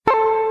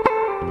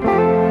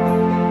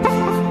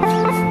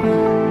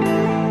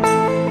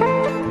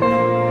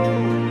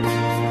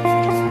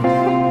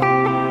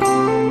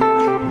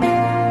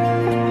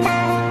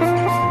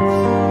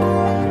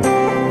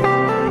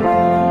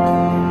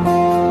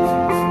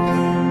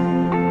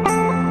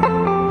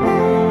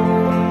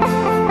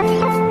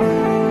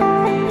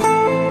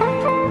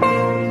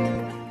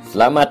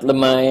Selamat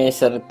lemai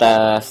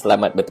serta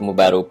selamat bertemu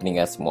baru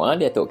pendengar semua.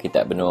 Datuk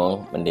Kitak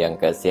Benong mendiang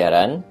ke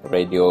siaran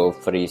Radio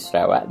Free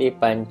Sarawak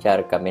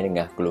dipancar kami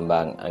dengan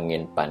gelombang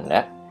angin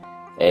pandak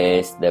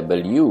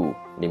SW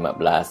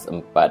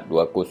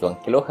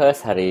 15420 kHz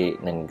hari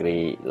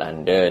negeri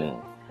London.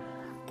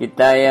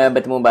 Kita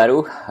bertemu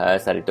baru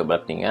hari itu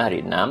berpendengar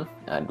hari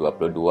 6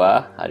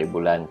 22 hari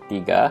bulan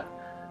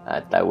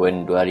 3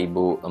 tahun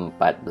 2014,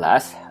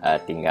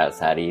 tinggal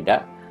sehari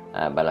dah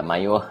bala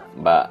mayuh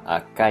ba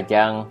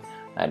Kajang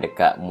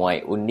dekat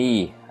Muai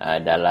Undi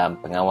dalam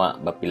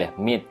pengawak berpilih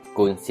MIT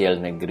Konsil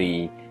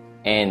Negeri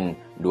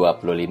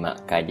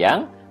N25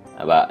 Kajang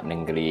ba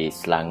negeri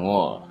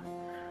Selangor.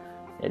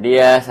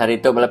 Jadi hari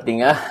itu bala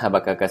pentingah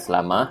bakal ke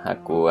selama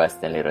aku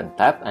Stanley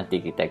Rentap,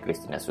 anti kita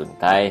Christina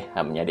Suntai,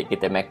 menyadik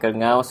kita Michael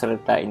Ngau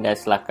serta Indah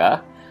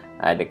Selaka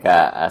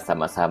dekat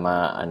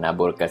sama-sama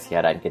nabur ke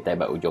siaran kita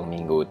ba ujung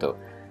minggu tu.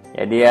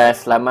 Jadi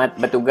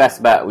selamat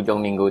bertugas ba ujung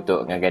minggu tu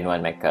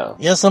ngaganuan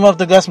Michael. Ya, selamat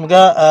bertugas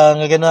moga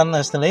ngaganuan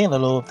Stanley.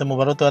 Lalu temu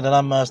baru tu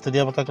dalam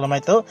studio bakal kelamai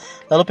tu.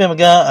 Lalu pun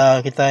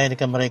moga kita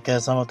dekat mereka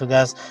selamat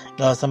bertugas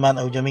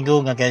selamat ujung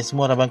minggu ngagai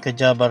semua rabang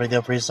kerja ba Radio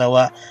Free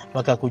Sarawak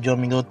bakal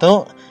ujung minggu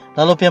tu.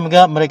 Lalu pun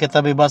moga mereka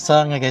tabi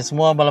bahasa ngagai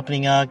semua bala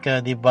peninga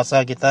ke di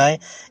bahasa kita.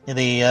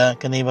 Jadi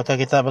kini bakal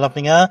kita bala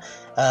peninga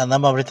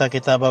nama berita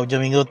kita ba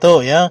ujung minggu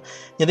tu ya.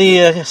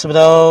 Jadi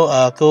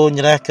sebenarnya aku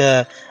nyerah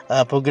ke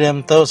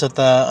program tu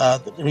serta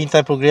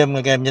rintai program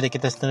ngagai menjadi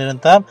kita sendiri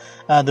rentap.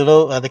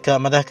 Dulu dekat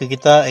madah ke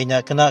kita inya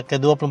kena ke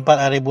 24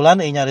 hari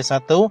bulan inya hari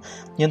 1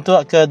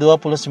 nyentuh ke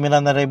 29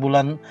 hari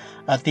bulan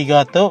 3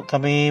 tu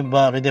kami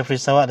ba Radio Free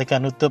Sarawak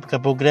dekat nutup ke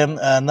program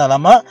nak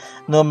lama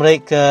no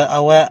mereka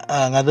awak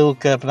ngadu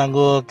ke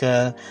penangguh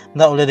ke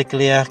nak boleh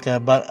dikeliah ke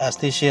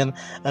stesen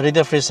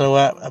Radio Free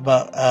Sarawak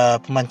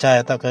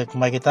pemancai atau ke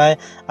kemai kita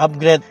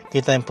upgrade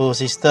kita info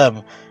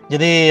sistem.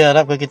 Jadi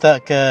harap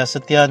kita ke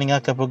setia dengar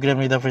ke program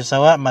Radio Free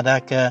Sarawak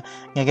madah ke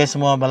ngagai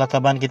semua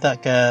balakaban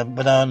kita ke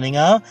benar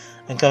dengar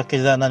engkau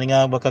kita nak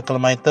dengar bakal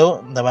kelemah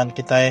itu dan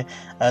kita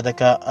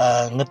dekat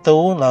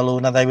ngetu lalu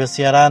nak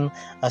bersiaran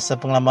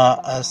sepengalaman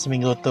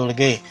seminggu tu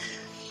lagi.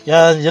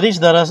 Ya, jadi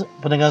saudara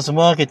pendengar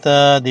semua,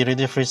 kita di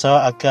Radio Free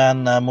Sarawak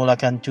akan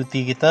mulakan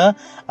cuti kita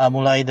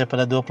mulai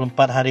daripada 24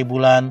 hari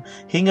bulan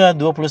hingga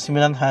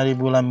 29 hari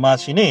bulan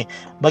Mac ini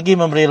bagi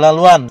memberi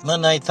laluan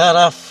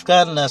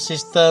menaitarafkan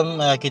sistem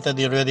kita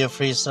di Radio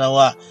Free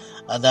Sarawak.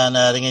 Dan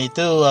dengan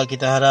itu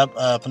kita harap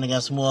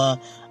pendengar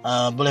semua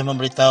boleh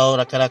memberitahu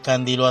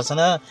rakan-rakan di luar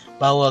sana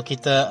bahawa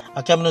kita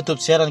akan menutup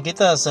siaran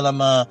kita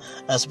selama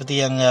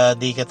seperti yang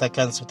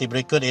dikatakan seperti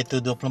berikut, iaitu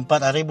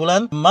 24 hari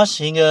bulan Mac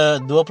hingga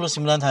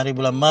 29 hari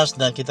bulan Mac,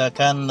 dan kita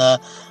akan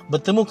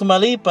bertemu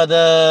kembali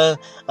pada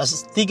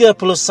 31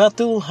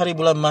 hari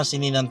bulan Mac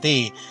ini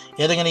nanti.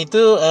 Ya, dengan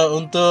itu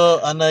untuk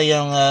anda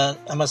yang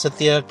amat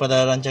setia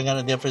kepada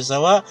rancangan Radio Free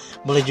Sarawak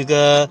boleh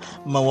juga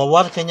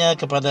mewawarkannya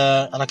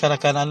kepada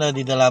rakan-rakan anda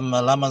di dalam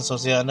laman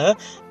sosial anda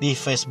di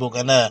Facebook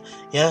anda.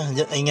 Ya,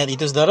 ingat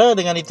itu saudara.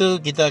 Dengan itu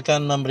kita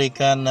akan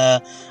memberikan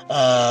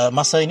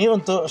masa ini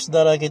untuk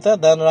saudara kita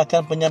dan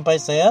rakan penyampai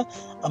saya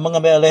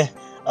mengambil alih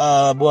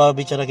buah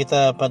bicara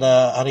kita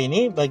pada hari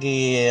ini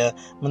bagi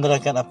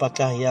menerangkan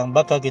apakah yang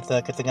bakal kita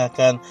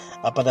ketengahkan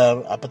pada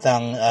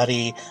petang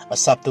hari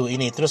Sabtu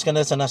ini. Teruskan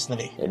dari sana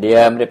sendiri. Jadi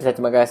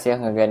terima kasih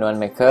ngaganuan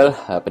Michael.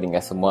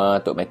 Pendengar semua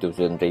untuk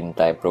metuzun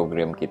rintai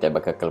program kita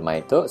bakal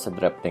kelemah itu.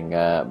 Saudara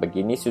pendengar,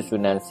 begini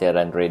susunan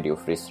siaran Radio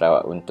Free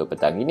Sarawak untuk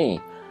petang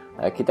ini.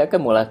 Kita akan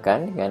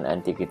mulakan dengan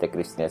anti kita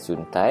Christina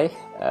Suntai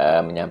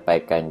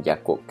menyampaikan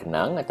jakuk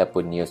kenang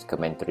ataupun news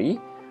commentary,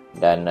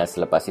 dan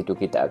selepas itu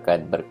kita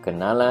akan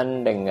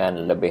berkenalan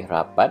dengan lebih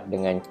rapat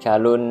dengan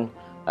calon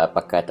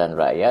Pakatan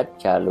Rakyat,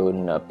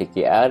 calon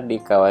PKR di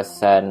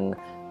kawasan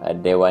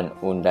Dewan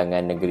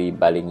Undangan Negeri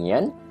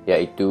Balingian,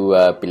 iaitu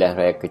pilihan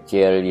raya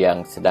kecil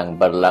yang sedang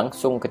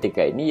berlangsung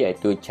ketika ini,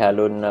 iaitu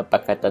calon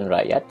Pakatan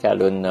Rakyat,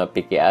 calon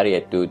PKR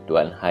iaitu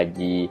Tuan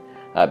Haji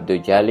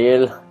Abdul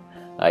Jalil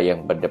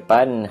yang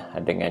berdepan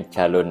dengan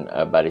calon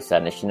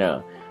Barisan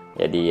Nasional.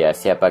 Jadi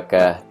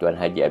siapakah Tuan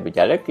Haji Abdul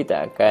Jalil,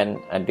 kita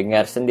akan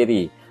dengar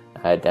sendiri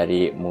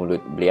dari mulut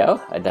beliau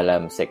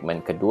dalam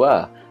segmen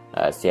kedua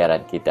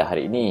siaran kita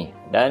hari ini.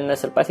 Dan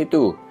selepas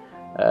itu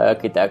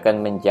kita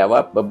akan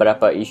menjawab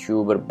beberapa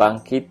isu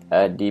berbangkit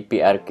di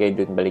PRK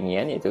Dun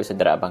Balingian, iaitu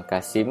saudara Abang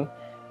Kasim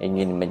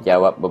ingin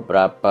menjawab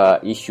beberapa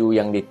isu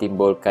yang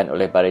ditimbulkan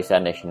oleh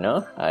Barisan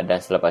Nasional,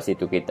 dan selepas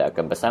itu kita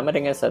akan bersama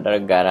dengan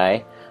saudara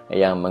Garai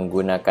yang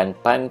menggunakan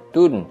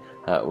pantun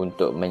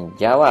untuk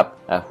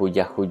menjawab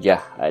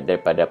hujah-hujah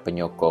daripada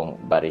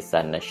penyokong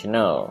Barisan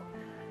Nasional.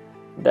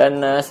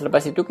 Dan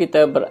selepas itu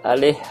kita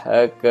beralih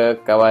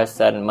ke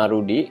kawasan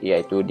Marudi,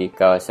 iaitu di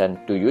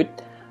kawasan Tuyut,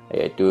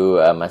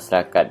 iaitu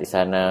masyarakat di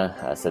sana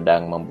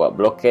sedang membuat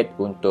blokad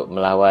untuk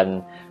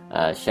melawan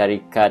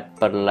syarikat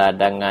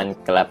perladangan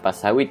kelapa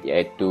sawit,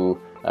 iaitu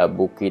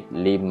Bukit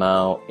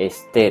Limau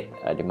Estate,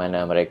 di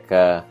mana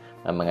mereka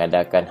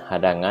mengadakan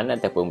hadangan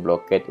ataupun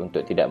blokade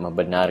untuk tidak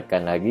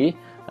membenarkan lagi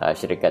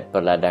syarikat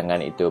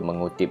perladangan itu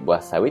mengutip buah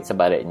sawit.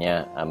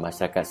 Sebaliknya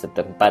masyarakat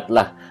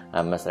setempatlah,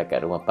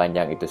 masyarakat Rumah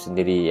Panjang itu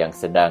sendiri yang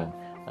sedang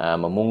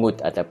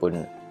memungut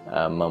ataupun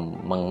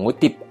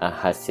mengutip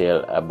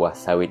hasil buah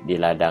sawit di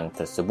ladang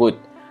tersebut.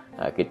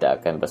 Kita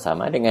akan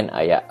bersama dengan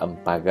Ayah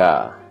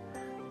Empaga.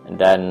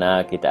 Dan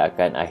kita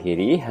akan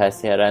akhiri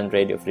siaran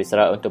Radio Free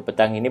Sarawak untuk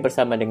petang ini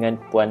bersama dengan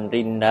Puan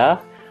Rinda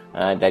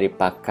dari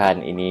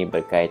Pakan. Ini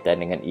berkaitan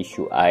dengan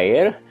isu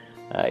air,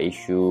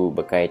 isu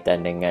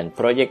berkaitan dengan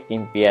projek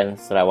impian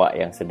Sarawak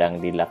yang sedang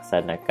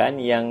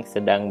dilaksanakan, yang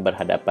sedang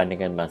berhadapan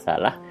dengan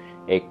masalah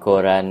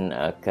ekoran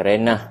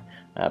kerenah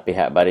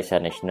pihak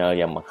Barisan Nasional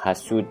yang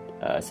menghasut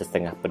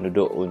setengah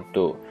penduduk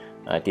untuk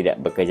tidak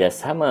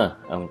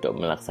bekerjasama untuk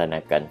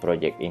melaksanakan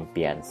projek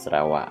impian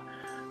Sarawak.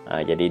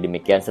 Jadi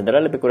demikian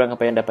saudara, lebih kurang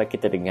apa yang dapat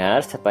kita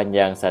dengar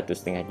sepanjang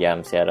 1,5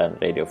 jam siaran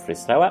Radio Free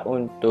Sarawak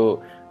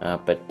untuk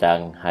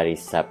petang hari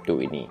Sabtu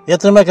ini. Ya,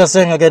 terima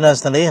kasih ngagana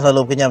sekali.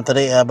 Lalu kenyam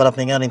tadi balap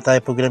ningan intai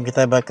program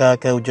kita bakal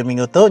ke ujung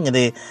minggu tu.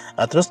 Jadi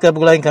terus ke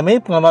bulan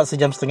kami pengamat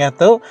sejam setengah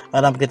tu.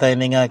 Alam kita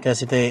ningan ke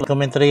situ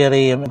komentari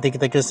hari nanti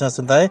kita kisah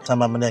santai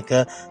sama benda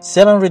ke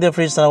siaran Radio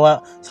Free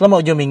Sarawak selama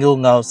ujung minggu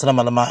ngau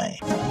selama lemai.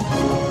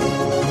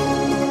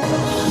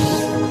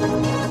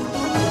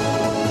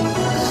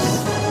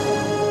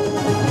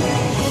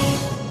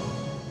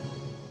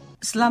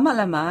 Selamat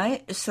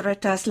lamai,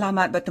 serta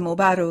selamat bertemu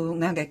baru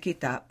ngagai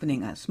kita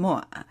peningat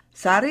semua.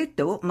 Sehari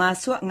itu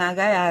masuk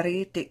ngagai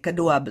hari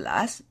ke-12,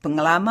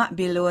 pengalaman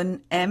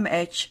bilun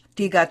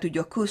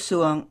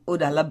MH370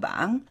 udah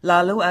lebang,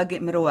 lalu agi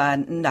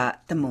meruan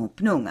ndak temu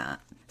penunga.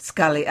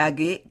 Sekali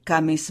lagi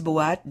kami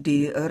sebuat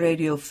di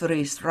Radio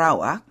Free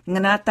Sarawak,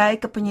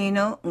 ngenatai ke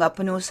penyino ngak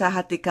penuh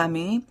hati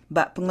kami,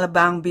 bak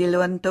pengelebang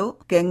bilun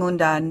tu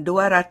kengundan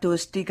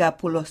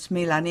 239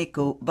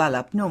 iku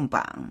balap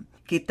penumpang.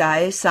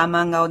 Kita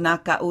sama ngau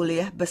naka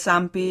uliah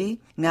bersampi,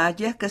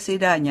 ngajah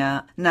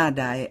kesidanya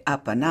nadai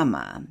apa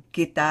nama.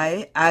 Kita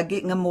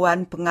agi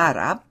ngemuan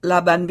pengarap,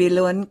 laban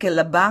bilun ke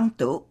lebang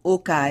tu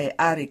ukai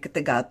ari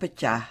ketegal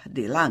pecah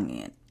di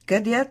langit.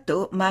 Kedia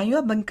tu mayu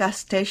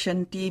bengkas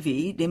stesen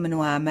TV di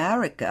menua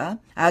Amerika,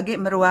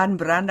 agi meruan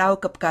berandau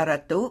ke perkara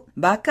tu,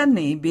 bahkan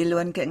ni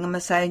bilun ke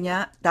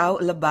ngemesainya tau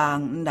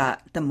lebang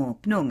ndak temu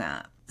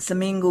penunga.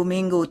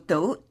 Seminggu-minggu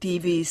tu,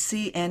 TV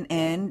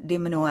CNN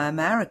di menua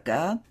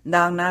Amerika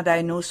nang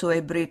nadai nusui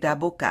berita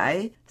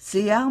bukai,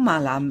 siang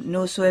malam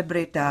nusui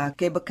berita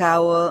ke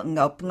bekawal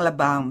ngau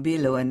pengelabang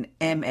bilun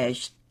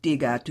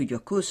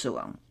MH370.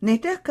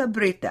 Nita ke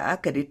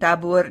berita ke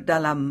ditabur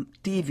dalam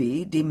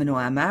TV di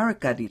menua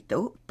Amerika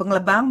itu,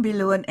 pengelabang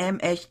bilun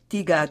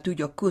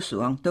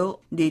MH370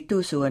 tu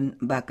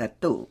ditusun bakat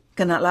tu.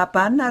 Kena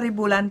 8 hari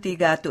bulan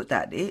 3 tu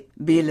tadi,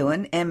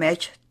 bilun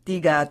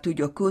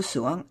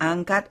MH370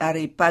 angkat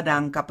dari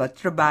padang kapal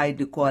terbang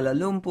di Kuala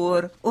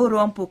Lumpur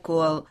urung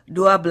pukul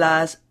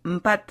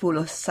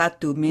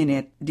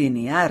 12.41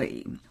 dini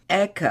hari.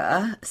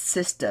 Eka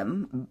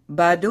sistem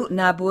badu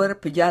nabur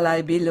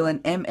pejalai bilun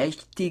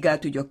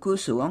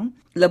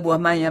MH370 lebuah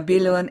maya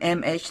bilun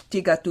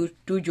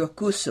MH370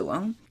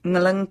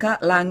 ngelengkak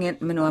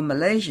langit menua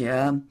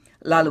Malaysia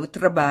lalu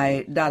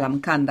terbaik dalam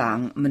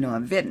kandang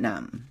menua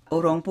Vietnam.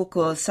 Urung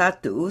pukul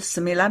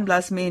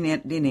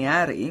 1.19 dini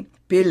hari,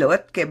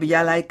 pilot ke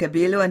berjalai ke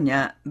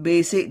bilunnya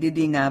basic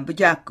didinga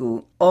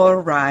berjaku all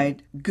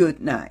right,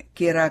 good night.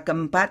 Kira ke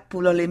 45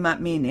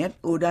 minit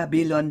udah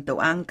bilun tu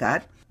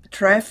angkat,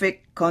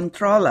 traffic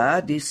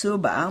controller di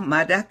Subang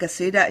madah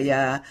kesidak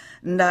ya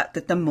ndak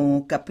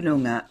ketemu ke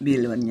penunga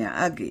bilunnya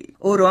lagi.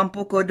 Urung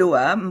pukul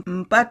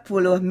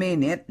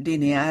 2.40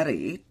 dini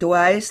hari,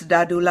 Twice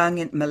Dadu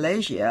Langit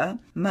Malaysia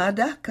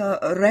madah ke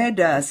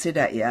reda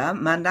sidak ya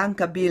mandang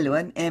ke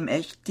bilun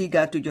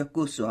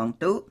MH370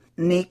 tu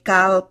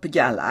nikal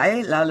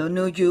pejalai lalu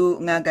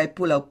nuju ngagai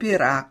Pulau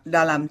Perak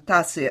dalam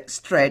Tasik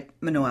Strait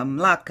menua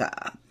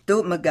Melaka. Tu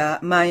mega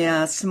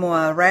maya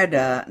semua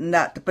radar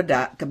ndak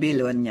terpedak ke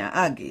bilunnya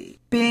agi.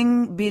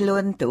 Ping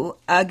bilun tu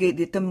agi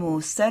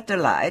ditemu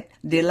satelit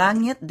di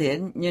langit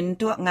din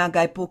nyentuh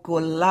ngagai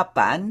pukul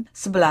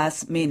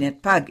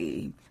 8.11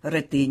 pagi.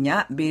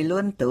 Retinya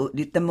bilun tu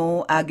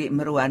ditemu agi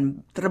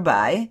meruan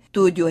terbaik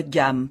 7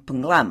 jam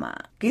penglama.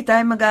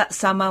 Kita mega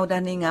sama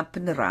udah ninga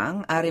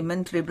penerang ari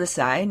Menteri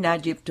Bersai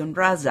Najib Tun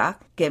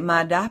Razak ke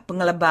madah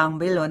pengelebang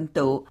bilun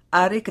tu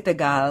ari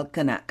ketegal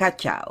kena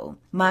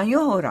kacau. Mayu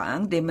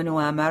orang di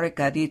menua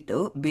Amerika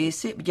itu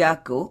bisip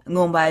jaku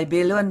ngumbai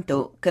bilun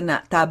tu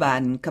kena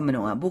taban ke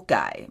menua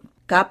bukai.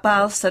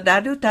 Kapal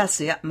sedadu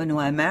Tasik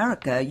menua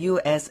Amerika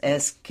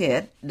USS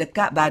Kidd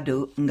dekat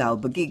badu ngau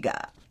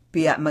begiga.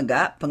 Pihak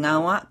mega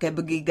pengawak ke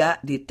begiga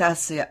di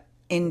Tasik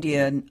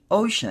Indian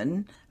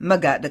Ocean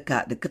mega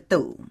dekat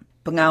deketu.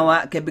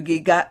 Pengawak ke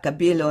begiga ke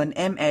bilun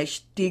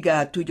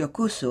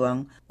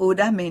MH370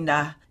 udah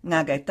mindah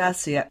ngagai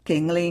Tasik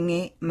ke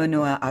ngelingi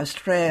menua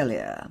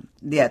Australia.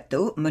 Dia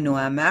tu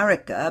menua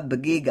Amerika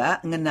begiga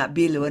ngena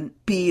bilun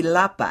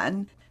P8.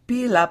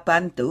 P8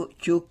 tu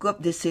cukup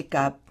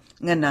disikap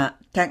ngena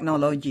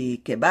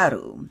teknologi ke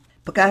baru.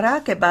 Perkara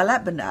ke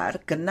balak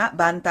benar kena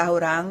bantah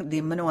orang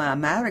di menua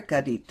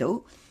Amerika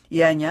itu,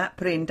 ianya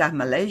perintah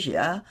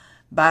Malaysia,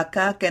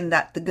 baka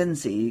kendak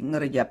tegensi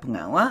ngerja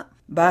pengawak,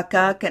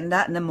 baka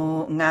kendak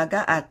nemu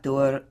ngaga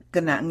atur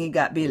kena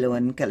ngigak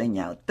bilun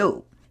kelenyau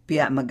tu.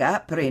 Pihak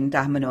megak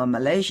perintah menua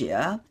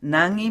Malaysia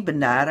nangi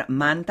benar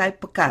mantai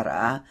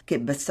perkara ke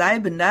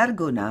besai benar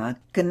guna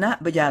kena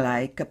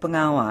berjalai ke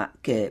pengawak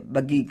ke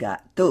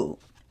bagigak tu.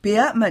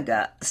 Pihak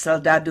megak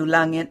Serdadu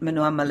Langit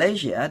menua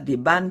Malaysia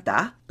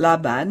dibantah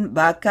laban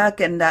baka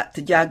kendak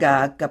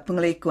terjaga ke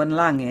pengelikun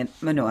langit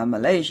menua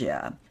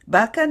Malaysia.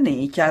 Bahkan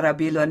ni cara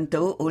bilun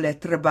tu oleh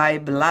terbai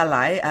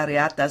belalai dari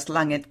atas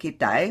langit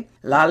kita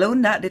lalu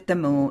nak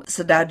ditemu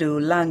Serdadu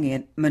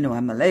Langit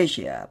menua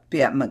Malaysia.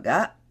 Pihak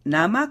megak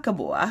nama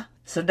kebuah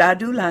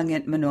Serdadu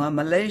Langit menua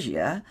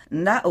Malaysia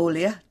ndak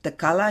oleh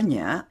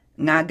tekalanya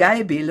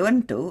ngagai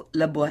bilun tu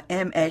lebuh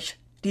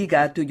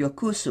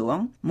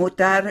MH370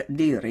 mutar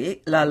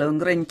diri lalu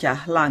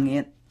ngerencah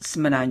langit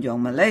semenanjung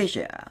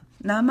Malaysia.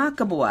 Nama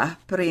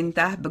kebuah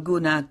perintah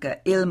berguna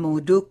ke ilmu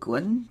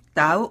dukun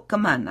tahu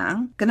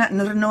kemanang kena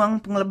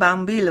nerenung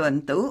pengelebang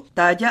bilun tu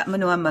tajak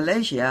menua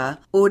Malaysia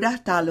udah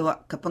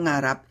taluk ke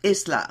pengarap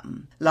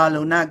Islam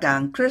lalu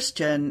nagang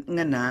Christian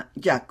ngena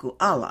jaku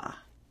Allah.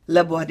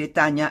 Lebuh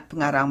ditanya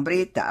pengarang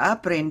berita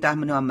perintah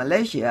menua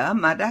Malaysia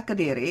madah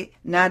Kediri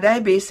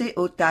nadai bisi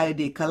utai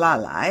di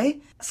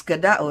Kelalai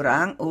sekedar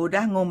orang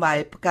udah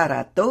ngumbai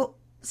perkara tu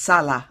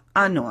salah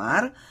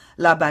Anwar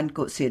laban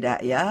kuk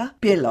sidaya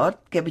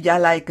pilot ke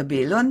berjalai ke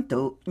bilun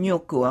tu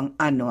nyukung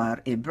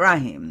Anwar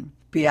Ibrahim.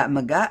 Pihak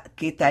megak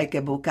kita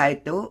ke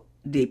bukai tu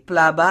di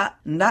pelaba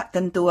ndak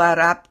tentu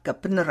harap ke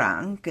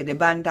penerang ke di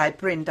bandai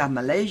perintah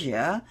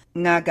Malaysia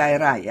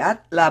ngagai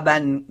rakyat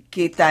laban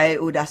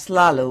kita udah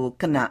selalu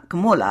kena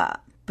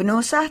kemula.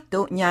 Penusah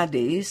tu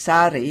nyadi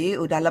sari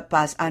udah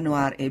lepas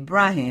Anwar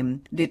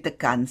Ibrahim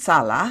ditekan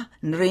salah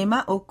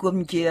nerima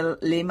hukum jil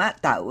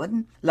 5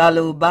 tahun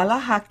lalu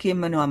bala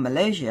hakim menua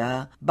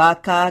Malaysia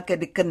baka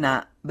ke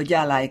dikena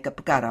berjalai ke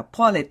perkara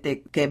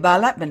politik ke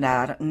balat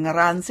benar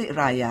ngeransi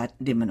rakyat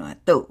di menua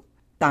tu.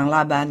 Tang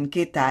laban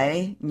kita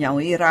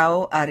nyawi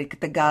rau ari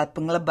ketegal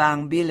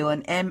pengelebang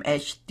bilun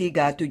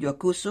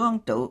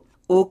MH370 tu,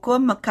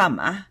 hukum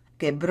mahkamah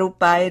ke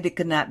berupai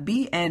dikena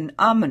BN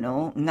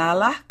UMNO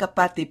ngalah ke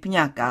parti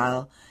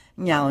penyakal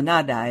nyau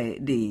nadai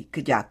di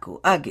Kejaku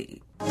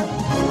Agi.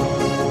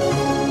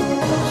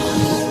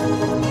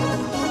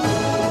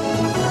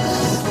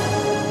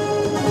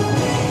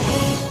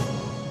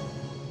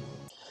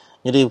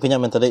 Jadi punya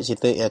menteri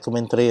cerita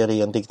komentari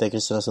hari yang kita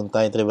Kristian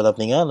Suntai teribala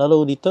peningan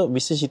lalu dito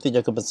bisa cerita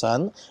jaga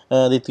pesan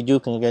dituju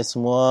ke guys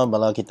semua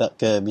bala kita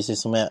ke bisa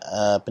semua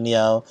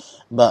peniau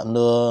bak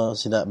no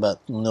sidak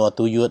bak no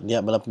tuyut dia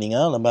bala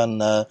peningan laban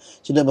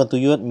sidak bak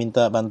tuyut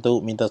minta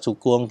bantu minta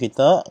sukung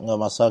kita ngau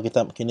masa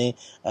kita kini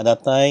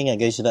datai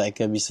guys sidak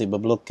ke bisa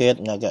berbloket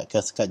ngagak ke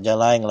sekat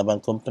jalan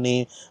laban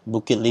company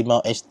Bukit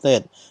Limau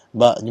Estate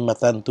bak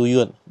jembatan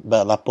tuyut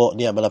bak lapok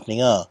dia bala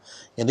peningan.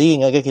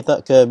 Jadi ngagai kita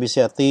ke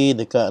BCRT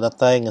dekat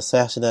datai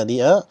ngesah sudah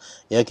dia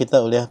ya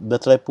kita boleh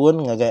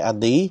bertelefon ngagai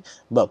Adi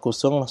bak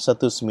 019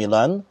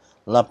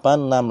 868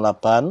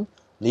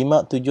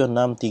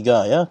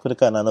 5763 ya aku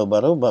dekat Nano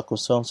Baru bak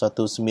 019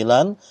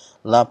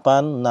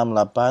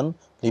 868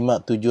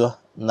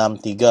 5763.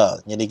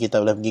 Jadi kita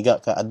boleh pergi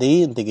ke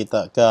Adi nanti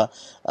kita ke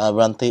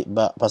berantik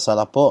bak pasal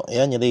lapok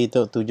ya. Jadi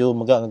itu tuju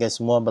megak ngagai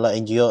semua bala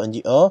NGO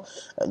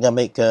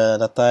ngambil ke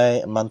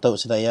datai mantau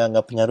sedaya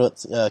ngap penyarut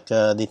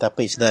ke di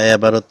tapik sedaya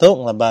baru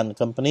tu laban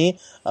company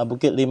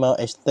Bukit Limau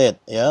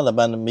Estate ya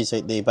laban bisa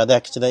di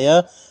padak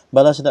sedaya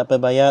bala sedak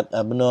perbayat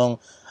benung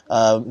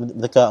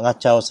dekat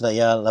ngacau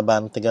sedaya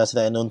laban tegas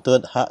sedaya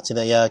nuntut hak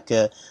sedaya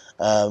ke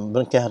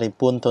berkah hari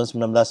pun tahun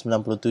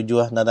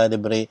 1997 nada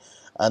diberi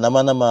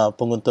nama-nama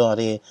penguntung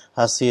hari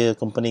hasil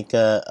company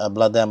ke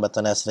Beladan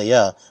Batana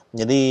Seraya.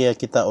 Jadi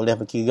kita boleh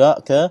berkira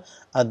ke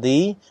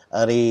Adi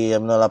hari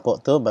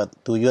menolapok tu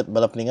tuyut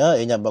bala peninga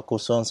ianya bak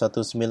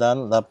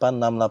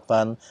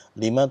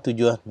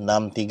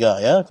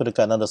 0198685763 ya aku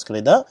dekat nanda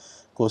sekelida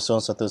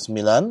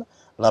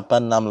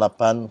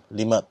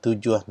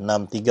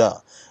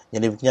 0198685763.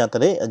 Jadi punya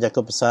tadi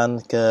jaka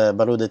pesan ke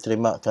baru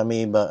diterima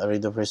kami ba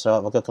Radio Free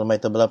Sarawak maka kelmai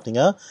terbelap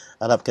tinggal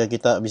harap ke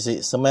kita bisa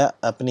semak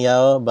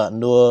peniau ba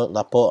nur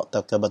lapok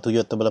atau ke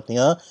batuyut terbelap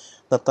tinggal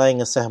tatai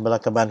ngesah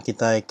belakaban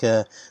kita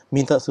ke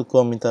minta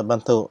sukung minta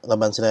bantu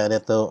laban sedaya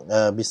ada tu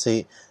bisa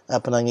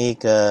penangi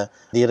ke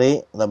diri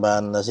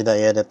laban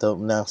sedaya ada tu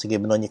menang segi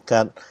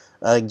benonyikat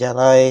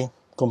jarai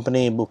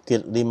company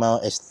Bukit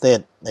Limau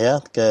Estate ya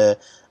ke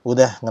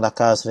udah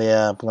ngelakar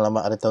saya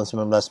pengalaman hari tahun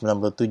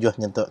 1997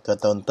 nyentuk ke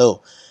tahun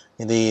tu.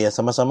 Jadi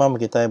sama-sama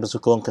kita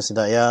bersukung ke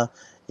sedaya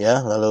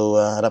ya lalu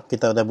harap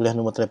kita dah boleh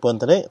nombor telefon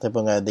tadi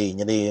telefon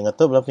ngadi. Jadi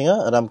ngatu belah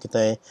tinggal harap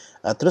kita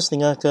terus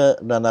tinggal ke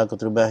dana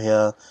kutrubah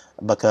ya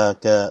bakal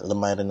ke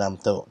lemai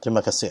renam tu. Terima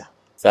kasih.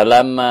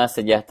 Salam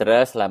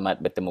sejahtera, selamat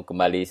bertemu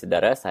kembali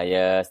saudara.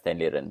 Saya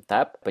Stanley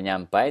Rentap,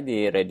 penyampai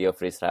di Radio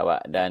Free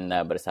Sarawak dan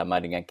bersama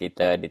dengan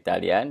kita di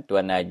talian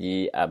Tuan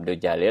Haji Abdul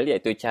Jalil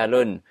iaitu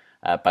calon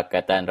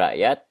Pakatan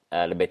Rakyat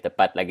lebih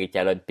tepat lagi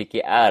calon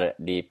PKR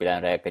di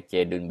Pilihan Raya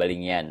Kecil Dun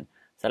Balingian.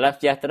 Salam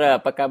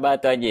sejahtera, apa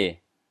khabar Tuan Haji?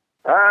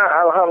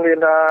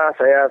 Alhamdulillah,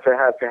 saya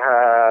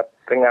sehat-sehat,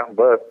 tengah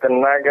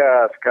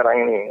bertenaga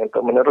sekarang ini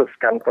untuk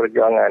meneruskan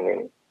perjuangan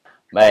ini.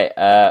 Baik,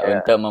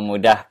 untuk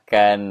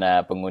memudahkan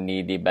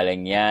pengundi di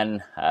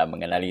Balingian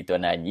mengenali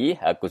Tuan Haji,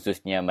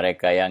 khususnya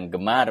mereka yang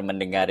gemar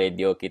mendengar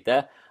radio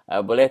kita,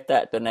 boleh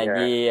tak Tuan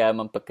Haji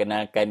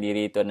memperkenalkan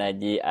diri Tuan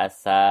Haji,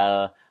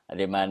 asal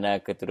di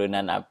mana,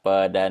 keturunan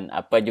apa dan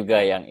apa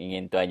juga yang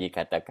ingin Tuan Haji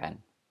katakan?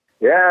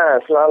 Ya,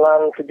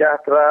 salam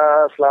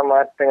sejahtera,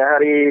 selamat tengah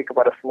hari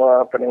kepada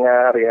semua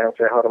pendengar yang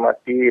saya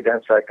hormati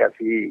dan saya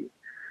kasihi.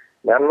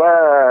 Nama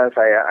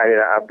saya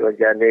Aira Abdul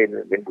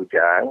Jalil bin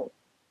Bujang.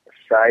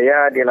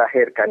 Saya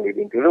dilahirkan di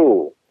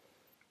Bintulu.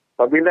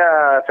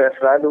 Apabila saya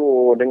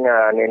selalu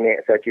dengar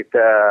nenek saya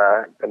cerita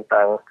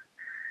tentang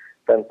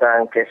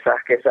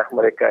kisah-kisah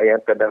mereka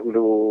yang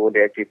terdahulu,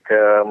 dia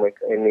cerita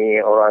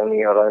ini orang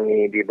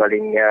ni di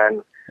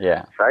Balingian.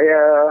 Ya.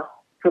 Saya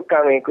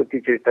suka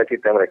mengikuti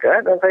cerita-cerita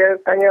mereka dan saya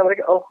tanya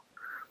mereka,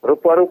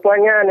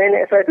 rupa-rupanya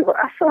nenek saya itu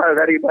berasal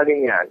dari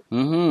Balingian.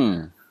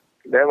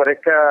 Dan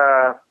mereka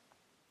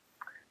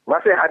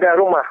masih ada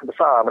rumah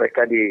besar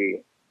mereka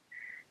di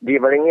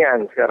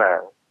Balingian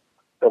sekarang.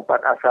 Tempat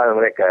asal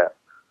mereka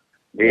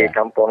di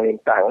Kampung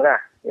Lintang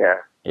lah.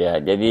 Ya. Ya,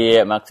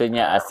 jadi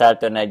maksudnya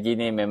asal Tuan Haji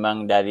ni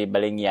memang dari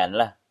Balingian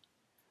lah.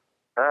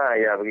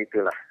 Ya,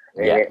 begitulah.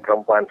 Nenek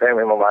perempuan saya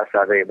memang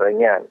berasal dari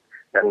Balingian.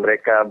 Dan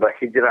mereka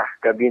berhijrah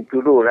ke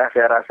Bintulu lah,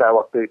 saya rasa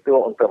waktu itu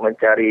untuk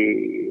mencari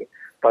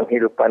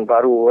penghidupan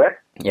baru.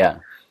 Ya,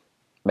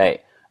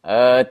 baik.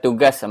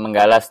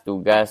 Menggalas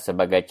tugas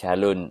sebagai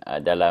calon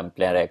dalam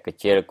pilihan raya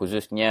kecil,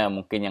 khususnya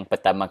mungkin yang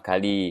pertama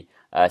kali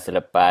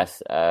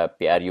selepas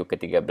PRU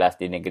ke-13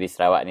 di negeri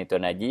Sarawak ni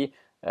Tuan Haji.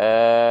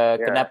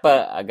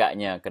 Kenapa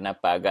agaknya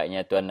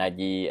Tuan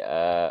Haji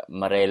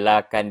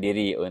merelakan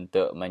diri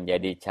untuk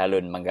menjadi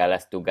calon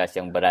menggalas tugas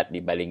yang berat di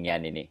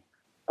Balingian ini?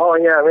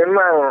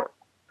 Memang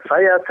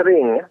saya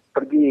sering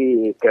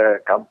pergi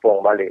ke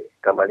kampung balik,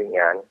 ke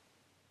Balingian.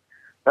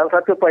 Dalam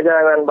satu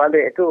perjalanan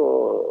balik itu,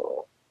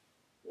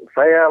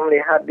 saya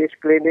melihat di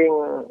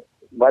sekeliling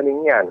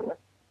Balingian,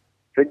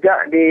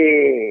 sejak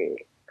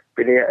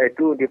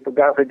itu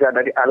dipegang sejak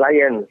dari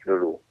Alliance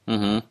dulu.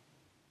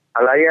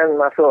 Alliance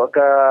masuk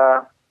ke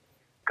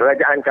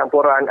kerajaan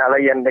campuran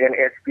Alliance dengan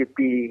SPP,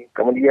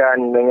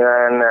 kemudian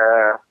dengan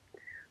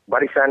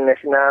Barisan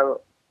Nasional,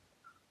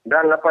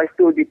 dan lepas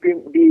itu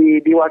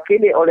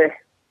diwakili oleh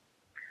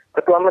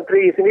Ketua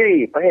Menteri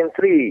sendiri, Pahim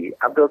Sri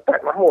Abdul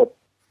Tad Mahmud.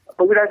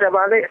 Apabila saya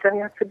balik,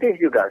 saya sedih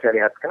juga saya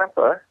lihat.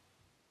 Kenapa?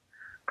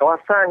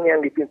 Kawasan yang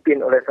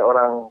dipimpin oleh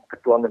seorang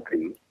Ketua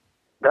Menteri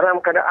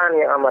dalam keadaan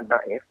yang amat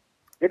naif.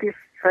 Jadi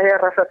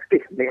saya rasa sedih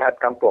melihat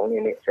kampung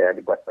ini saya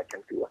dibuat macam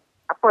itu.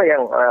 Apa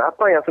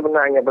yang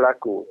sebenarnya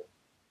berlaku?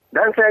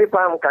 Dan saya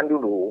dipahamkan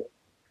dulu,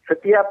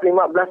 setiap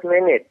 15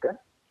 minit,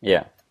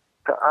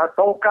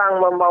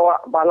 tongkang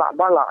membawa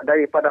balak-balak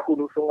daripada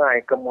hulu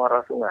sungai ke muara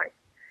sungai.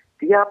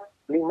 Tiap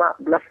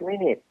 15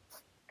 minit.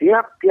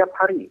 Tiap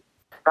hari.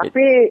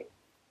 Tapi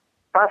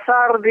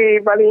pasar di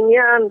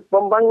Balingian,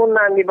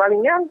 pembangunan di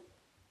Balingian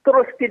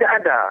terus tidak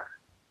ada.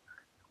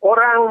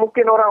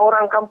 Mungkin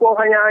orang-orang kampung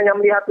hanya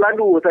melihat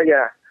lalu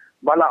saja.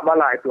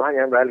 Balak-balak itu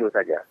hanya lalu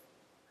saja.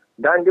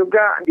 Dan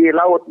juga di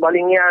Laut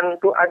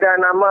Balingian itu ada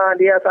nama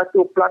dia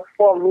satu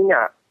platform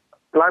minyak.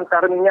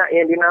 Pelantar minyak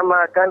yang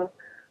dinamakan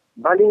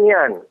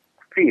Balingian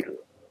Field.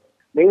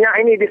 Minyak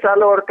ini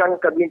disalurkan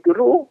ke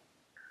Bintulu,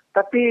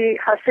 tapi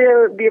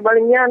hasil di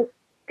Balingian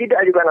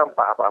tidak juga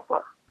nampak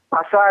apa-apa.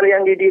 Pasar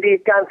yang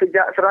didirikan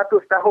sejak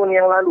 100 tahun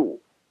yang lalu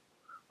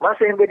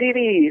masih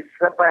berdiri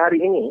sampai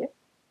hari ini.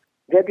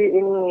 Jadi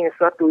ini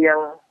suatu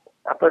yang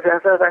saya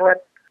rasa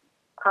sangat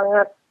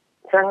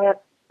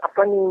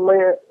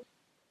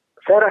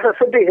saya rasa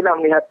sedih lah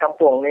melihat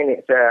kampung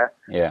nenek saya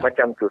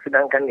macam tu.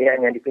 Sedangkan dia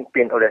hanya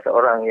dipimpin oleh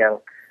seorang yang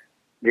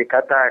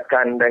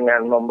dikatakan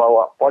dengan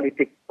membawa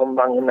politik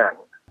pembangunan.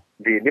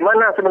 Di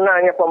mana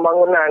sebenarnya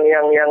pembangunan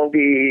yang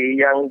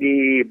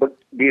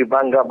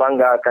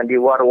dibangga-banggakan,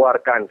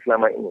 diwar-warkan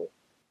selama ini.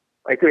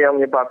 Itu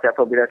yang menyebabkan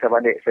apabila saya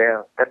balik,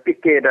 saya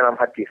terfikir dalam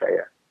hati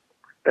saya.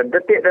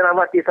 Terdetik dalam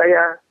hati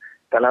saya,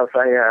 kalau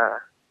saya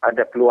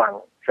ada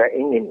peluang, saya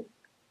ingin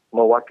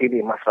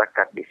mewakili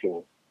masyarakat di sini.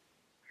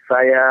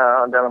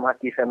 Saya dalam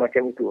hati saya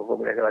macam itu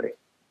apabila saya balik.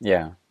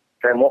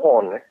 Saya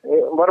mohon,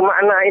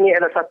 bermakna ini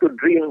adalah satu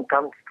dream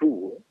come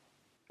true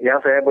yang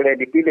saya boleh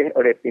dipilih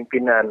oleh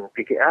pimpinan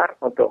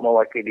PKR untuk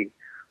mewakili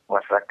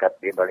masyarakat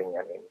di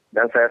Balingian ini.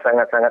 Dan saya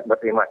sangat-sangat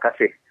berterima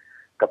kasih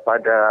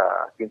kepada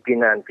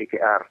pimpinan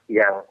PKR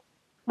yang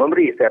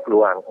memberi saya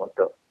peluang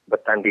untuk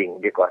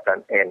bertanding di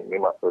kawasan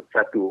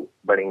N51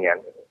 Balingian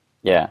ini.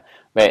 Ya,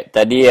 baik.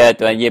 Tadi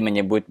Tuan Haji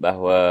menyebut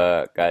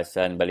bahawa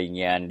kawasan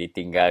Balingian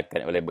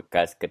ditinggalkan oleh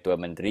bekas Ketua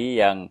Menteri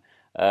yang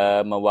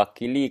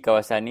mewakili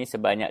kawasan ini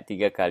sebanyak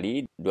 3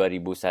 kali,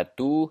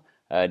 2001,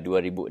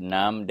 2006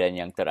 dan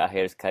yang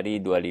terakhir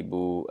sekali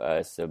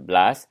 2011.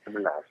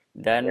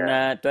 Dan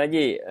Tuan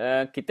Haji,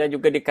 kita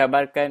juga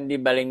dikabarkan di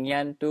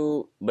Balingian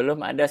tu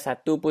belum ada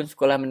satu pun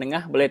sekolah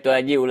menengah. Boleh Tuan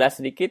Haji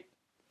ulas sedikit?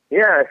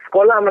 Ya,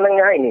 sekolah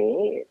menengah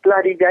ini telah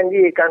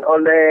dijanjikan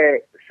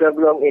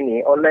sebelum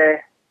ini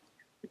oleh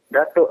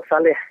Datuk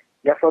Saleh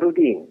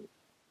Jafaruddin.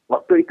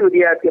 Waktu itu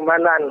dia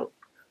timbalan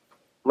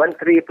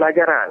Menteri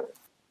Pelajaran.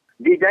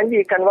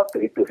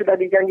 Sudah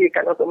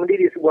dijanjikan untuk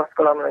mendiri sebuah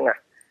sekolah menengah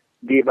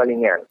di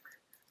Balingian.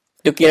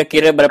 Itu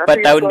kira-kira berapa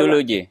tahun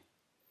dulu je?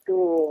 Itu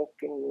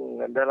mungkin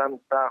dalam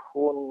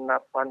tahun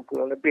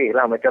 80 lebih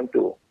lah macam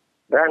tu.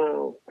 Dan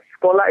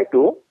sekolah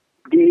itu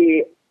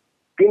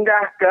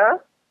dipindah ke,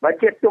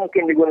 bajet tu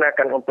mungkin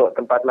digunakan untuk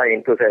tempat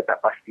lain, tu saya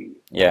tak pasti.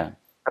 Ya.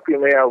 Tapi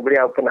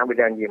beliau pernah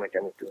berjanji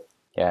macam itu.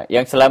 Ya,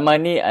 yang selama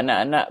ni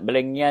anak-anak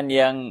Balingian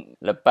yang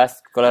lepas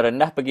sekolah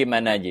rendah pergi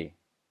mana je?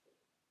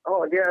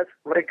 Oh,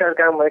 mereka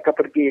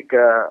pergi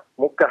ke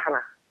Mukah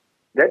lah.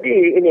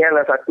 Jadi ini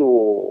adalah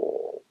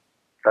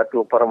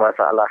satu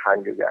permasalahan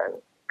juga.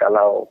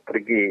 Kalau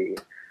pergi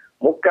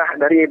Mukah,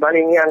 dari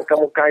Balingian ke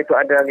Mukah itu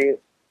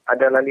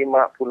adalah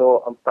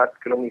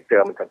 54 km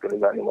macam tu,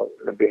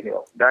 55 lebih ni.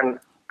 Dan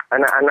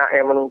anak-anak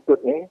yang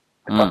menuntut ni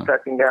terpaksa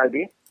tinggal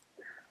di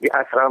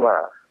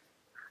asrama.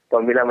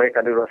 Apabila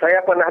mereka duduk.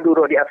 Saya pernah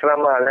duduk di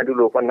asrama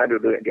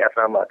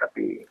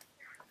tapi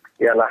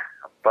ialah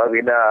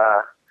apabila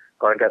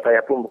keluarga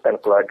saya pun bukan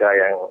keluarga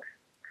yang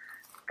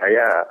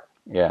kaya.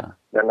 Ya.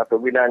 Dan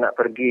apabila nak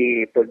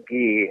pergi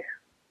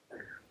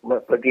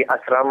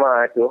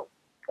asrama itu,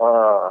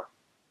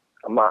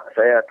 mak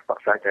saya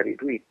terpaksa cari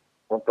duit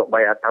untuk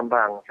bayar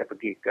tambang. Saya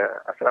pergi ke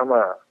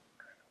asrama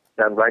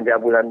dan belanja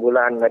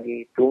bulan-bulan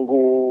lagi,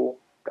 tunggu.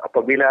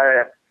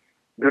 Apabila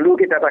dulu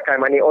kita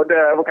pakai money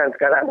order, bukan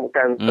sekarang,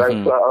 bukan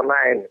transfer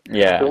online.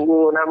 Yeah.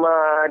 Tunggu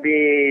nama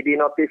di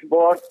notice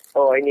board.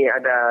 Oh, ini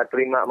ada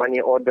terima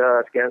money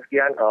order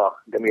sekian-sekian. Oh,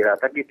 gembira.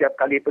 Tapi tiap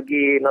kali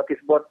pergi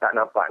notice board tak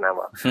nampak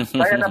nama.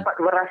 Saya dapat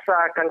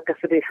merasakan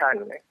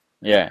kesedihan.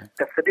 Yeah.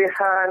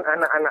 Kesedihan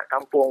anak-anak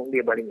kampung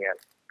di Balingian.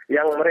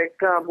 Yang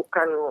mereka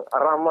bukan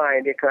ramai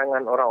di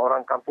kalangan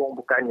orang-orang kampung,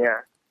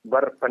 bukannya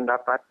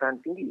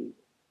berpendapatan tinggi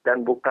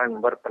dan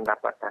bukan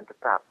berpendapatan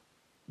tetap.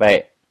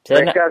 Baik.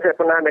 Saya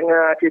pernah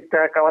dengar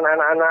cerita kawan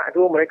anak-anak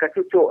tu, mereka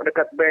cucuk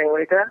dekat bank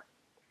mereka,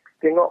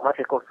 tengok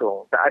masih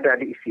kosong, tak ada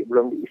diisi,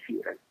 belum diisi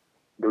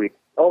duit.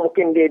 Oh,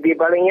 mungkin di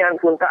Balingian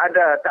pun tak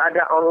ada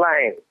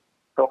online.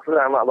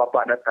 Toklah mak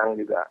bapak datang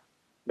juga.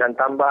 Dan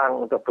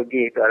tambang untuk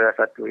pergi itu adalah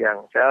satu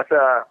yang saya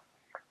rasa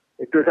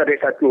itu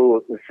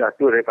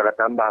satu daripada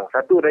tambang,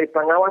 satu dari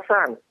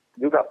pengawasan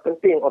juga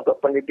penting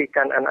untuk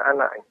pendidikan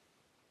anak-anak.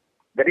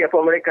 Jadi apa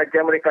mereka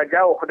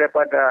jauh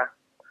daripada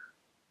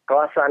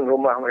kawasan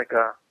rumah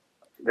mereka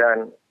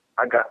dan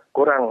agak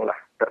kuranglah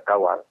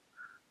terkawal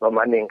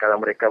berbanding kalau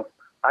mereka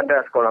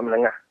ada sekolah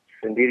menengah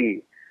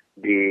sendiri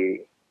di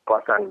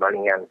kawasan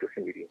Balingian itu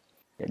sendiri.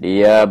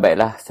 Jadi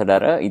baiklah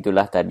saudara,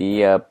 itulah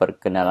tadi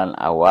perkenalan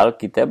awal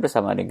kita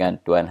bersama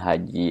dengan Tuan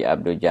Haji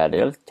Abdul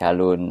Jalil,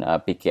 calon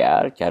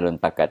PKR, calon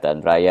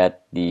Pakatan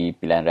Rakyat di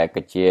Pilihan Raya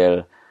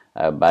Kecil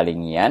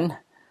Balingian.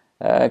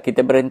 Kita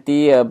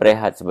berhenti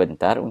berehat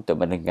sebentar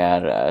untuk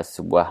mendengar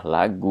sebuah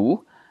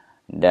lagu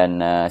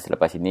dan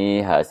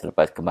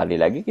selepas kembali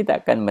lagi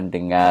kita akan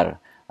mendengar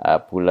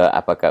pula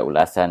apakah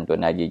ulasan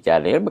Tuan Haji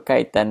Jalil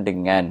berkaitan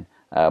dengan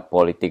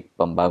politik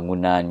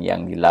pembangunan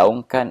yang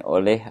dilaungkan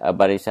oleh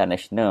Barisan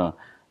Nasional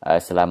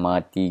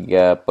selama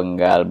 3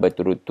 penggal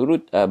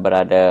berturut-turut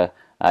berada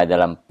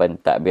dalam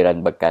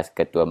pentadbiran bekas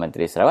Ketua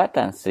Menteri Sarawak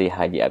Tan Sri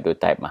Haji Abdul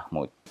Taib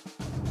Mahmud.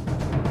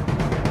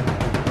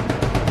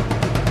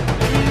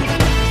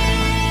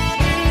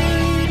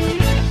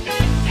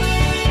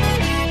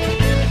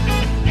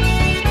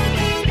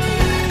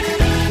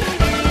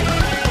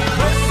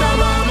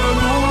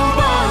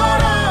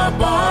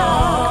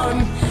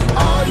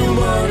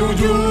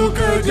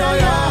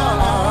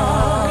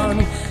 Kejayaan,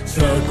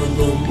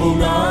 sekuntum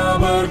bunga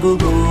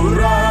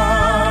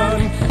berguguran,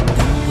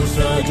 tunggu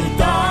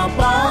sejuta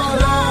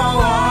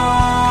pahlawan.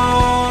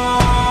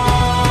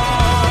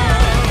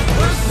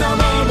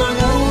 Bersama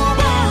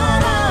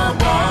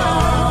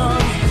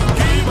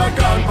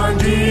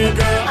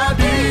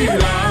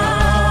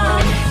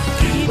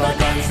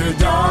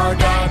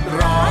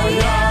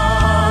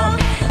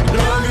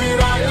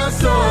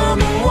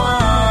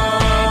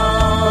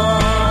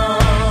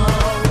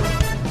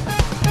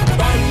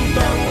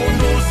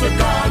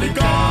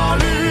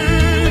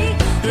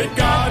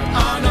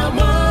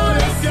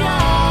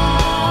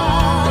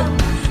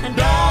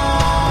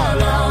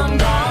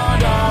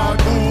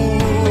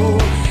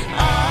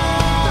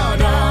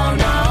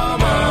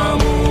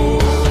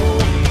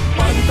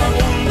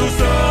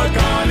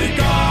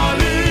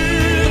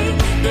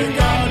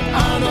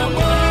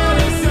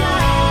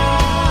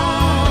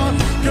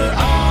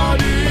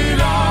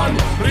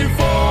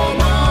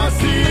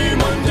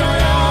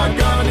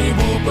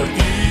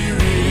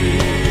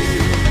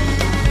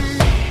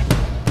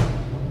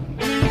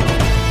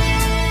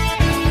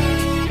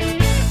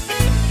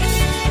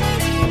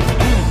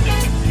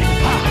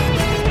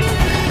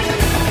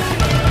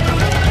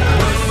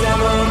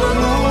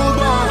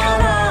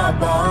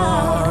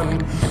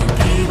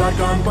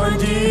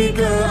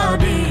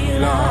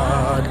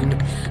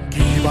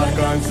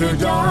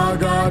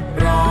sejagat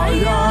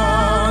raya,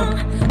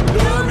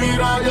 demi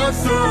rakyat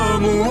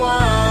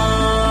semua.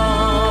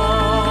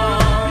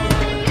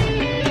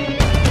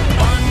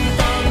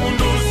 Pantang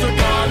mundur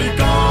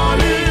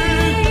sekali-kali,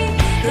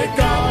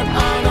 tekad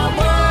anak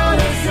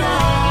Malaysia.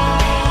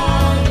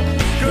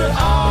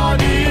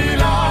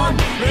 Keadilan,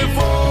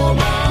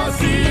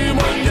 reformasi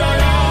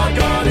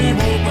menjayakan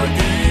ibu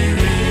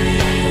pertiwi.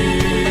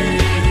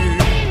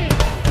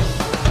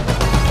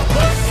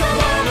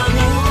 Bersama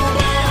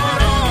mengubah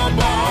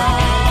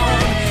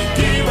harapan,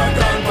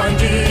 kibarkan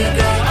panji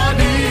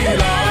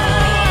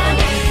keadilan,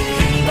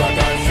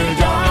 kibarkan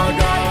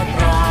sejagat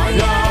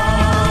raya,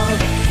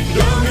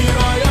 demi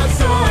rakyat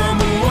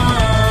semua,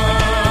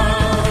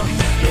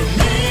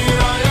 demi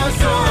rakyat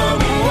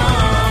semua,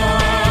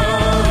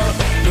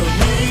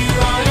 demi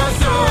rakyat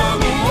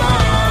semua.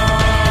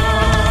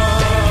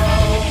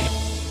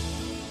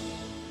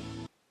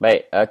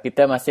 Baik,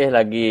 kita masih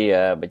lagi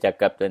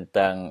bercakap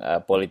tentang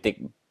politik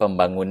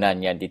pembangunan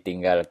yang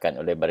ditinggalkan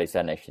oleh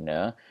Barisan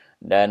Nasional.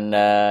 Dan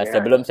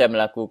sebelum saya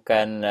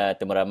melakukan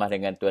temu ramah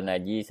dengan Tuan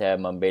Haji,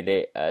 saya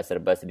membelik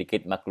serba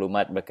sedikit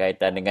maklumat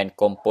berkaitan dengan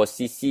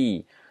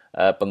komposisi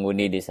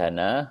pengundi di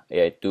sana,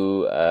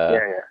 iaitu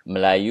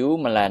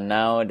Melayu,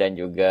 Melanau dan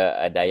juga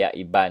Dayak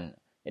Iban.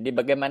 Jadi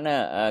bagaimana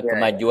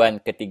kemajuan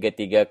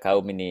ketiga-tiga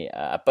kaum ini?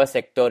 Apa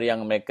sektor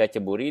yang mereka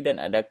ceburi dan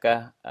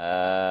adakah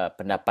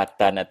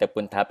pendapatan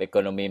ataupun tahap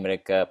ekonomi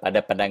mereka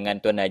pada pandangan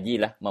Tuan Haji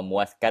lah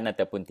memuaskan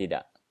ataupun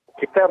tidak?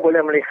 Kita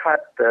boleh melihat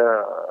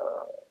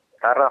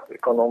taraf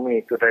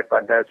ekonomi itu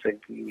daripada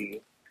segi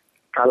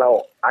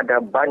kalau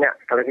kita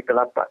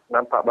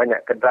nampak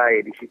banyak kedai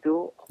di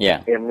situ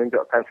yang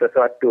menunjukkan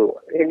sesuatu.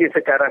 Ini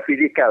secara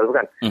fizikal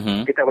bukan.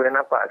 Kita boleh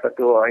nampak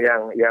satu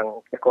yang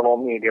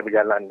ekonomi dia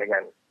berjalan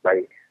dengan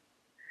baik.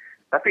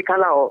 Tapi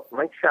kalau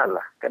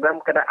masya-Allah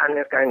dalam keadaan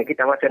yang sekarang ini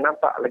kita masih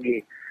nampak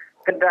lagi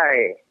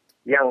kedai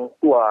yang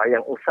tua yang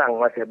usang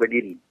masih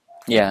berdiri.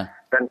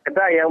 Dan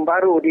kedai yang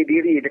baru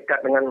didiri dekat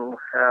dengan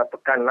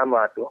pekan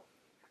lama tu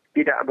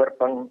tidak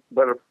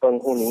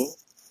berpenghuni.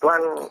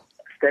 Tuan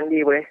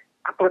Stanley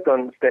apa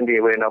Tuan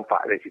Stanley boleh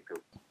nampak dari situ?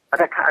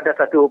 Adakah ada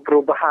satu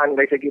perubahan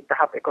dari segi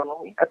tahap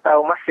ekonomi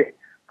atau masih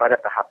pada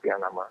tahap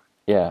yang lama?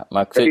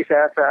 Jadi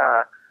saya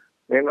rasa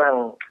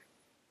memang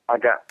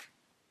agak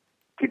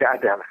tidak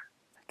ada lah.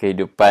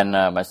 Kehidupan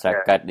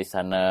masyarakat di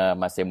sana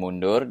masih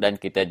mundur dan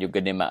kita juga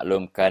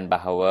dimaklumkan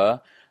bahawa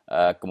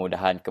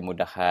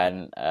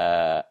kemudahan-kemudahan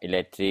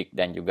elektrik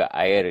dan juga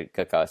air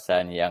ke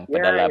kawasan yang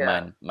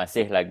pedalaman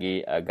masih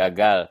lagi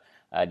gagal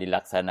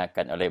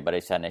dilaksanakan oleh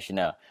Barisan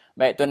Nasional.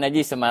 Baik, Tuan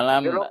Haji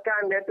semalam...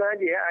 Julukan dia Tuan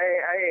Haji,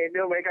 air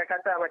dia mereka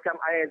kata macam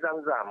air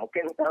Zam-Zam.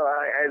 Mungkin kalau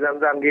air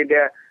Zam-Zam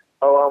dia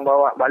orang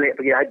bawa balik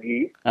pergi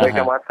haji,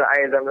 mereka masak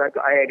air Zam-Zam itu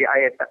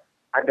air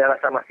ada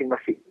rasa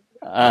masing-masing.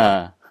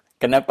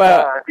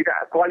 Kenapa?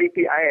 Tidak,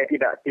 kualiti air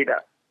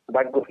tidak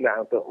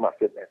baguslah untuk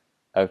maksudnya.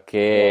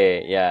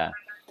 Okey,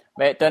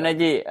 Baik, Tuan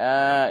Haji,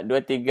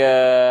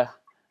 2-3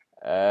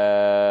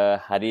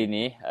 hari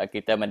ini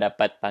kita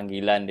mendapat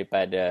panggilan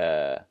daripada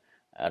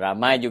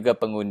ramai juga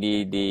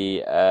pengundi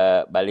di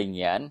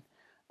Balingian.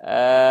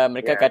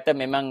 Mereka kata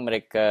memang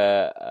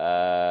mereka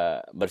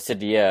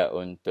bersedia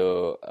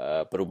untuk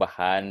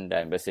perubahan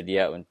dan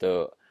bersedia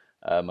untuk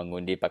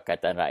mengundi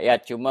Pakatan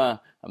Rakyat.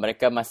 Cuma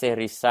mereka masih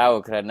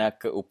risau kerana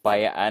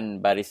keupayaan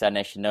Barisan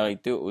Nasional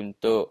itu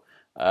untuk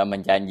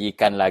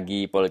menjanjikan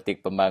lagi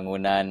politik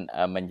pembangunan,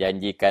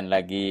 menjanjikan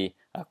lagi,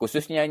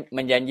 khususnya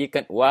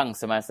menjanjikan wang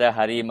semasa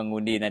hari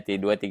mengundi nanti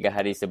 2-3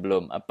 hari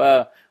sebelum.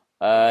 Apa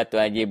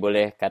Tuan Haji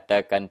boleh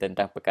katakan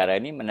tentang perkara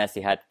ini,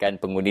 menasihatkan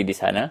pengundi di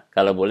sana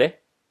kalau boleh?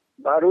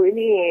 Baru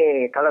ini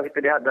kalau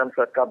kita lihat dalam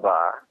surat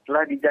khabar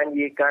telah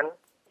dijanjikan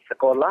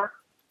sekolah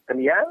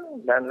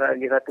Kelian dan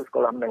lagi satu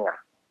sekolah menengah.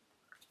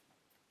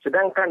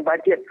 Sedangkan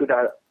bajet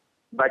sudah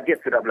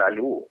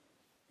berlalu.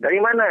 Dari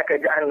mana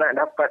kerajaan nak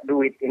dapat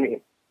duit ini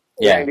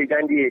yang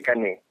dijanjikan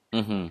ni?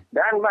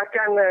 Dan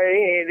bahkan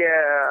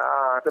dia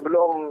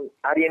sebelum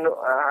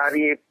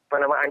hari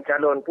penamaan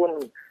calon pun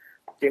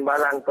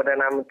Timbalan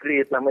Perdana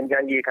Menteri telah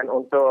menjanjikan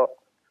untuk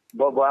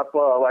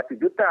beberapa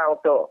ratus juta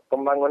untuk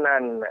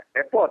pembangunan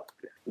airport.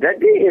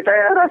 Jadi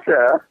saya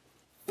rasa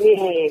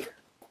ini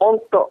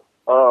untuk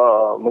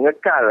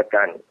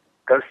mengekalkan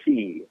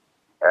kursi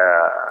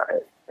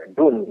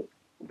DUN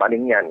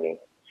Balingian ni.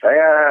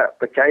 Saya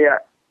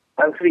percaya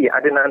Tan Sri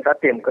Adnan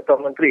Satim,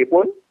 Ketua Menteri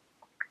pun,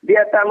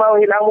 dia tak mau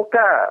hilang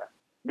muka.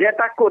 Dia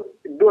takut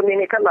DUN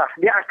ini kalah.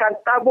 Dia akan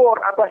tabur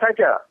apa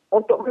saja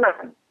untuk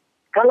menang.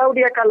 Kalau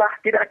dia kalah,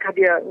 tidakkah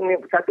dia ini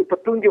satu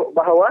petunjuk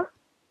bahawa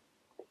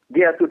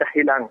dia sudah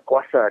hilang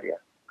kuasa dia.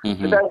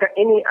 Sedangkan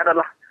ini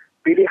adalah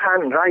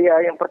pilihan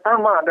raya yang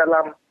pertama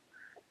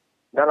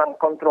dalam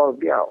kontrol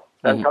beliau.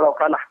 Dan kalau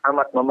kalah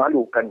amat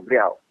memalukan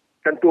beliau.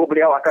 Tentu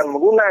beliau akan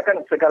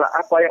menggunakan segala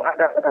apa yang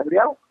ada pada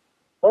beliau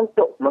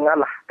untuk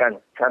mengalahkan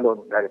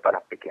calon daripada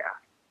PKR.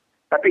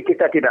 Tapi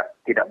kita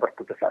tidak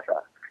berputus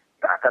asa.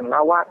 Kita akan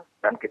lawan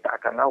dan kita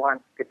akan lawan.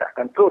 Kita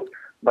akan terus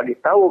bagi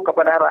tahu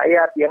kepada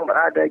rakyat yang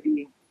berada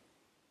di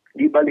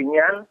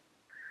Balingian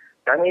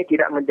Kami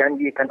tidak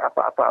menjanjikan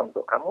apa-apa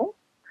untuk kamu.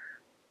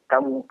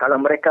 Kalau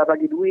mereka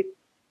bagi duit,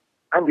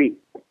 ambil.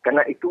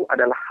 Kerana itu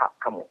adalah hak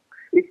kamu.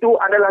 Itu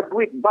adalah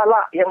duit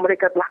balak yang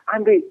mereka telah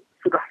ambil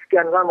sudah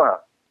sekian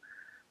lama.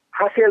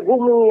 Hasil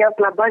bumi yang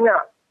telah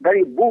banyak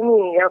dari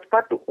bumi yang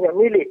sepatutnya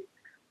milik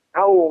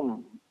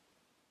kaum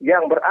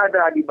yang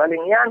berada di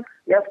Balingian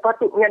yang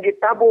sepatutnya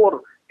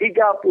ditabur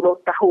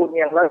 30 tahun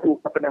yang lalu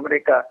kepada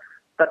mereka.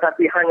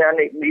 Tetapi hanya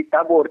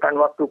ditaburkan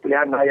waktu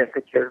pilihan raya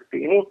kecil seperti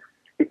ini,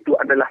 itu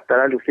adalah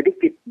terlalu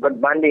sedikit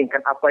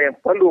berbandingkan apa yang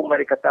perlu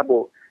mereka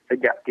tabur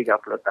sejak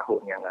 30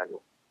 tahun yang lalu.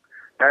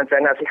 Dan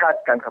saya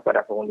nasihatkan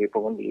kepada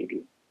pengundi-pengundi di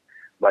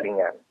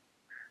Balingian.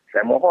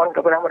 Saya mohon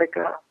kepada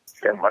mereka,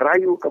 saya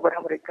merayu kepada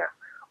mereka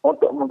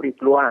untuk memberi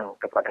peluang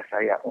kepada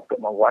saya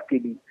untuk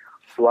mewakili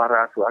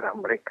suara-suara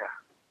mereka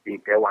di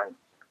Dewan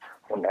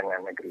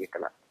Undangan Negeri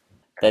kelak.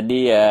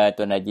 Tadi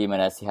Tuan Haji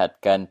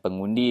menasihatkan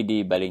pengundi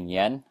di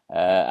Balingian.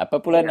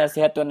 Apa pula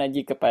nasihat Tuan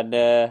Haji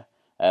kepada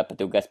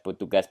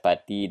petugas-petugas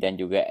parti dan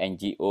juga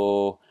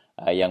NGO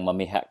yang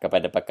memihak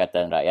kepada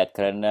Pakatan Rakyat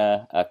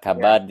kerana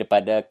kabar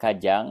daripada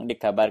Kajang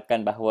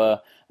dikabarkan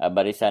bahawa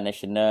Barisan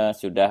Nasional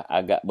sudah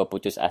agak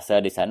berputus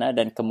asa di sana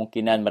dan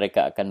kemungkinan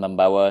mereka akan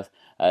membawa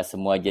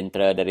semua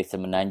jentera dari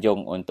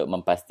Semenanjung untuk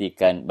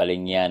memastikan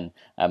Balingian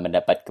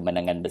mendapat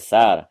kemenangan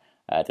besar.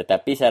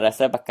 Tetapi saya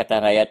rasa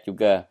Pakatan Rakyat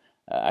juga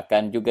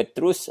akan juga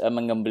terus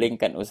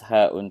mengembelingkan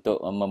usaha untuk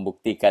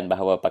membuktikan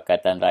bahawa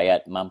Pakatan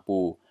Rakyat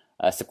mampu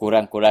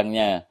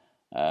sekurang-kurangnya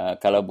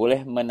kalau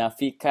boleh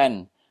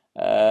menafikan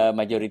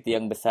majoriti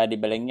yang besar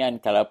di Balingian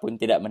kalaupun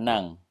tidak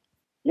menang.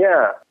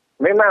 Ya,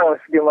 memang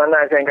seperti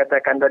mana saya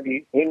katakan tadi,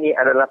 ini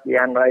adalah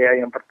pilihan raya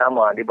yang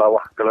pertama di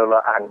bawah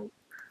kelolaan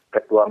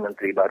Ketua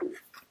Menteri baru.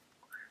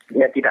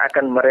 Dia tidak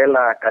akan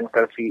merelakan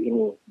kursi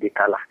ini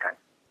dikalahkan.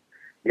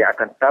 Dia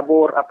akan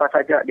tabur apa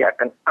saja, dia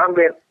akan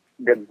ambil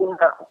dan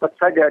guna apa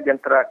saja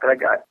jentera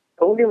kerajaan.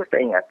 Pengundi mesti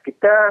ingat,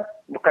 kita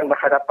bukan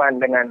berhadapan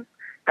dengan,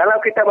 kalau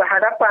kita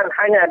berhadapan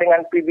hanya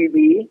dengan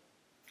PBB,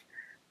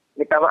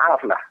 minta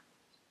maaflah.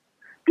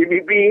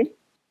 PBB,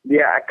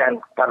 dia akan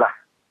kalah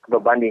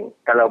berbanding.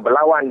 Kalau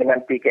berlawan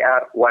dengan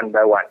PKR, one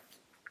by one.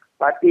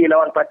 Parti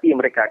lawan parti,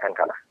 mereka akan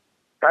kalah.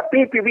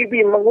 Tapi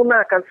PBB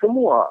menggunakan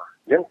semua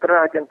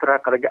jentera-jentera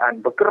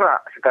kerajaan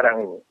bergerak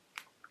sekarang ini.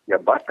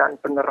 Jabatan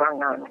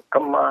penerangan,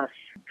 kemas,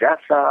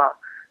 jasa,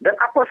 dan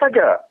apa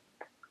saja.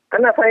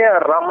 Kerana saya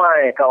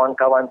ramai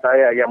kawan-kawan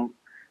saya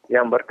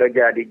yang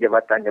bekerja di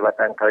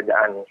jabatan-jabatan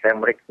kerajaan. Saya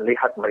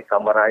melihat mereka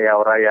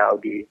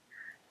merayau-rayau di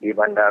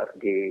bandar,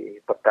 di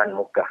Pekan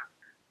Mukah.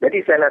 Jadi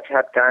saya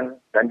nasihatkan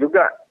dan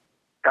juga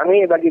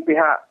kami bagi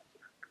pihak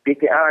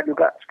PKR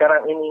juga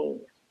sekarang ini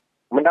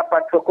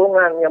mendapat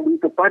sokongan yang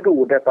begitu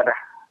padu daripada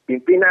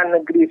pimpinan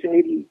negeri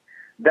sendiri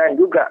dan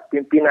juga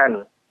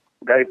pimpinan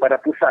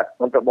daripada pusat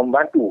untuk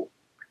membantu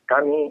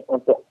kami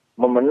untuk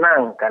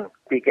memenangkan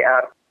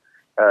PKR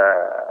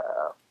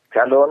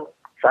calon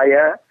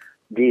saya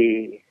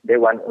di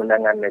Dewan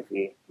Undangan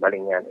Negeri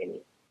Balingian ini.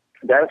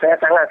 Dan saya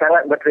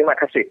sangat-sangat berterima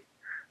kasih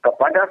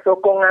kepada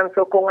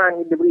sokongan-sokongan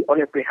yang diberi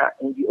oleh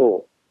pihak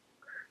NGO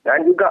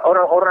dan juga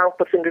orang-orang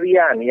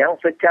persendirian yang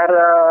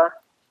secara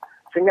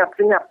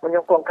senyap-senyap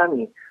menyokong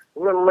kami.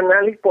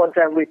 Menelpon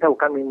saya beritahu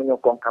kami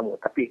menyokong kamu,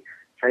 tapi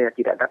saya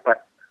tidak dapat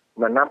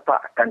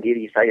menampakkan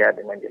diri saya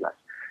dengan jelas.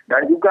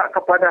 Dan juga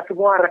kepada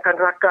semua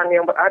rakan-rakan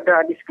yang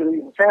berada di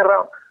sekeliling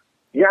saya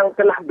yang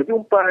telah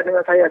berjumpa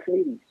dengan saya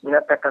sendiri,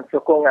 mengatakan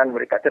sokongan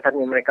mereka, tetapi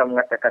mereka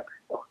mengatakan,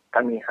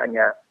 kami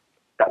hanya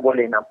tak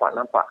boleh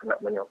nampak-nampak nak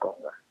menyokong.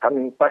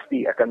 Kami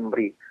pasti akan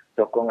memberi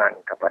sokongan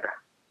kepada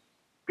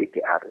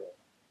PKR.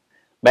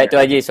 Baik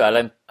Tuan Haji,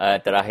 soalan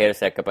terakhir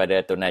saya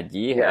kepada Tuan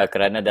Haji.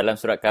 Kerana dalam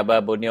surat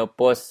khabar Borneo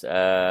Post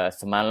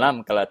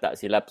semalam, kalau tak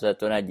silap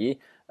Tuan Haji,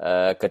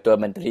 Ketua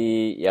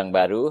Menteri yang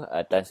baru,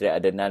 Tan Sri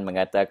Adenan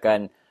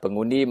mengatakan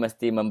pengundi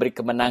mesti memberi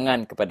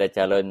kemenangan kepada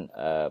calon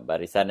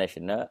Barisan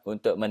Nasional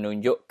untuk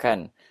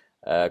menunjukkan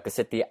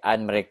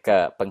kesetiaan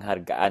mereka,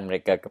 penghargaan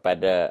mereka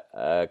kepada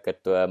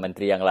Ketua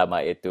Menteri yang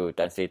lama itu,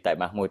 Tan Sri Taib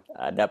Mahmud.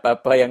 Ada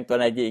apa-apa yang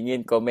Tuan Haji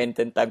ingin komen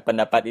tentang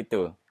pendapat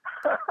itu?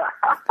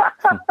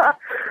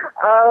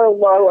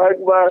 Allahu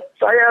Akbar.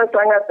 Saya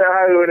sangat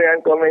terharu dengan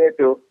komen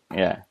itu.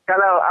 Ya.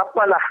 Kalau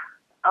apalah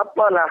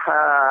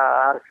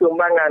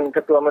sumbangan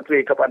Ketua Menteri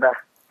kepada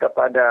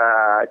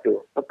itu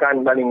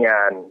Pekan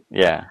Balingian.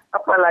 Ya.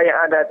 Apalah yang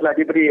ada telah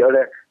diberi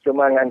oleh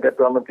sumbangan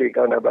Ketua Menteri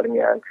kepada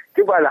Balingian.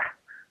 Cubalah.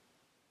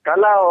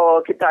 Kalau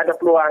kita ada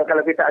peluang,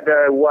 kalau kita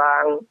ada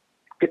wang,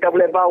 kita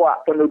boleh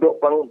bawa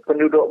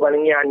penduduk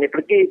Balingian ni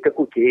pergi ke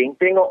Kuching,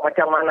 tengok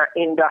macam mana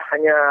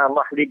indahnya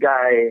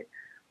mahligai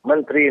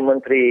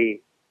menteri-menteri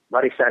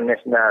Barisan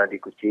Nasional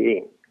di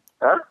Kuching.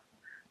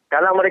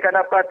 Kalau mereka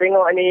dapat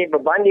tengok ini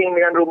berbanding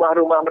dengan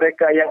rumah-rumah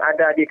mereka yang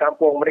ada di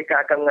kampung,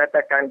 mereka akan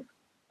mengatakan,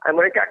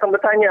 mereka akan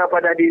bertanya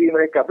pada diri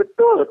mereka,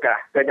 betulkah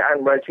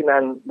kerajaan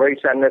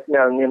Barisan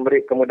Nasional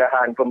memberi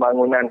kemudahan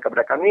pembangunan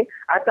kepada kami,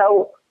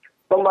 atau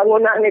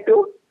pembangunan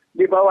itu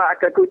dibawa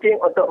ke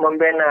Kuching untuk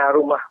membina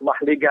rumah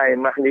mahligai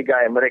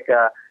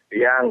mereka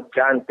yang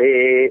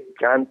cantik.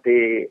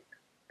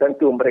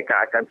 Tentu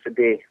mereka akan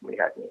sedih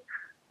melihatnya.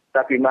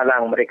 Tapi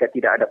malang mereka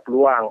tidak ada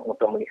peluang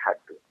untuk melihat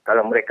itu.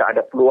 Kalau mereka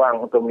ada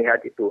peluang untuk melihat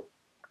itu,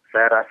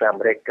 saya rasa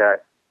mereka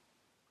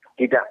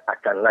tidak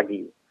akan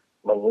lagi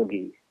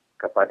mengundi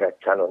kepada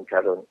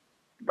calon-calon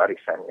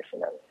Barisan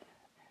Nasional.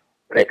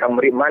 Mereka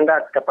beri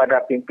mandat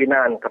kepada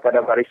pimpinan, kepada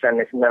Barisan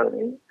Nasional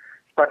ini.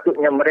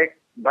 Sepatutnya mereka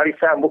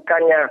barisan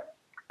bukannya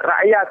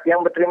rakyat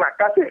yang berterima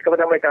kasih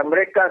kepada mereka.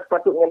 Mereka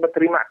sepatutnya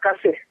berterima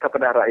kasih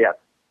kepada rakyat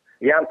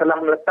yang telah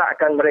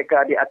meletakkan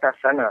mereka di atas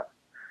sana.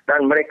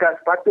 Dan mereka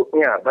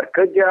sepatutnya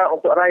bekerja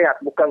untuk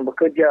rakyat, bukan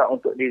bekerja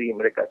untuk diri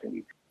mereka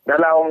sendiri.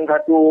 Dalam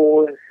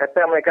satu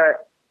kata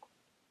mereka,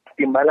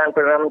 timbalan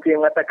Perdana Menteri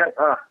mengatakan,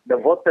 the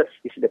voters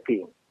is the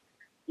king.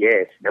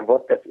 Yes, the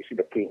voters is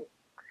the king.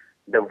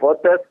 The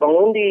voters,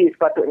 pengundi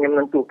sepatutnya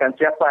menentukan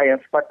siapa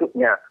yang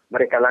sepatutnya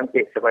mereka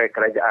lantik sebagai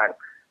kerajaan.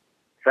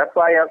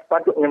 Siapa yang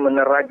sepatutnya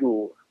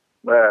meneraju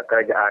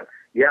kerajaan.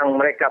 Yang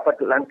mereka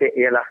patut lantik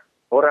ialah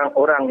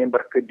orang-orang yang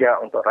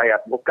bekerja untuk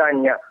rakyat,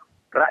 bukannya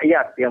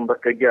rakyat yang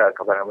bekerja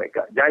kepada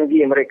mereka.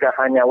 Janji mereka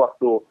hanya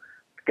waktu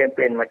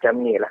kempen macam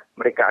ni lah.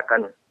 Mereka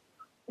akan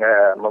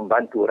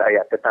membantu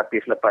rakyat.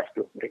 Tetapi selepas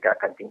itu mereka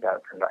akan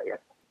tinggalkan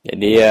rakyat.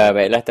 Jadi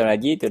baiklah Tuan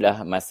Haji,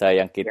 itulah masa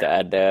yang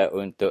kita ada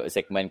untuk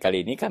segmen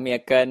kali ini. Kami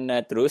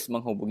akan terus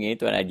menghubungi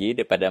Tuan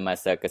Haji daripada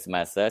masa ke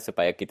semasa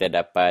supaya kita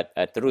dapat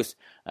terus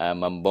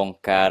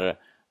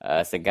membongkar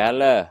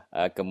segala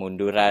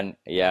kemunduran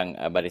yang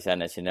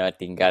Barisan Nasional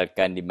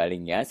tinggalkan di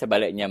malingnya.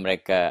 Sebaliknya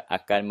mereka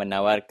akan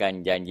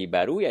menawarkan janji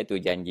baru iaitu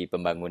janji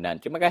pembangunan.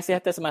 Terima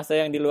kasih atas masa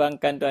yang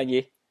diluangkan Tuan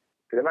Haji.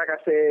 Terima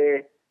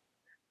kasih.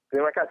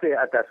 Terima kasih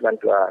atas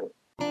bantuan.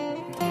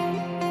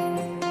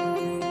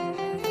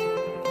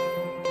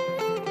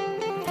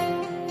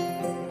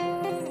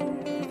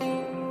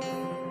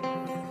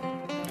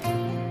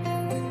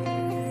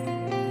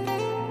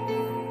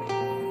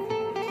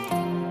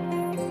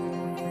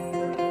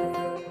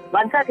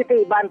 Bangsa kita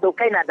Iban tu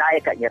kan ada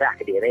kat nyerah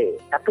ke diri.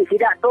 Tapi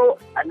tidak tu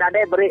ada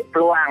beri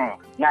peluang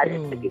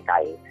ngari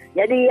kita.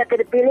 Jadi yang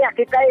kita pilih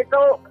kita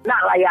itu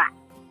nak layak,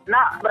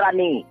 nak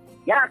berani.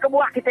 Yang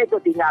kebuah kita itu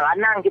tinggal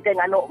anang kita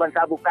nganuk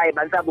bangsa bukai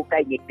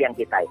nyipiang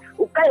kita.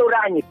 Ukai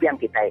orang nyipiang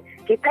kita.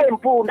 Kita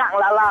empu nak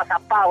lala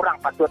siapa orang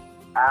patut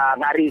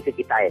ngari ke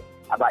kita.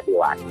 Abah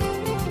Dewan.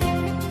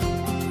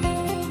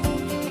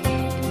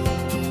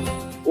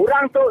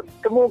 Orang tu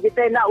temu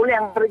kita nak ulih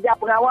yang kerja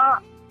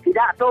pengawal.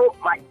 Tidak tu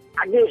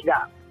agik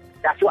dah.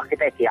 Dah suak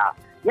kita kia.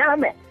 Ya,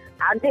 me.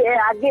 Nanti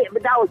agik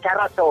berdau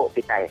cara tu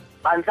kita.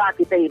 Bangsa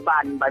kita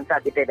Iban, bangsa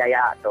kita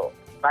Dayak tu.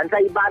 Bangsa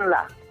Iban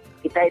lah.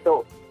 Kita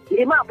itu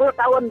 50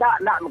 tahun dah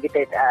nak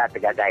kita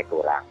tergagai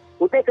kurang.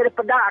 Utai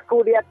kepada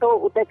aku dia tu,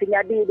 utai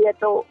kenyadi dia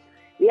tu.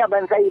 Ia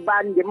bangsa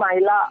Iban jemah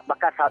hilak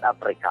bakal South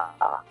Africa.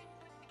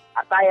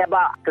 Atai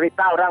abak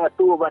cerita orang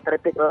itu buat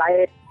trafik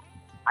light.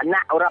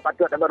 Anak orang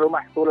patut ada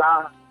rumah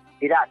sekolah.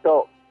 Tidak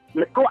tu.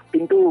 Lekuk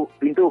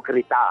pintu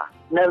kereta.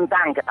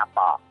 Nentang ke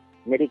tapa.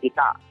 Jadi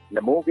kita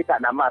nemu kita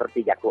nama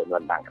reti jakuk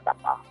nentang ke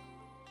tapa.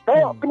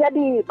 So,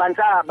 penyadi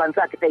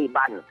bangsa kita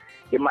Iban.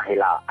 Jemah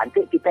hilak.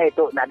 Nanti kita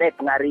itu nak ada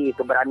pengari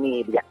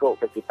keberani berjakuk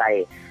ke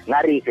kita.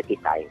 Ngari ke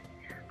kita.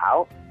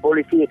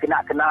 Polisi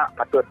kena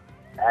patut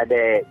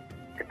ada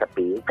ke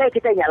tepi. Bukan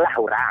kita nyalah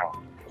orang.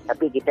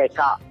 Tapi kita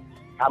kak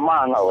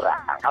sama dengan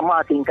orang. Sama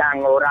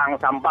tingkang dengan orang.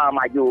 Sampai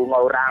maju dengan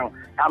orang.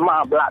 Sama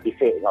belak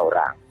bisik dengan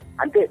orang.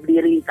 Nanti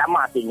berdiri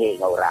sama tinggi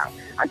dengan orang.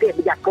 Nanti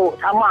berjakuk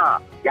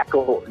sama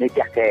jakuk ni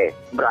ke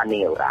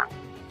berani orang.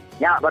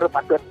 Ya, baru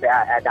patut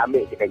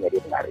ambil kita jadi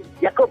pengari.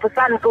 Jakuk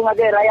pesan ku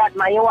ngagai rakyat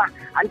mayuah.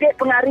 Nanti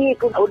pengari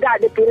ku udah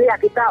dipilih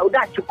kita.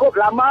 Udah cukup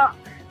lama.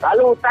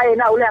 Lalu utai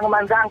nak ulang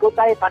manzang ku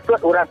utai. Patut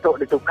orang tu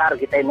ditukar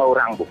kita dengan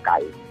orang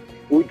bukai.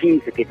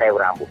 Uji sekitar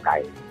orang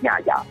bukai. Ya,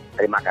 aja.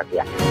 Terima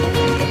kasih ya.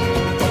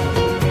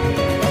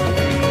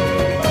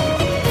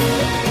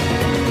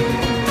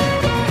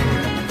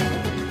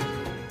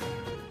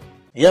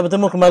 Ya,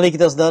 bertemu kembali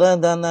kita saudara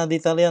dan di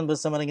talian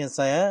bersama dengan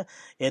saya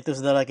iaitu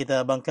saudara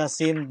kita Abang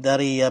Kasim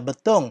dari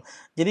Betong.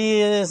 Jadi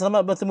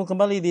selamat bertemu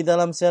kembali di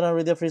dalam siaran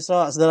Radio Free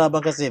Sarawak saudara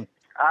Abang Kasim.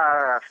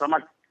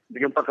 Selamat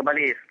berjumpa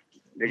kembali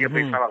di Radio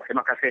Free Sarawak.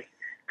 Terima kasih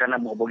kerana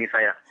menghubungi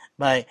saya.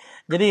 Baik.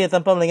 Jadi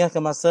tanpa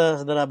melengahkan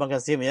masa saudara Abang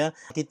Kasim ya,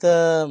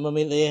 kita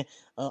memilih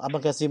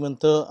Abang Kasim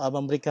untuk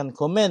memberikan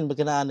komen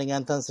berkenaan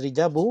dengan Tan Sri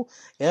Jabu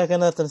ya,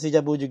 kerana Tan Sri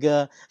Jabu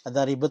juga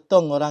dari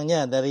Betong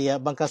orangnya, dari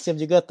Abang Kasim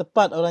juga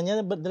tepat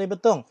orangnya dari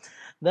Betong.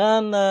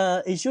 Dan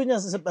isunya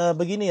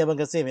begini Abang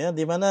Kasim ya,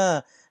 di mana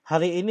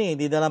hari ini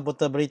di dalam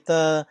portal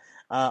berita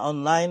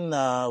online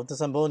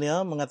Utusan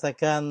Borneo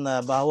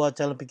mengatakan bahawa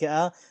calon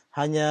PKR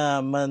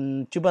hanya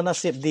mencuba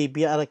nasib di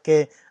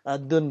PRK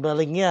Dun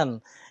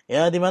Balingian.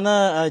 Ya, di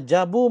mana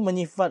Jabu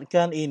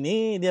menyifatkan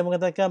ini, dia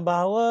mengatakan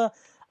bahawa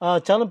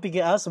calon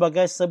PKR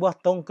sebagai sebuah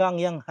tongkang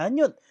yang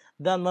hanyut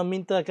dan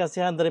meminta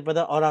kasihan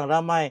daripada orang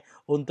ramai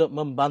untuk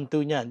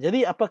membantunya.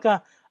 Jadi apakah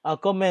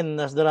komen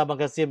saudara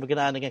Abang Kasim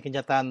berkenaan dengan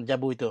kenyataan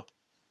Jabu itu?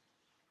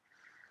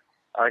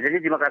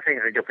 Jadi terima kasih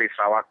Radio Free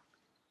Sarawak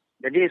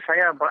Jadi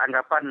saya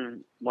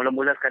beranggapan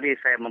mula-mula sekali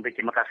saya memberi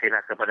terima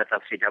kasihlah kepada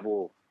Tan Sri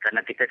Jabu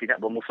kerana kita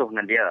tidak bermusuh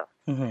dengan dia.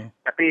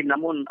 Tapi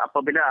namun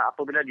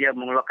apabila dia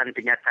mengeluarkan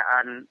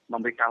kenyataan,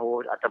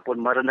 memberitahu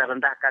ataupun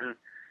merendah-rendahkan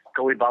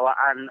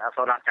kewibawaan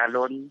seorang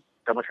calon,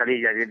 terutama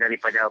sekali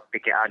daripada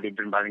PKR di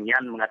Dun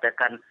Balingian,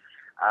 mengatakan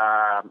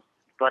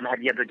Tuan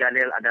Haji Abdul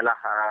Jalil adalah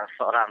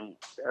seorang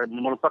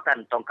merupakan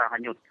tongkang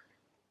hanyut.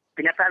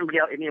 Kenyataan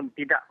beliau ini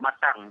tidak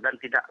matang dan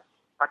tidak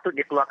patut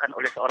dikeluarkan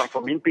oleh seorang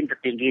pemimpin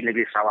tertinggi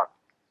negeri Sarawak.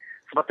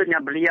 Sepatutnya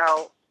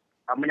beliau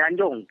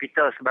menyanjung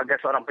kita sebagai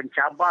seorang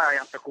pencabar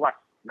yang terkuat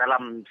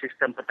dalam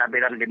sistem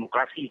pentadbiran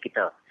demokrasi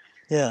kita.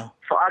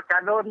 Soal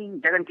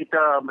calon, jangan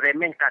kita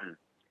meremehkan.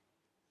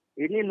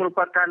 Ini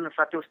merupakan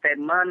satu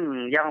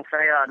statement yang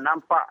saya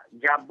nampak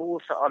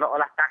Jabu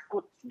seolah-olah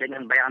takut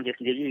dengan bayangan dia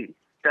sendiri.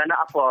 Kerana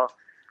apa?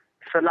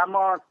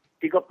 Selama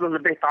 30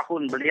 lebih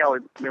tahun beliau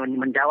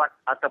menjawat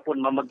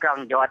ataupun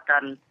memegang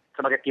jawatan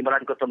sebagai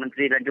timbalan Ketua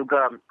Menteri dan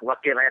juga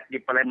wakil rakyat di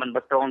Parlimen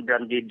Betong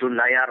dan di Dun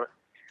Layar,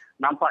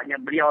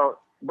 nampaknya beliau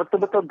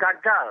betul-betul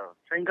gagal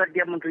sehingga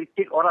dia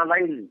mengkritik orang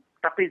lain.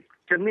 Tapi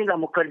cerminlah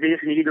muka dia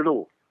sendiri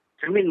dulu.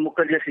 Cermin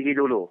muka dia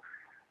sendiri dulu.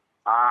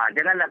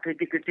 Janganlah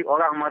kritik-kritik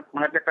orang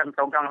mengatakan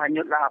tongkang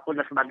hanyut lah apa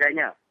dan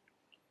sebagainya.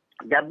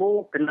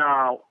 Jabu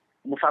kena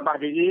musabah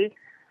diri,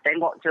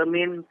 tengok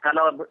cermin.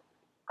 Kalau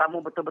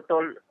kamu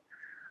betul-betul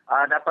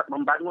dapat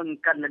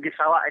membangunkan negeri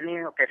Sarawak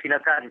ini, okey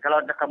silakan. Kalau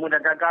kamu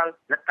dah gagal,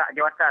 letak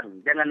jawatan.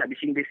 Jangan nak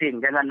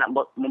bising-bising, jangan nak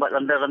membuat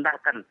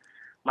rendah-rendahkan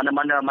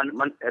mana-mana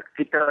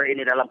kita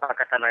ini dalam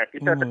Pakatan Rakyat.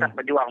 Kita tetap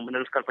berjuang,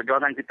 meneruskan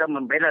perjuangan kita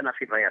membela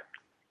nasib rakyat.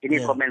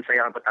 Ini komen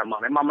saya yang pertama.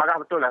 Memang marah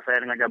betul lah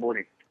saya dengan Jabu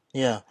ni.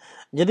 Ya,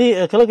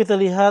 jadi kalau kita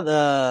lihat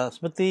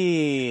seperti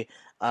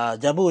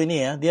Jabu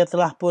ini dia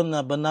telah pun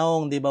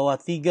bernaung di bawah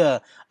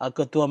 3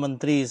 ketua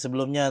menteri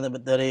sebelumnya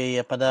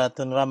daripada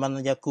Tun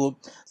Rahman Yaakob,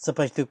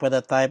 selepas itu kepada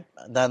Taib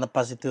dan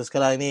lepas itu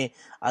sekarang ini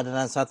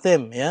Adnan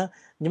Satim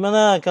Di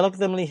mana kalau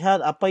kita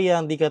melihat apa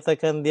yang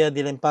dikatakan dia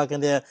dilemparkan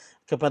dia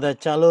kepada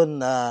calon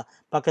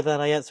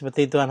Pakatan Rakyat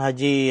seperti Tuan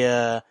Haji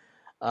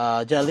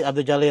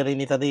Abdul Jalil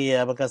ini tadi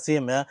Abang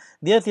Kasim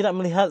dia tidak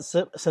melihat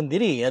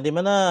sendiri di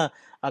mana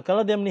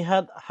kalau dia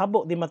melihat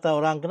habuk di mata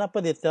orang,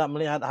 kenapa dia tidak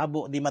melihat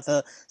habuk di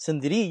mata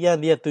sendiri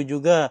yang dia tu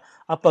juga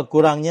apa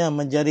kurangnya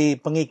menjadi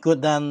pengikut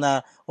dan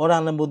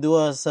orang nombor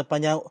 2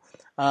 sepanjang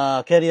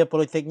karier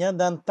politiknya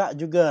dan tak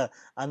juga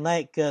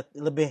naik ke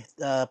lebih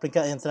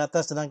peringkat yang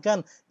teratas.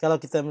 Sedangkan kalau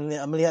kita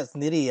melihat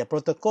sendiri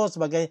protokol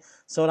sebagai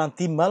seorang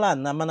timbalan,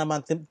 nama-nama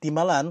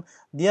timbalan,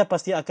 dia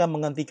pasti akan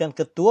menggantikan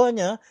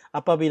ketuanya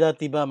apabila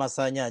tiba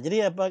masanya.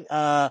 Jadi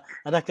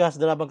adakah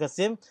saudara Abang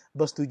Kasim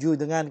bersetuju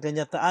dengan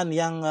kenyataan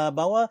yang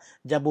bahawa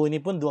Jabu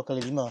ini pun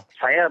 2x5?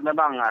 Saya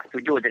memang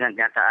setuju dengan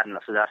kenyataan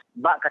saudara.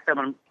 Bak kata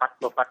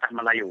pepatah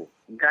Melayu,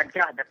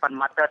 gajah depan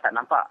mata tak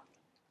nampak.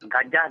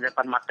 Gajah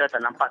depan mata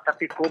tak nampak,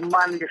 tapi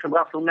kuman di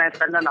seberang sungai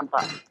sana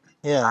nampak.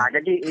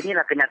 Jadi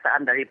inilah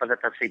kenyataan daripada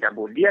Tan Sri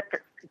Jabu. Dia,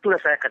 itulah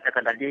saya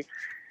katakan tadi,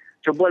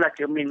 cubalah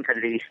cerminkan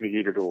diri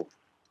sendiri dulu.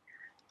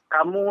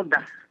 Kamu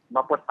dah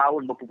berapa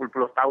tahun,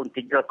 berpuluh-puluh tahun,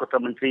 3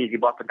 ketua menteri di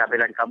bawah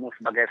pentadbiran kamu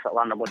sebagai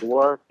seorang nombor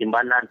 2,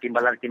 timbalan.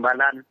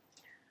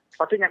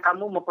 Sepatutnya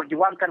kamu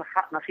memperjuangkan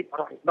hak nasib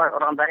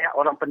orang Dayak,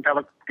 orang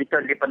pendapat kita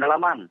di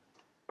pedalaman.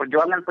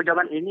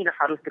 Perjuangan ini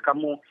harus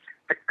kamu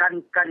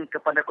tekankan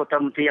kepada Ketua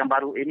Menteri yang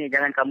baru ini.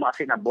 Jangan kamu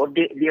asyik nak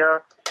bodek dia.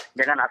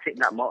 Jangan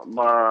asyik nak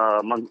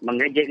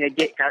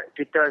mengejek-ngejek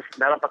kita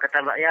dalam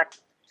Pakatan Rakyat.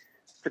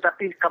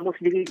 Tetapi kamu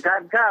sendiri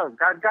gagal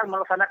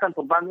melaksanakan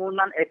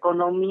pembangunan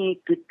ekonomi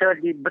kita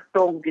di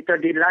Betong, kita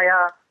di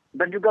Layar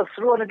dan juga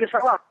seluruh negeri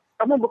Sarawak.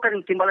 Kamu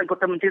bukan timbalan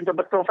Ketua Menteri untuk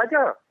Betong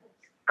saja.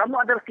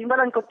 Kamu adalah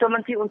timbalan Ketua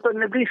Menteri untuk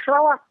negeri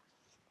Sarawak.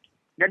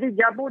 Jadi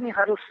Jabu ni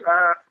harus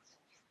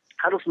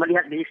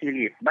melihat diri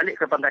sendiri, balik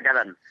ke pangkal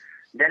jalan.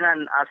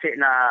 Jangan asyik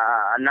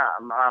nak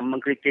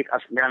mengkritik,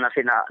 jangan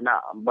asyik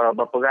nak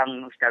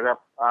berperang secara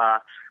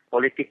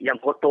politik yang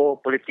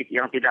kotor, politik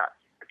yang tidak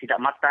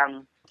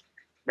matang.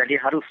 Jadi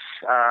harus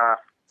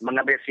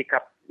mengambil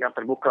sikap yang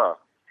terbuka.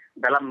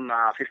 Dalam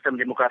sistem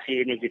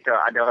demokrasi ini kita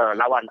ada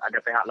lawan, ada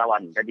pihak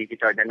lawan. Jadi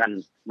kita jangan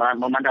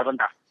memandang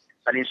rendah.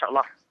 Dan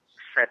insyaAllah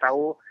saya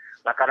tahu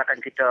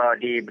rakan-rakan kita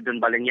di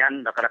Dun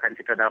Balingian, rakan-rakan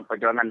kita dalam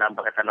perjuangan dalam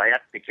Pakatan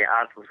Rakyat,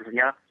 PKR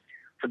khususnya,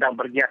 sedang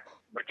bergiat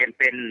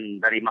berkempen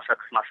dari masa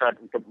ke masa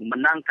untuk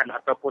memenangkan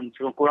ataupun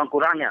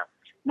kurang-kurangnya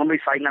memberi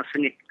saingan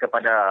sengit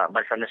kepada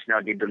Barisan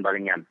Nasional di Dun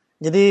Balingian.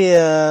 Jadi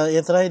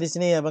yang terakhir di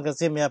sini Abang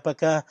Kasim,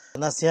 apakah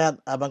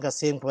nasihat Abang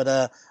Kasim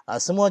kepada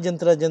semua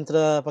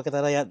jentera-jentera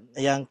Pakatan Rakyat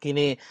yang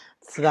kini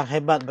sedang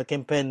hebat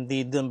berkempen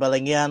di Dun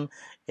Balingian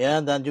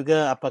dan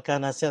juga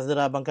apakah nasihat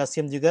saudara Abang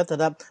Kasim juga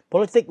terhadap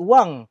politik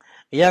wang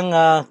yang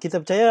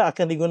kita percaya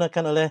akan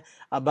digunakan oleh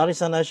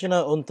Barisan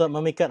Nasional untuk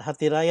memikat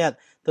hati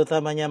rakyat,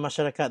 terutamanya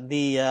masyarakat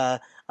di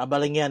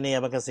Balingian ni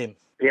Abang Kasim?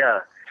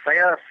 Ya,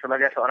 saya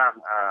sebagai seorang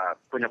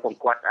penyokong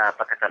kuat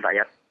Pakatan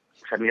Rakyat,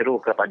 saya miru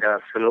kepada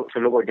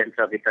seluruh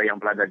jentera kita yang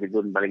berada di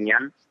Dun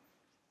Balingian,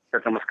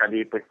 terutama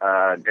sekali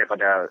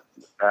daripada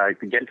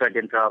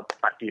jentera-jentera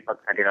Parti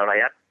Keadilan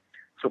Rakyat,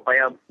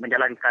 supaya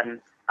menjalankan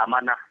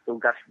amanah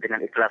tugas dengan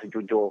ikhlas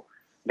jujur,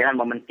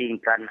 dengan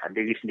mementingkan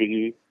diri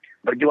sendiri,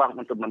 berjuang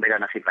untuk membela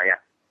nasib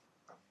rakyat.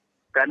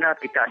 Kerana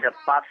kita ada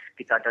PAS,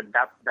 kita ada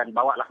DAP dan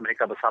bawalah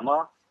mereka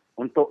bersama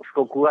untuk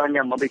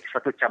sekurang-kurangnya memberi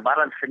satu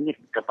cabaran sengit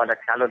kepada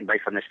calon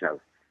Barisan Nasional.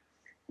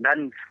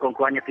 Dan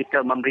sekurang-kurangnya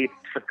kita memberi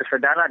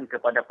kesedaran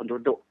kepada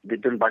penduduk di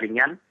Dun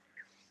Balingan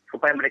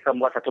supaya mereka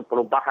membuat satu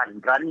perubahan,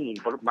 berani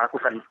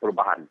melakukan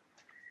perubahan.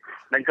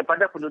 Dan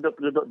kepada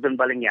penduduk-penduduk Dun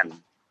Balingan,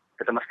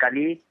 pertama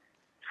sekali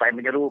saya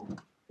menyeru,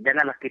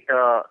 janganlah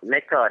kita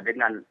leka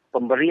dengan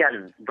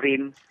pemberian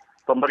BRIM,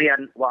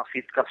 pemberian wang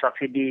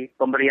subsidi,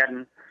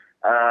 pemberian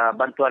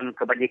bantuan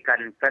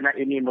kebajikan, kerana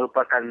ini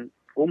merupakan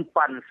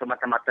umpan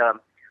semata-mata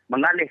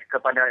mengalih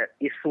kepada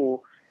isu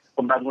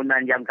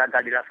pembangunan yang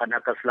gagal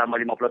dilaksanakan selama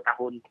 50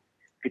 tahun.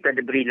 Kita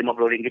diberi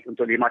RM50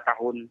 untuk 5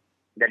 tahun.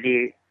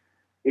 Jadi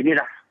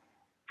inilah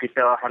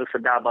kita harus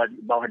sedar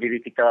bahawa diri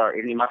kita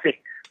ini masih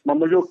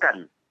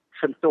memerlukan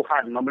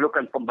sentuhan,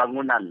 memerlukan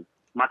pembangunan.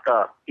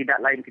 Maka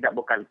tidak lain tidak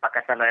bukan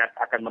Pakatan Rakyat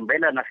akan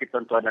membela nasib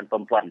tuan-tuan dan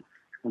perempuan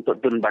untuk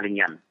Dun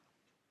Balingan.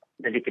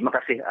 Jadi terima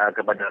kasih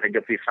kepada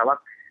Radio Free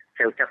Sarawak.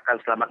 Saya ucapkan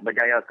selamat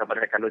berjaya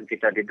kepada calon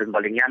kita di Dun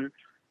Balingan,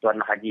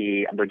 Tuan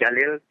Haji Abdul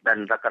Jalil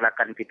dan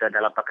rakan-rakan kita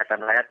dalam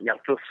Pakatan Rakyat yang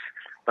terus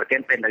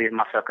berkempen dari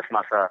masa ke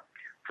semasa.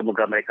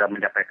 Semoga mereka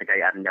mencapai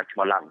kejayaan yang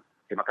cemerlang.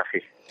 Terima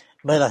kasih.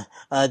 Baiklah,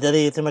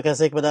 jadi terima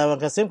kasih kepada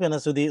Abang Kasim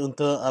kerana sudi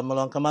untuk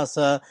meluangkan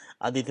masa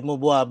di Temu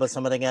Buah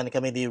bersama dengan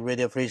kami di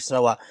Radio Free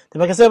Sarawak.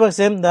 Terima kasih Abang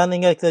Kasim dan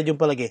hingga kita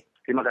jumpa lagi.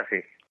 Terima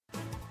kasih.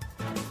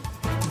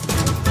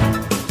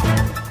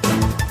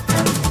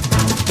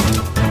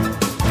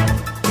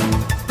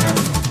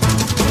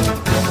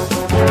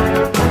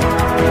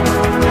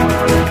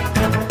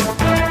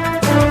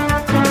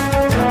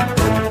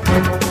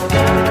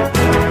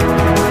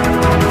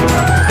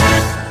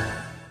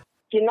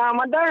 Cina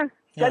Madang,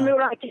 kami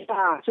orang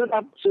Cina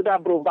sudah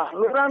berubah.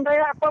 Lurang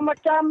Dayak apa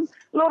macam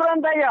Lurang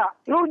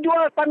Dayak. Lu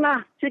jual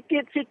tanah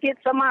sikit-sikit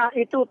sama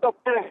itu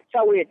toko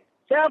sawit.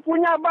 Saya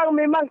punya abang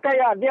memang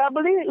kaya. Dia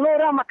beli, lu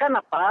orang makan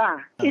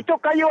apa? Itu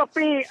kayu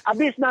api,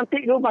 habis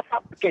nanti lu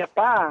masak pakai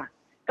apa?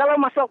 Kalau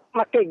masuk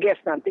pakai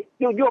gas nanti,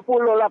 70,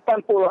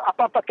 80,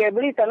 apa pakai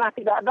beli tanah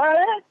tidak ada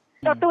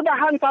Satu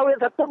dahan sawit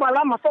satu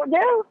malam masuk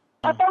jail.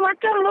 Apa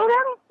macam lu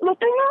orang? Lu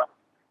tengok.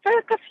 Saya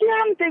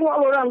kasihan tengok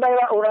Lurang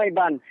Dayak orang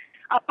Iban.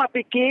 Apa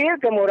pikir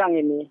kamu orang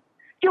ini?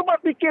 Cuba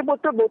pikir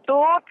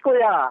betul-betul,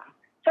 kuya.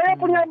 Saya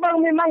punya abang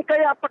memang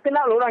kaya apa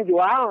kena orang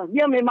jual.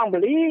 Dia memang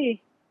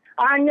beli.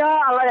 Hanya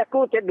alai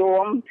aku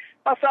cedom.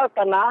 Pasal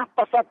tanah,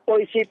 pasal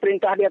polisi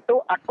perintah dia tu,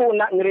 aku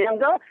nak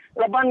ngeriang ke.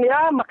 Leban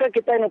dia, maka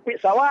kita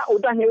nupik sawah.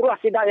 Udah nyuruh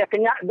sidak ya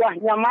kenyak, dah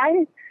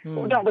nyamai.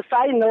 Udah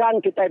besar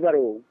nelan kita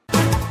baru.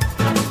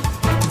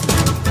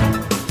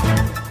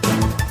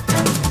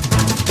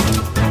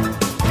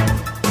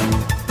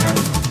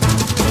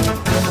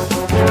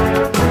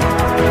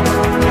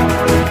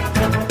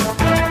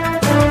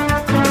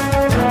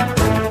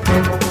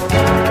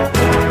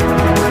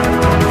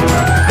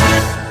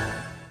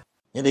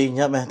 Jadi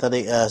ingat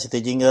tadi Siti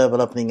Jingga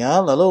bala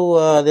peningal lalu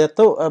dia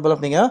tu bala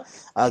peningal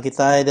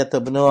kita dia tu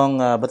benuang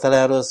betul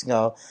harus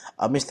ngau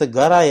Mr.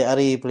 Garai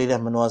hari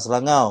pelilihan menua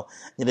Selangau.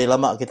 Jadi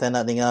lama kita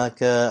nak dengar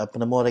ke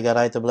penemu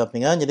Garai tu bala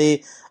peningal. Jadi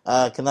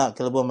kena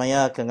ke lebuh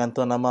maya ke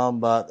ngantuan nama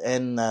bat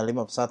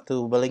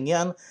N51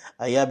 Balingian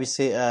ya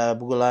bisi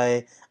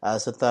bugulai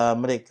serta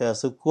mereka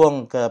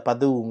sukung ke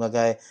padu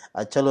ngagai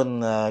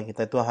calon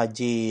kita tu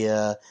Haji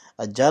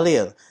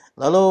Jalil.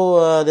 Lalu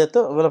dia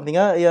tu belum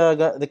tinggal ya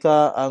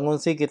dekat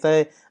ngunsi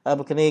kita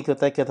berkini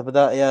kita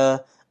pada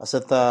ya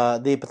serta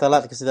di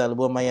petalat ke sedar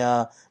lebuh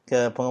maya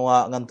ke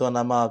pengawak ngantuan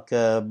nama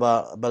ke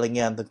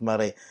Balingian tu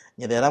kemari.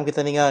 Jadi dalam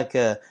kita tinggal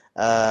ke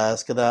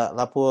sekedar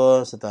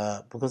lapor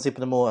serta berkongsi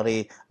penemu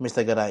hari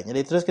Mr. Garai.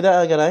 Jadi terus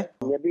kita Garai.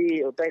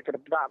 Jadi utai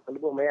terdedak ke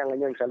lebuh maya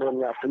nganyon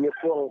calonnya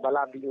penyukung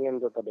bala bingin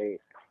tu tadi.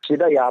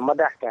 Sidaya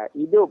madah ka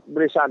hidup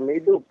berisan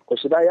hidup ko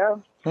sidaya.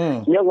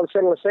 Yang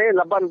nguseng-nguseng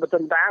laban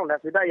bertentang dan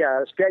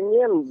sidaya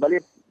sekian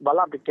balik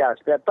bala pikir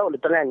supaya tahu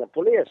ditelannya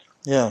polis.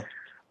 Ya.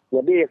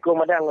 Jadi aku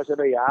madang ko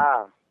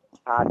sidaya.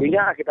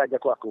 Dia kita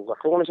jago aku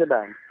ngono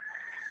sedang.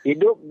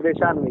 Hidup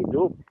berisan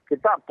hidup,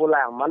 kita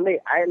pulang mandi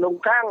air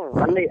lungkang,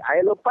 mandi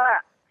air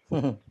lupa.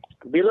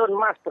 Bilun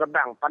mas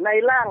terbang, panai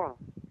hilang.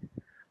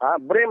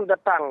 BRIM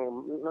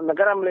datang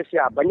negara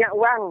Malaysia, banyak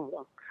uang,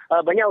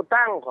 banyak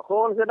utang,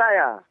 ngono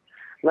sedaya.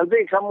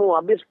 Nanti kamu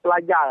habis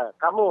pelajar,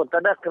 kamu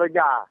tak ada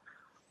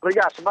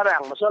kerja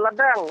sebarang, masuk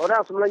ladang,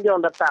 orang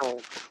semenanjung datang.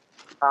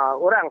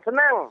 Orang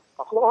senang,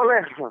 aku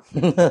oleh.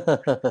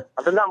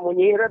 Atau nak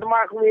munyi dah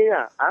demak aku ni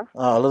ya.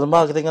 Kalau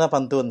demak kita kena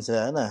pantun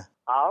saya nah.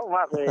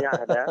 Mak punya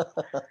ada.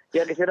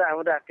 Ya kisah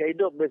mudah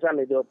kehidup besan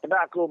hidup.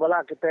 Pada aku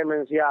bala kita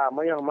manusia,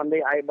 mayang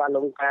mandi air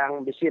balong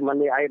kang, bisi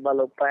mandi air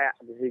balong pek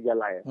bisi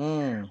jalan.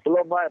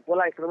 Pulau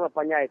pulai ke rumah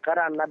panjai,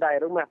 karan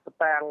nadai rumah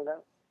petang.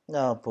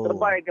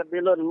 Terbaik ke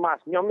bilun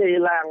emas, nyomi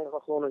hilang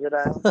aku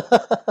sudah.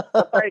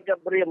 Terbaik ke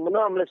BRIM,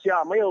 menua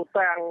Malaysia, mayu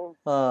utang.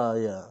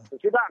 Ya.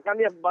 Sudah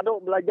kami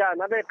baduk belajar,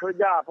 ada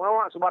kerja,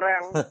 pengawak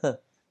sebarang.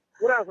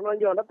 Kurang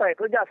semenanjung, dapat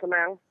kerja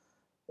senang.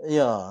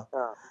 Ya.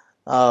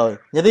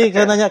 Jadi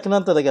kan nanya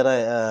kenan tu lagi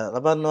rai.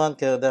 Laban nuan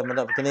ke dah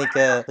mendak kini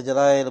ke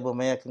pejerai lebih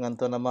banyak dengan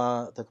tu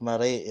nama tu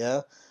kemari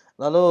ya.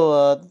 Lalu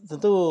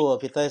tentu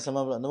kita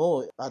sama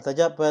nemu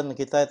tajak pen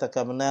kita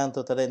takkan menang tu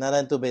tadi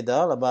naran tu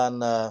beda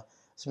laban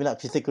seminat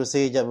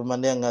kursi jak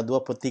bermandang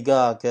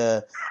 23 ke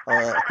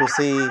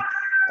kursi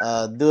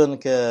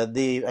dun ke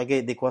di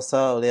agak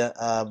dikuasa oleh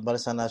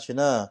Barisan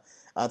Nasional.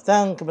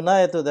 Tang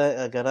kebenar itu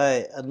dah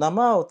garai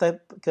nama utai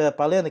ke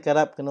paling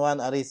dikarap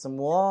kenuan hari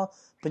semua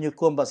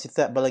penyukum bak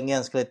sitak balengian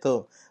sekali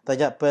tu.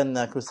 Tajak pen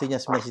kursinya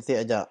 9 sitik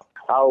aja.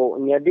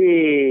 Jadi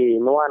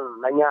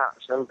Nuan nanya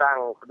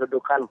tentang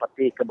kedudukan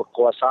parti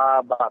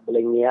keberkuasa bak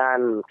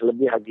belengian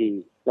terlebih lagi.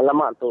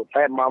 Lama tu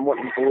Taib Mahmud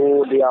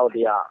empu dia.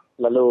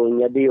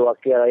 Lalu jadi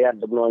wakil rakyat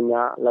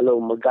sebenarnya. Lalu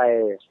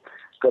megai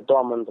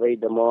Ketua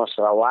Menteri Demo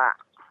Sarawak.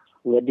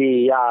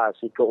 Jadi ya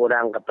si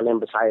orang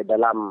paling besar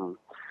dalam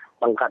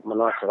pangkat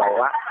menua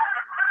Sarawak.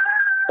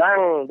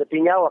 Tang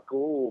detinya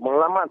aku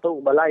menglama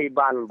tu balai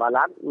ban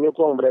balat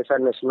nyukung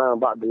Barisan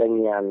Nasional bak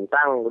belengian.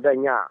 Tang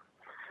udahnya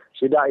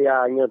sudah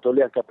ya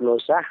tulis ke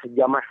penusah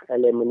jamah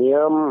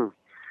aluminium,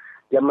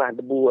 jamah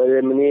debu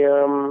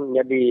aluminium.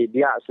 Jadi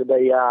dia sudah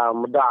ya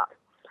medak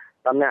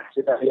tanah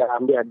sudah ya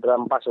ambil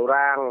berampas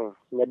orang.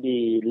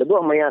 Jadi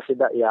lebih maya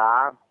sudah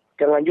ya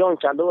kenganjung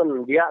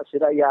calon dia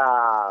sudah ya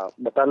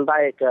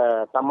bertantai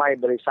ke Tamai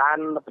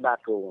Barisan pada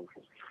aku.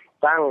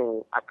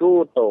 Tang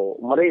aku tu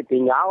mari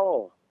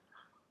tinggal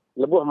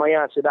lebuh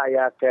maya sudah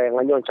ya ke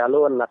nganjung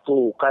calon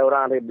aku kai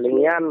orang dari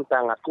belengian.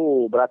 Tang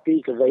aku berarti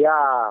ke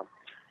gaya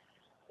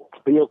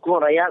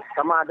penyokong rakyat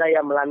sama ada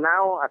yang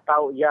Melanau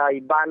atau ya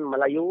Iban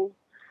Melayu.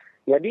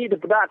 Jadi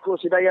daripada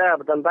aku sudah ya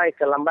bertantai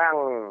ke lambang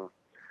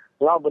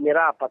ngau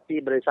bendera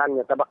parti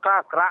Barisannya.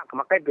 Tabaka kerak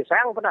makai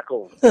pisang pada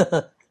aku.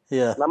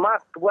 Ya. Nama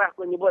kebuah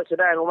aku nyebut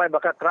sudah rumah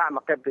bakal kerak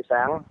makai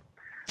pisang.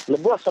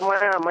 Lebuh semua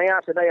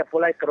maya sudah ya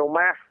pulai ke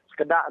rumah.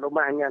 Sekedak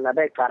rumahnya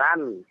nadai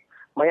karan.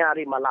 Maya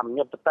hari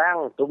malamnya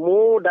petang.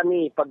 Tumu dan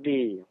ni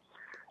pagi.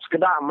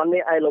 Sekedak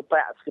mandi air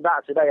lupak.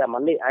 Sekedak sudah ya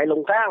mandi air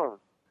longkang.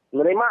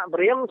 Menerima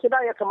beriam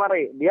sudah ya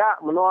kemari. Dia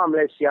menua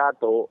Malaysia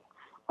tu.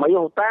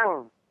 Mayu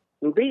hutang.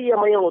 Nanti ia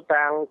mayu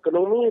hutang.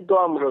 Ekonomi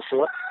dua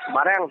merosot.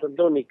 Barang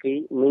tentu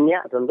niki.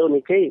 Minyak tentu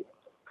niki.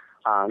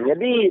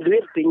 Jadi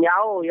duit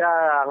pinjau ya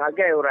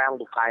ngagai orang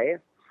bukai.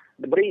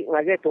 Diberi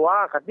ngagai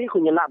tua. Kati ku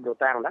nyenak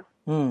berhutang dah.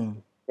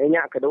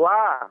 Yang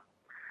kedua.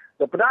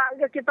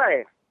 Daripada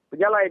kita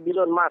pejalai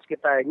bilon mas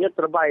kita nyut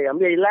terbaik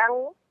ambil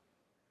hilang.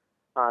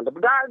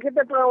 Daripada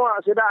kita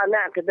pengawak sudah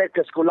anak kita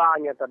ke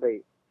sekolahnya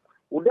tadi.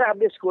 Udah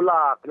habis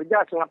sekolah,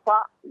 kerja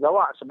sengapak,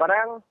 gawak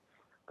sebarang,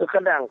 ke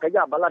kadang,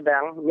 kerja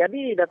baladang.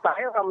 Jadi datang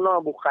orang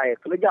menua bukai,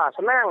 kerja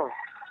senang.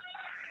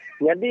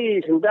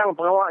 Jadi sendang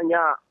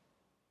pengawaknya,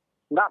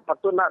 nak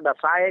patut nak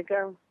dasai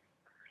kan,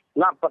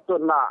 nak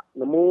patut nak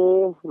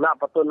nemu, nak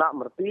patut nak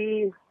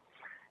merti.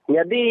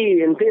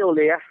 Jadi nanti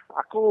oleh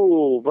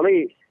aku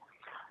beri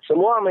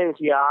semua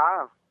manusia,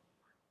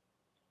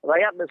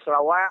 rakyat di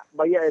Sarawak,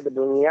 bayar di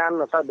dunia,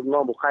 atau di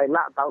menua bukai,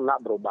 nak tahu nak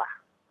berubah.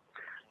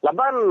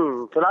 Laban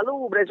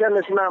selalu Barisan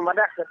Nasional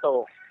madah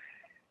kata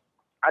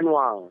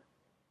Anwar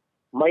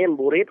main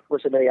burit ku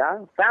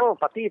sedaya sang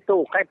parti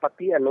itu kai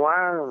parti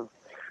Anwar,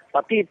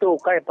 parti itu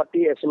kai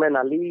parti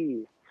Ismail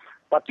Ali,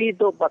 parti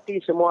itu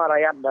parti semua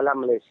rakyat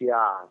dalam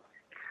Malaysia.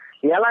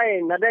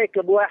 Nyalai nadai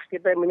kebuah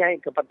kita menyai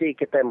ke parti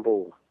kita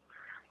empu.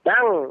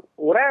 Dan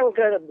orang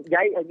ke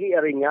jai lagi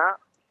harinya,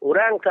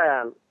 orang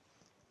ke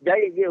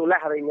jai lagi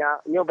ulah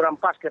harinya, nyo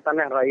berampas ke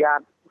tanah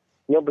rakyat,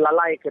 nyo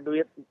belalai ke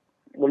duit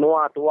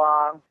menua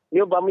tua,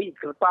 ni bami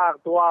kereta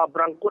tua,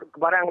 berangkut ke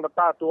barang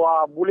data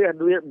tua, boleh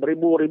duit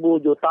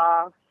beribu-ribu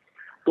juta,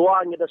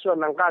 tua ni dah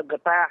nangka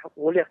getah,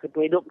 boleh ke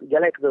hidup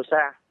jalan ke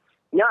dosa.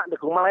 Nya de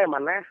kumalai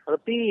mana?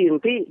 Reti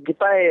nanti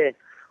kita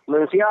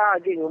manusia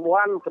lagi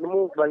ngumuan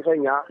penemu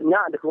bangsanya,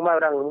 nya de kumai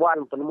orang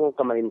ngumuan penemu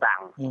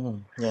kemerintang.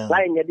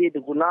 Lain jadi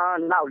diguna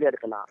nak boleh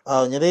dikena.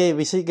 Jadi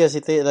bisi ke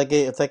sitik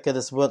lagi attack ke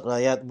disebut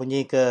rakyat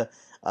bunyi ke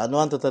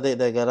nuan tu tadi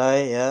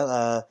degarai ya,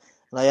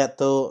 rakyat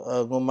tu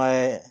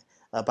ngumai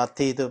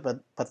parti tu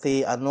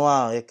parti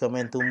Anwar ya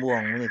kemen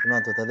tumbuang ni kena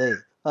tu tadi.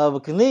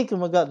 Begini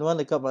kemegat nuan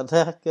dekat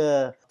pada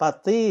ke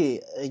parti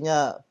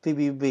nya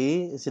PBB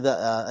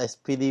sida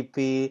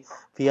SPDP,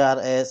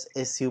 PRS,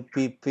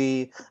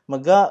 SUPP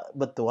mega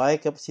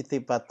betuai ke Siti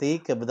Parti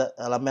ke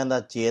Alaman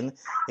Rajin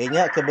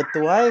nya ke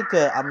betuai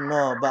ke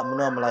UMNO bak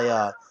menua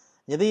Melaya.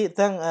 Jadi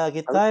tang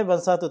kita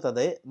bangsa tu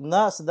tadi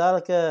nak sedar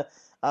ke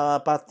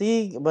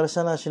parti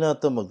Barisan Nasional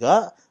tu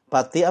mega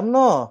parti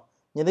UMNO.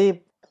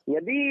 Jadi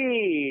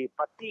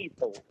parti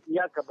itu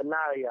ia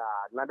kebenar ya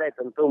nadai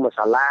tentu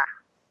masalah.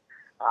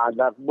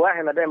 Ada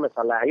buah nadai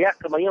masalah ya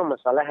kebanyakan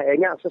masalah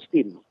nya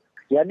sistem.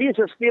 Jadi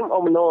sistem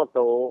UMNO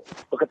tu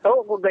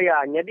berketuk ku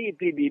gaya jadi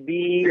PBB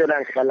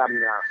orang ke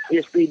dalamnya,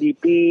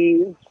 SPDP,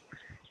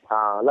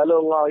 lalu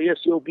ngau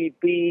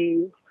SUPP,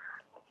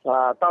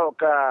 atau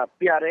ke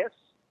PRS,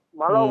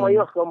 malau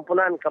mayuh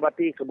komponen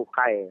kabati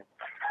kebukai.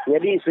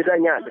 Jadi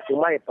sudahnya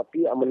dikumai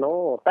parti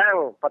UMNO.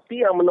 Tang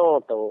parti UMNO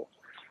tu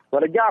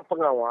kerja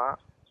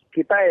pengawal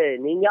kita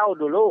ninyau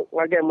dulu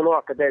ngagai menua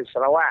kedai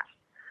Sarawak.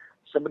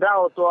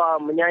 sebedau tua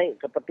menyai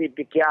ke peti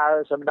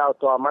pikial, sebedau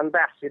tua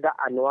mantah sidak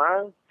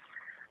anwar.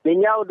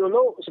 Ninyau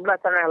dulu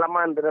sebelah tengah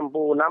laman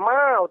terempu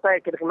nama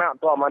utai kita kena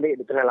tua mandi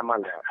di tengah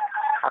laman.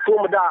 Aku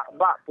medak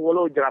bak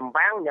pengulu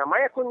jerampang,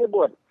 nyamai aku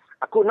nyebut.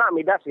 Aku nak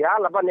midas ya,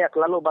 laban ya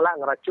lalu balak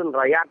ngeracun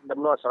rakyat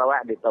demno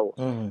Sarawak di tau.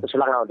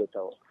 Selangau di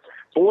tau.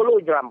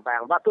 Pengulu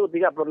jerampang, batu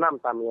 36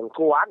 tamin,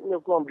 kuat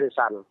nyukum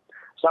berisan.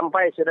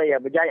 Sampai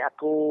sedaya berjaya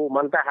aku,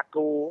 mantah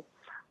aku.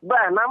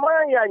 Bah,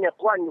 nama ya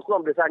kuat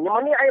nyukum berisan.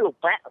 Nyamani ai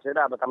lupa,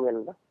 sedaya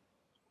bertamin.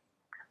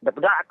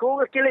 Daripada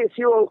aku kekilik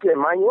siung ke,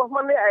 mayuh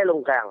mani ai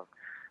lungkang.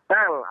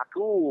 Tang,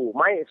 aku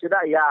mai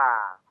sudah ya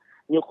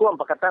nyukum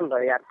pakatan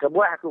rakyat.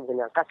 Kebuah aku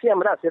punya. Kasih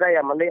mereka sudah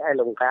ya mandi ai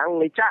lungkang.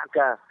 Ngicak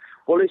ke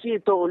polisi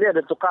itu lihat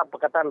dia tukar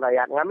pakatan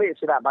rakyat. Ngambil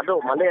sudah baduk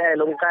mandi ai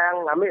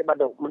lungkang. Ngambil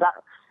baduk.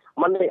 Mendak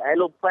mandi ai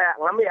lupa.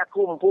 Ngambil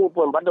aku empu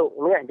pun baduk.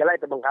 Ngeh jalai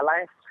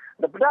terbengkalai.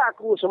 Daripada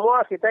aku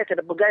semua kita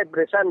kena pegai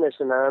barisan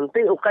nasional.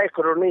 Nanti ukai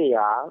koroni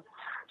ya.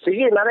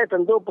 Segi nanti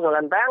tentu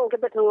pengelantang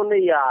kita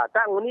koroni ya.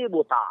 Tak nguni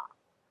buta.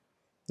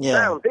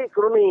 Ya. Nanti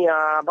kroni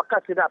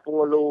bakat tidak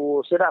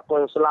pengulu, tidak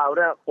konsulau,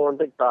 tidak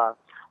kontekta.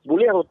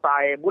 Boleh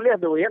hutai, boleh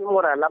duit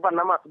murah. Laban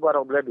nama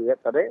sebarang boleh duit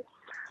tadi.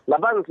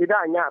 Laban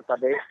tidaknya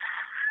tadi.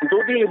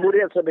 Tudi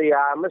boleh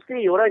sedia.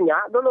 Mesti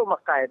orangnya dulu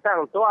makai.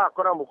 Tang tua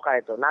korang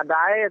buka itu.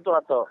 Nadai itu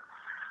atau.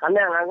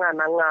 Anang angan,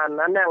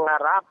 anang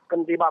ngarap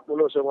kentiba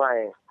puluh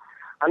sungai.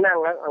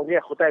 Anang dia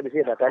hutai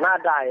bisi dah.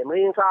 Nadai,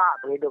 meringsa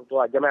penghidup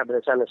tua Jemaah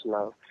Barisan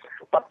Nasional.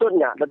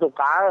 Patutnya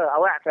datukar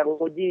awak akan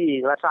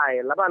uji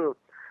ngasai. Laban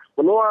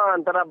benua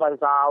antara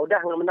bangsa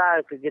udah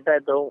ngamda ke kita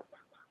itu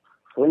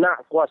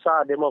nak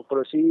kuasa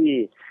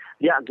demokrasi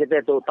dia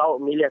kita itu tahu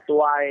milih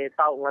tuai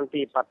tahu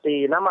nganti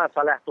parti nama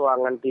salah tua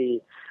nganti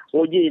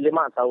uji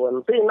 5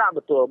 tahun ti nak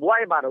betul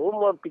buai baru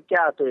umur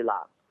pikir tu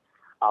lah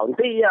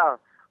nanti ya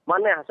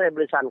mana saya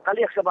berisan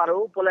kali ke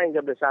baru pula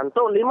yang berisan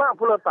tu 50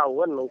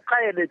 tahun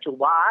kai ada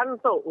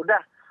cubaan tu udah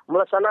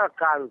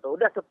melaksanakan tu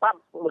udah tetap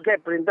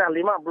sebagai perintah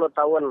 50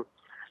 tahun.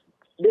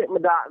 Dia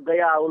medak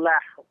gaya ulah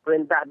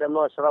perintah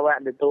Demno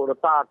Sarawak ditu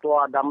reta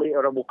tua damri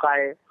orang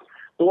bukai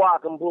tua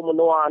kempu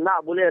menua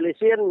nak boleh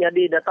lesen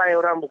jadi datai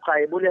orang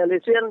bukai boleh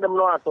lesen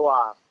Demno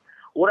tua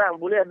orang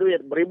boleh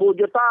duit beribu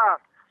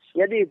juta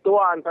jadi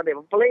tuan tadi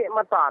pelik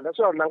mata dah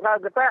so nangka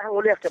getah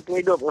boleh ke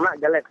penghidup nak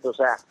jalek tu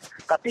saya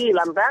tapi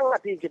lantang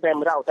nanti kita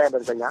medak utai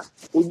bertanya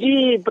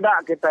uji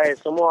pedak kita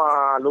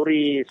semua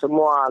luri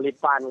semua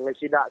lipan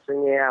sidak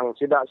sengiang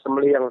sidak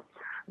semeliang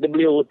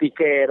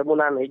WTK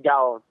remunan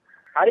hijau.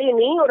 Hari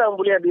ini orang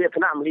boleh duit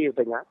kena beli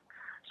katanya.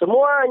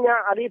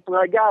 Semuanya hari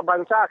pengajar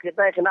bangsa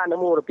kita kena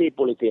nemu reti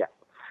politik.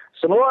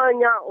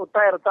 Semuanya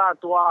utai reta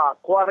tua,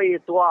 kuari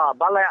tua,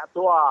 balai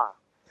tua.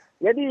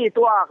 Jadi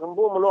tua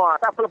kembu menua,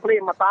 tak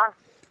pelik mata.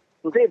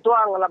 Nanti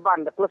tua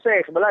ngelaban, dah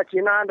kelesek, bala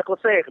Cina, dah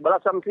kelesek, bala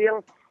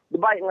Samsung,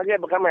 dibaik ngaji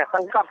berkamai,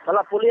 tangkap,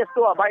 bala polis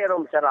tua, bayar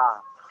orang bicara.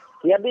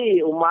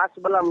 Jadi umat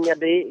sebelum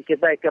menjadi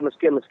kita ke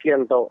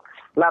miskin-miskin tu.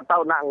 Nak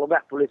tahu nak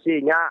ngubah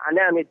polisinya,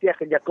 anda mitiah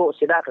kejakuk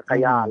sidak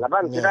kekaya.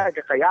 Laban sidak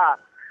kekaya.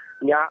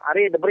 Ya,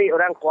 hari diberi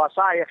orang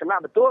kuasa yang kena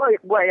betul,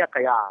 yang buah yang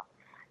kaya.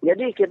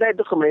 Jadi kita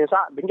itu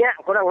kemerintah,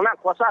 banyak orang nak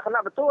kuasa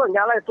kena betul,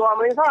 nyalai tua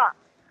merintah.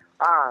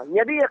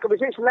 Jadi ya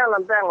kebisik senang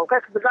lantang.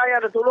 Okay, ketika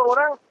ya ada tolong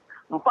orang,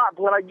 4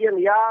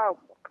 pengrajin ya,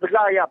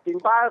 ketika ya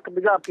pintar,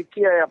 ketika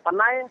fikir ya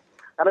pandai,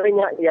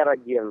 artinya ya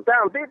rajin.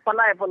 Tapi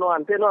pandai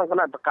penuan, penuan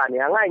kena tekan.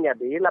 Yang lainnya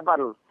di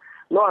laban.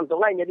 Nuan tu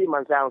ngai jadi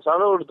mansang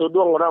selalu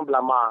ditudung orang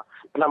belama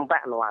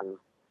penampak nuan.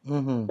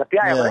 Tapi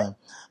ya.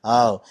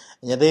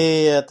 Jadi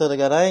tu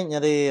garai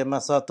jadi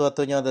masa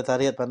tu-tunya ada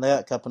tariat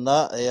pandai ke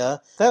pendak ya.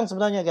 Tang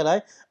sebenarnya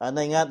garai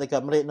anda ingat dekat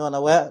merik nuan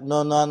awak,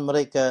 nuan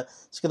mereka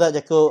sekedar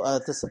jaku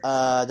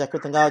jaku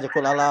tengau, jaku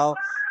lalau.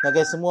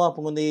 Ngagai semua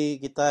pengundi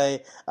kita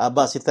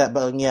bak sitak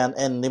barengian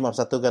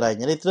N51 garai.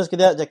 Jadi terus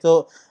kita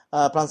jaku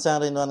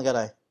perangsang nuan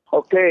garai.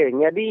 Okey,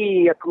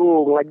 jadi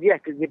aku ngaji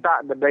ke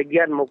kita di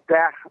bagian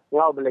muka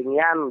ngau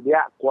belengian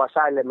dia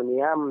kuasa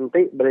lemenia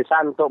nanti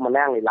berisan untuk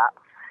menang ilak.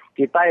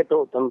 Kita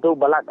itu tentu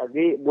balat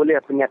lagi boleh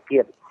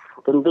penyakit.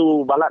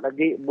 Tentu balat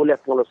lagi boleh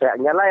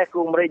pengurusan. Nyalai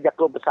aku mereka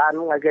aku pesan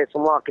ngaji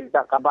semua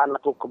kita kaban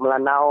aku ke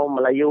Melanau,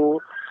 Melayu,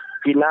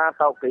 Cina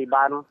atau ke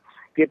Iban.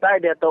 Kita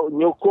dia tu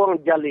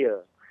nyukung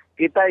jalir.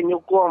 Kita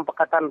nyukung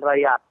Pakatan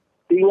Rakyat.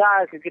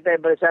 Tinggal ke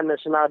kita barisan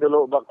nasional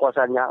dulu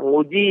berkuasanya.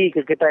 Nguji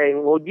ke kita,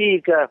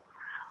 nguji ke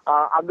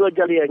Abdul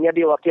Jalil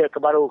jadi wakil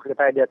kebaru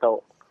kita dia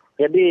tahu.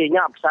 Jadi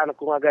nyak pesan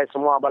aku ngagai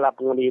semua bala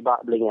pengundi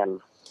bak belingan.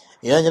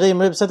 Ya, jadi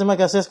mari pesan terima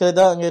kasih sekali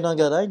dah Nuan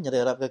Garai. Jadi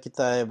harap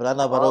kita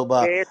berana baru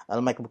bak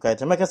almai kebukai.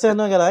 Terima kasih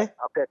Nuan Garai.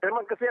 Okey,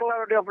 terima kasih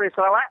Radio Free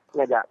Sarawak.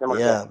 Ngajak. Terima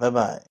kasih. Ya,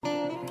 bye-bye.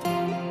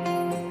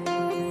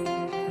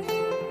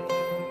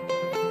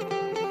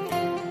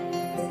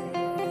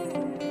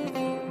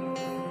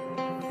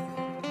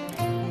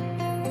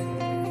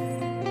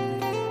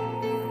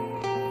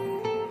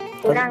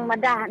 Orang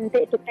madah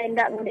nanti kita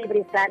hendak ngundi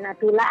berisan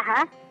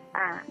tulak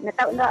nak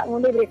tahu nak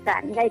ngundi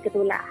berisan gai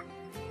ketulak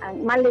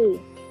mali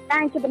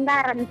tang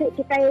sebentar nanti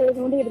kita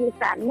ngundi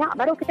berisan nyak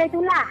baru kita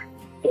tulak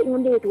sikit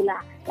ngundi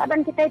itulah. Laban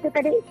kita itu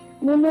tadi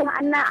munuh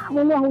anak,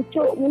 munuh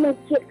ucuk, munuh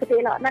kit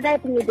kita elok. Nadai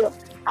penghidup.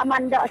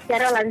 Aman dak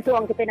secara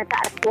langsung kita nak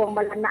tak tuang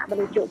balanak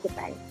belucuk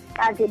kita.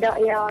 Kan tidak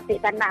ya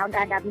ti tanah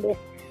udah ada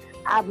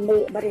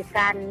ambil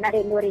barisan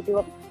nadai nur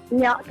hidup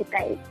nyok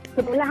kita.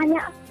 Semula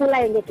hanya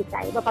mulai je kita.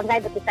 Bapanggai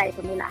kita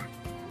semula.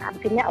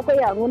 Kenyak aku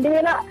ya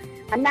ngundi lah.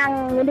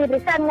 Anang ngundi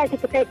barisan ngai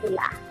kita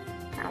itulah.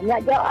 Nyok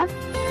jo ah.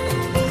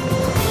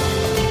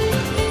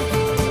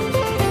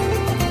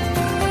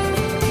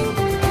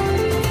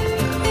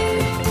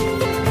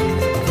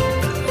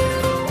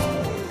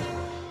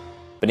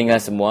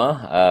 Pendengar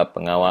semua,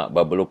 pengawak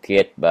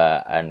berbelukit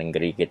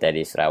negeri kita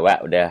di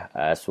Sarawak udah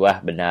suah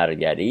benar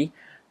jadi.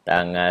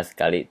 Tanggal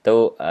sekali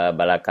tu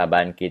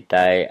balakaban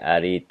kita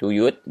hari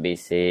tuyut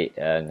bisi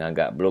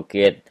ngagak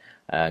belukit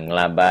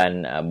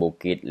ngelaban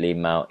Bukit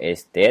Limau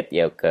Estate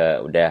ya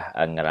ke udah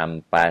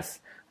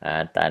ngerampas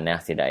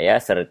tanah sidaya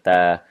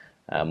serta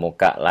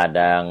muka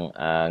ladang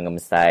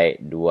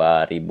ngemsai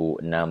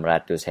 2,600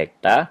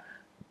 hektar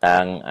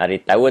tang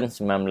hari tahun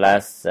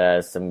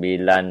 1990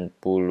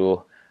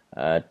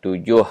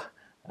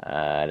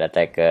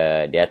 datang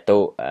ke dia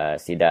tu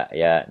sidak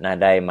ya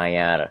nadai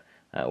mayar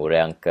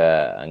orang ke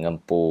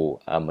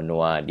ngempu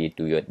menua di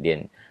tuyut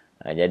din.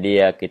 Jadi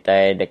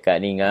kita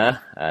dekat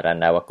ninga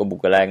randa aku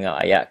bukulah dengan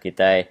ayak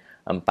kita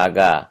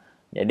Empaga.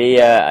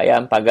 Jadi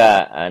ayak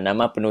Empaga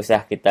nama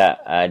penusah kita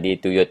di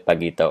tuyut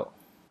pagi tu.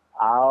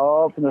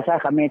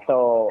 Penusah kami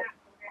tu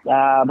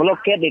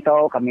blokade itu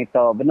kami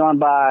tu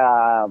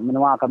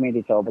menua kami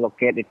itu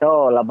blokade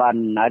itu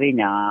laban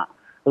harinya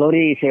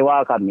lori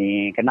sewa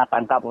kami kena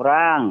tangkap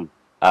orang.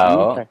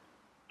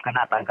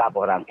 Kena tangkap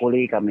orang.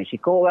 Kuli kami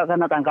siko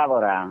kena tangkap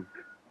orang.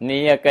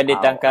 Ni akan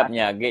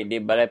ditangkapnya di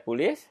balai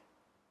polis?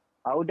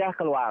 Udah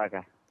keluar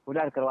kah?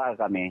 Udah keluar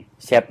kami.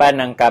 Siapa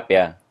nangkap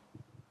ya?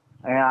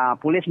 Ya,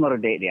 polis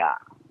meredik dia.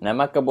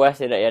 Nama kebuah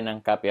sidak ya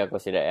nangkap ya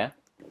aku sidak ya?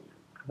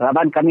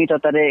 Laban kami tu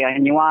tadi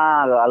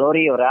nyewa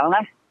lori orang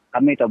lah.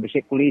 Kami tu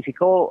bisik kuli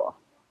siko.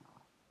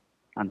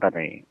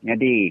 Antara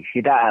jadi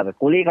tidak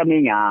kuli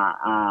kami nya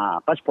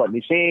pasport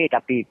bisi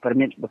tapi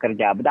permit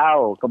bekerja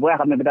bedau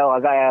kebuah kami bedau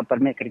agak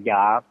permit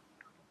kerja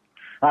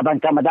laban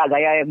kami ada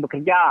gaya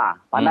bekerja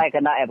pandai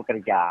kena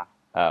bekerja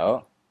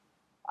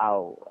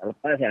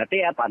lepas nanti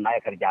pandai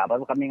kerja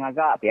baru kami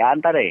ngagak pian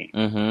tadi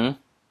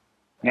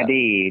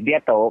jadi dia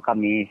tahu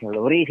kami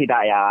lori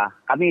tidak ya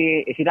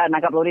kami tidak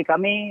nangkap lori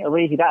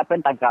tidak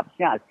pen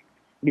tangkapnya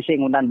bisa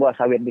ngundan buah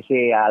sawit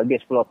bisa lebih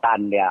 10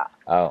 tan dia.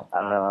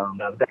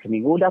 Dah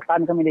seminggu dah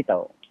tan kami di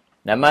tahu.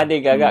 Nama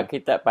di gagak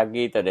kita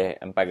pagi tu deh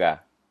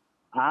Empaga.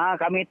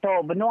 Kami tu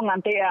benung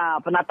nanti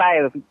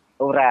penatai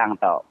orang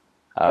tau.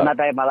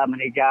 Penatai malam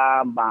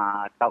menijam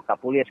tau ke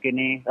polis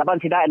kini.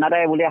 Lapan sidak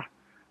nadai boleh.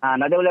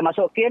 Nadai boleh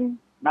masukin,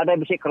 nadai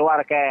bisa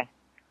keluar ke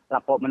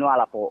lapuk menua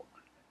lapuk.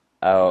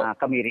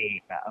 Kemiri.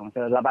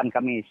 Lapan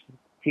kami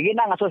sikit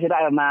nak ngasuh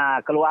sidak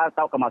keluar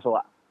tau ke masuk.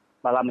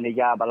 Bala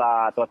menija,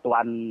 bala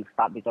tuan-tuan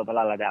staf itu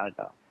bala ladang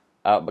itu.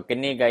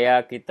 Begini gaya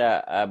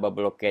kita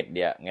berblokade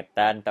dia.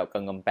 Ngetan tau ke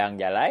ngempang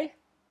jalai?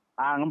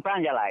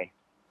 Ngempang jalai.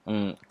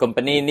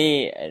 Company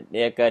ni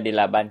dia ke di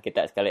laban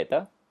kita sekali tu?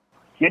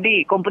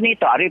 Jadi company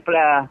tu hari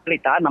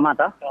pelita nama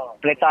tu?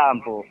 Pelita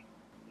ampu.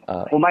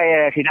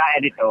 Umai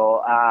sidai itu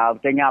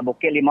betulnya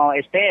Bukit Limau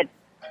Estate.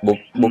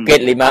 Bukit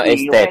Limau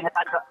Estate.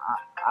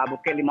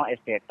 Bukit Limau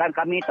Estate. Tan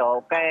kami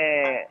tu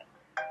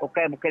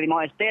Bukit Limau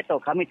Estate tu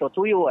kami tu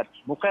tuyut.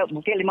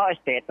 Bukit Limau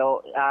Estate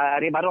tu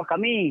hari baru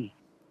kami.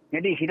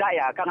 Jadi sidak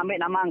ya akan ambil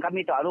nama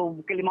kami tu alu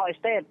Bukit Limau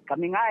Estate.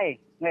 Kami ngai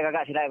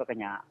kagak sidak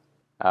bakanya.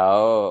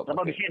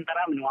 Lepas bisi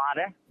antara menua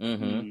deh.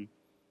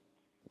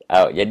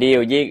 Jadi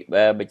Uji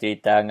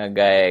bercerita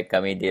ngagai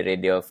kami di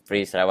Radio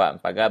Free Sarawak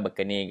Empaga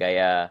berkeni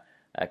gaya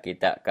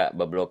kita kak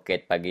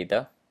berblokade pagi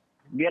tu.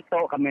 Dia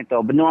tu kami tu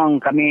benuang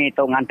kami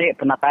tu ngantik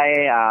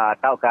penatai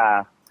tau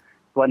ka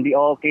Tuan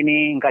DO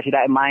kini engkau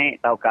sidak mai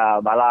tau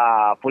ka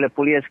bala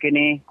polis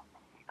kini.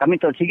 Kami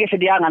tu sikit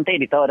sedia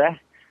ngantik di tu dah.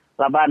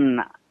 Laban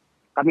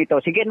kami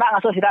tu sikit nak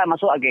ngasuh sidak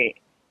masuk lagi.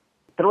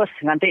 Terus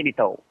ngantik di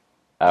tu.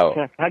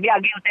 Lagi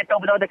utai tu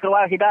betul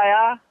keluar sidak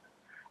ya.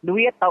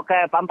 Duit tau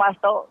ke pampas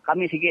tu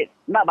kami sikit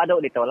nak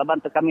baduk di tu.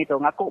 Laban tu kami tu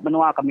ngaku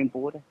menua kami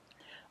pu dah.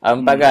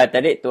 Empaga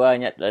tadi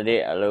tuanya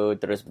tadi lalu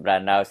terus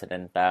berandau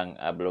tentang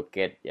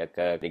blokade ya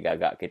ke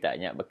digagak kita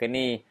nya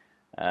berkeni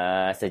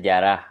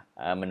sejarah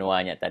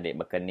menuanya tadi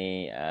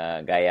berkeni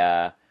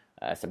gaya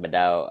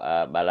sebedau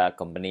bala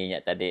company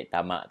nya tadi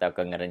tamak atau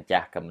ke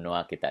ngerencah ke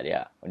menua kita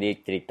dia. Jadi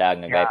cerita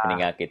ngagai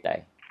peninggal kita.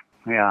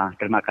 Ya,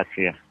 terima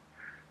kasih.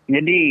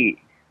 Jadi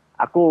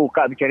aku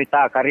kak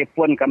bercerita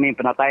karipun kami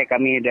penatai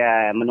kami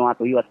dah menua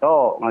tuyut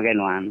tu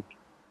ngagenuan.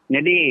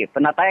 Jadi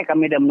penatai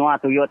kami dah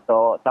menua tuyut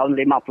tu tahun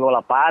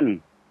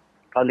 58.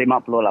 Tahun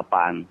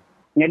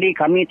 58. Jadi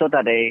kami tu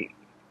tadi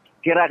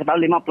kira ke tahun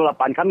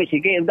 58 kami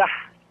sikit dah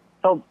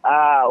tu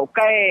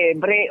ukai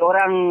beri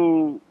orang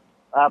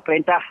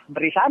perintah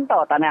berisan tu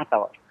tanah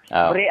tu.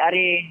 Beri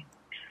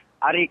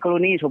hari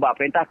koloni subak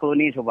perintah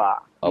koloni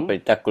subak.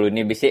 Perintah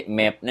koloni bisik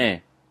map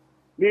ni.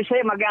 Bisik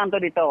magang tu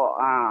di tu.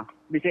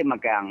 Bisik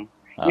magang.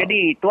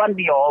 Jadi tuan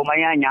dia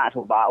mayanya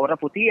sebab orang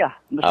putih lah.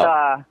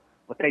 Masa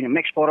katanya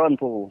Max Poron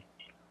tu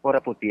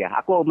orang putih.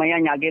 Aku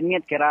mayanya agennya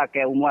kira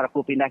ke umur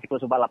aku pindah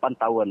itu sebab 8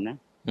 tahun.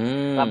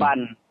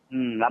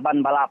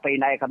 Laban bala apa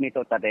inai kami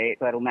tu tadi,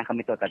 ke rumah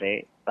kami tu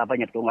tadi.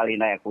 Labannya tunggal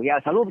inai aku. Ya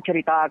selalu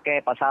bercerita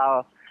ke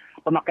pasal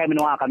pemakai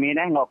menua kami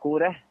ni, ngaku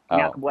deh.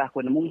 Nyak buah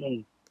aku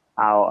nemu.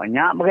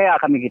 Nyak berea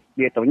kami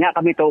gitu. Nyak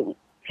kami tu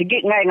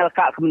sigit ngai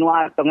ngelakak ke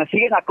menua tu.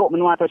 Sigit aku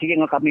menua tu sigit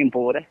ngel kami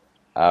empu deh.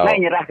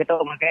 Ngai nyerah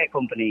kita memakai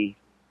company.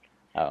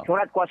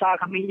 Surat kuasa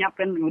kami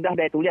nyiapkan sudah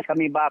dah tulis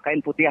kami ba kain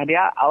putih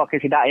dia awak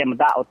kesidak yang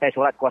mendak otai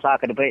surat kuasa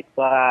ke debit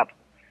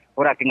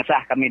orang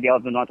kengesah kami dia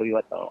menua tu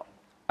tu.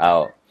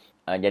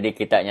 Jadi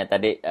kitanya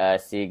tadi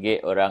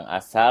sige orang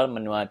asal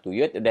menua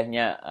tuyut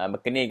udahnya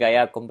berkeni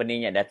gaya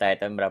company-nya datai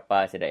tahun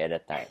berapa sidak ya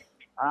datai?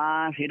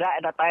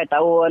 Sidak datai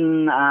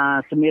tahun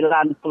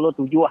 97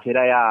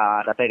 sidak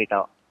ya datai di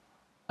tau.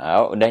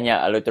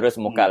 Udahnya lalu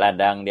terus muka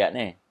ladang dia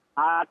ni.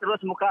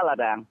 Terus muka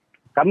ladang.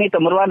 Kami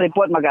tu meruan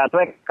report maga tu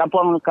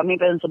kampung kami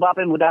kan sebab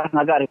mudah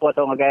ngaga report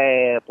tu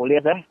ngagai polis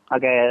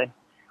ngagai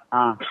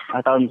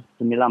tahun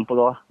 90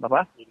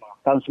 berapa?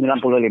 Tahun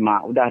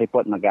 95 udah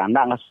report maga.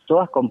 Ndak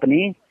ngasuh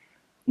company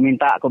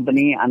minta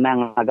company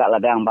anang agak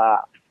ladang ba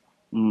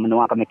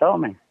menua kami tu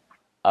meh.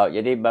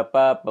 Jadi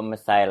bapa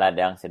pemesai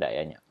ladang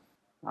sedayanya.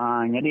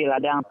 Jadi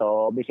ladang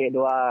tu bisik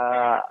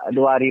 2,600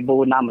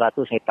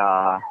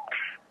 hektar.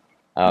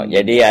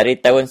 Jadi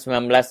hari tahun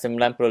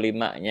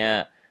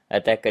 1995-nya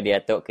atas ke dia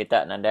tu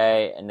kita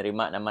nadai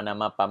nerima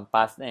nama-nama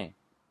pampas ni.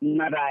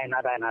 Nadai.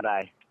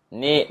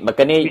 Ni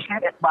berkeni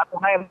bisik sebab tu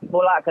hai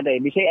bola kedai.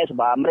 Bisik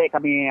sebab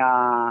mereka kami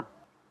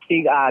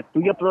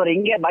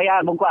RM70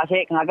 bayar bungkus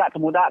asyik ngagak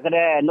semudak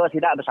kedai no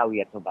sidak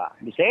bersawit sebab.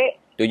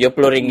 Bisik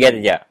RM70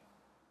 saja.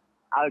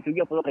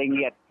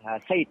 RM70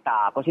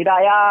 seita. Kau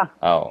sidak ya?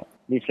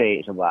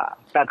 Bisik sebab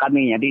kita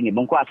kami jadi ni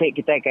bungkus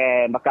asyik kita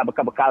ke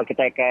bekal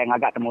kita ke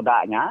ngagak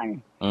semudaknya.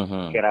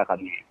 Kira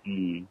kami.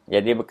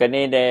 Jadi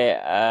berkeni de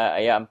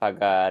ayah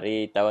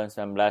ampagari tahun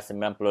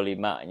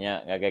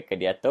 1995-nya ngagai ke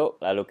dia tu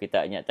lalu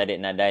kita nya tadi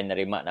nadai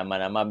nerima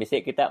nama-nama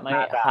bisik kita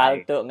mai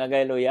hal tu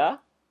ngagai lu ya.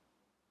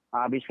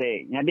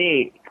 Bisik.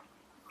 Jadi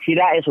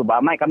sidak sebab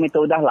mai kami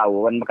tu dah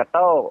lawan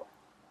berkata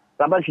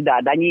sabar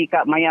sidak danyi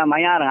kat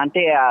maya-maya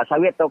nanti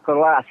sawit tu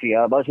keluar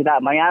hasil baru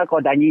sidak maya ko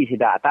danyi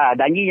sidak ta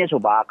danyinya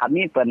sebab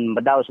kami pun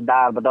bedau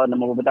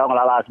nemu bedau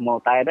ngelala semua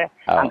tai deh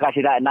angka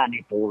sidak nak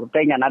nipu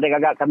tanya ada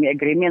gagak kami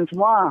agreement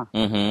semua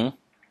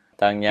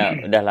tangnya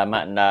udah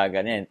lama dah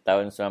kan ni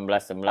tahun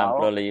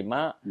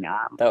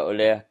 1995 tak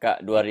oleh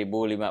kat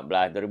 2014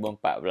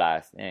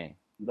 ni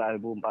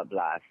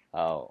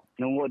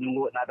 2014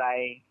 nunggu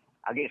nadai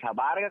agak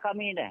sabar ke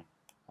kami deh.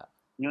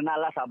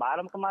 Nyunalah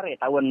sabar kemarin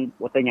tahun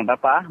utanya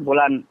berapa?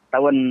 Bulan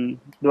tahun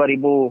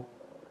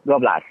 2012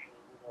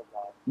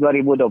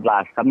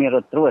 kami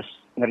terus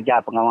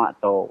ngerja pengawak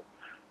tu.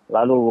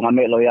 Lalu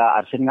ngambil lawyer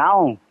Arsin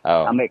Ngau.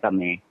 Ambil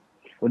kami.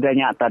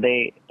 Udahnya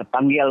tadi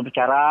terpanggil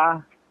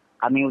bicara.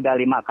 Kami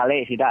udah 5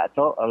 kali sidak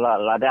tu.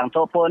 Ladang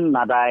tu pun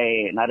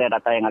nadai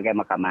data yang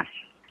agak mahkamah.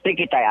 Tapi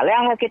kita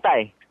yang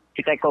kita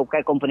kau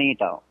kai company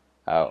tu.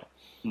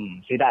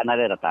 Sidak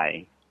nadai data.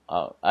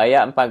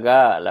 Ayah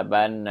empaga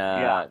laban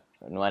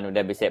Nuan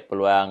udah bisa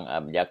peluang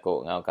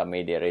berjakuk ngau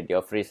kami di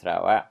Radio Free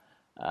Sarawak.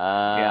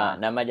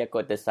 Nama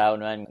jakuk tesau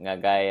Nuan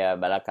ngagai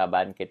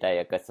balakaban kita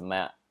ya ke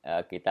semak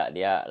kita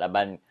dia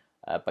laban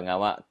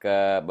pengawak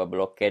ke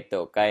berbloket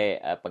tu kai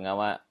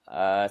pengawak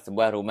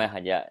sebuah rumah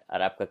aja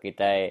harap ke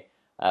kita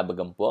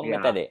bergempung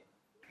tadi.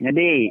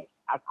 Jadi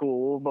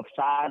aku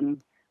berpesan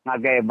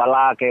ngagai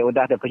bala ke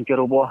udah ada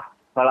pencerubuh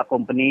bala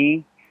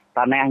company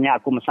tanahnya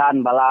aku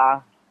mesan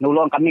bala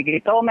nulung kami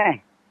kita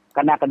meh.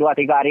 Karena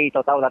 2-3 hari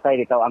tahu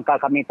datai tahu angka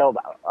kami tahu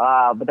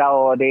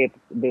bedau di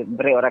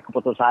beri orang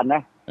keputusan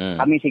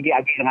kami sigi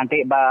agi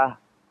nganti ba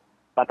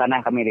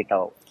tanah kami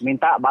tahu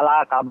minta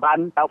bala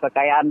kaban tahu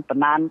kekayaan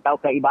tenan tahu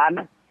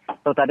keiban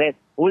tahu tadi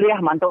uliah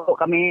mantu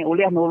kami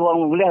uliah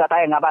nulung uliah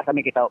datai ngabas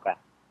kami kita ka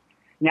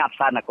nyap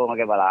sana aku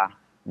ngagai bala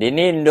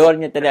dini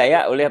ndornya tadi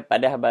ya uliah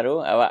padah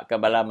baru awak ke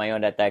bala mayo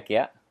data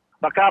kia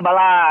bakal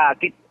bala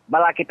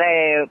kita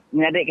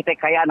menjadi kita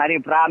kaya nari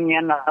beramnya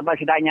apa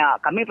sidanya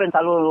kami pun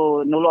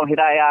selalu nulung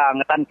hidaya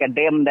ngetan ke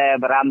dem de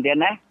beram dia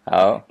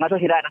masuk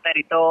sidak data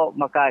itu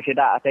maka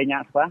sidak atanya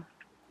apa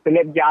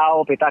Philip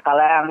jauh pita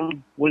kalang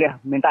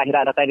boleh minta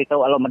sidak data itu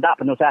kalau medak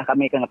penusah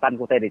kami ke ngetan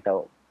kutai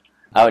itu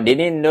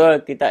dini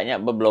ndor kita nya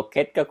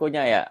berbloket ke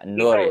kunya ya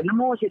ndor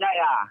nemu sidak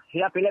ya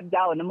sidak Philip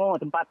jauh nemu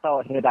tempat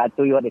tu sidak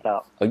tuyut itu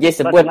Uji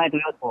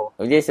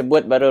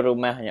sebut baru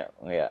rumahnya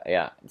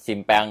ya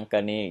simpang ke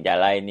ni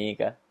jalai ni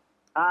ke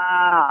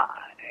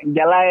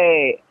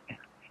jalai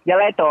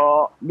tu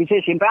bisa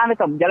simpan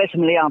tu jalai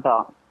semeliang tu.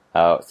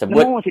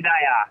 Sebut nemu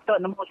sidaya. Tu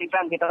nemu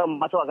simpan kita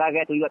masuk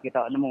gagai tuyut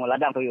kita nemu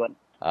ladang tuyut.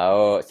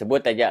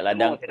 Sebut aja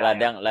ladang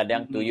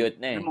tuyut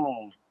ni.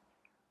 Nemu.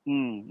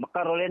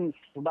 Maka rolin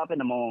sebab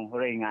nemu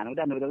ringan.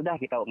 Udah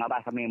kita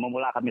ngabas kami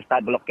memula kami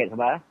start blocket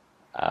sebab.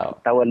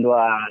 Tahun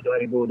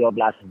 2012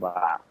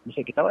 sebab.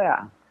 Bisa kita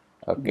ya.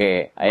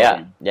 Okey,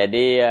 ayak.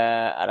 Jadi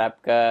harap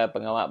ke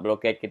pengawak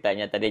blokade kita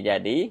nya tadi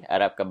jadi,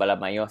 harap ke bala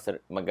mayuh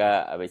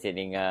mega habis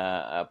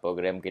dengar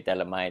program kita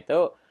lemah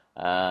itu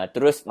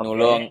terus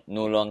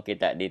nulung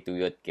kita di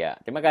Tuyut kia.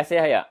 Terima kasih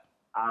ayak.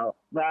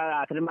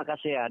 Terima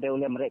kasih ada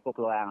ulih mereka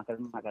keluar.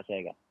 Terima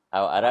kasih kan.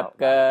 Harap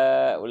ke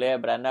ulih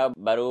beranda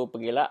baru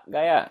pergilah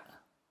gaya.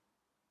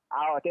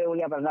 Dia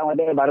ulih beranda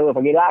baru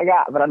pergilah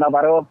gak. Beranda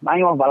baru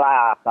mayuh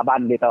bala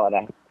laban di tau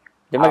dah.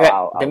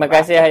 Terima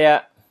kasih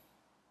ayak.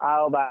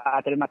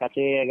 Terima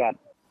kasih kan.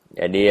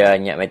 Jadi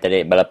nyak mai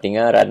tadi balap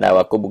tinggal randa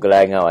aku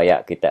bugelai ngau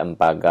ayak kita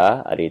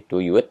empaga hari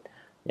Tuyut.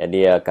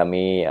 Jadi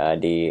kami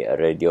di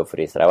Radio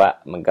Free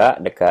Sarawak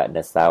megak dekat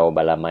Desau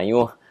Bala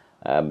Mayuh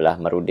belah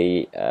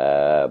Merudi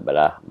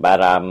belah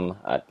Baram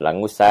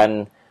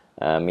Telangusan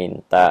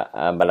minta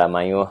Bala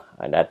Mayuh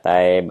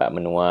datai bak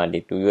menua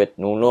di Tuyut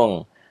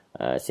nulung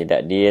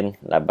sidak din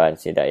laban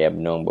sidak yang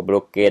benung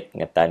berblokit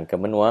ngetan ke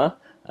menua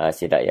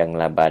sidak yang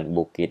laban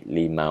Bukit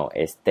Limau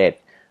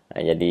Estate.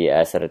 Jadi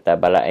serta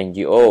bala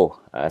NGO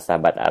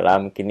sahabat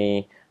alam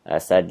kini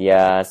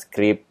sedia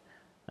skrip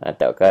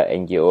atau ke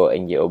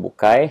NGO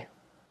bukai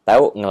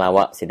tahu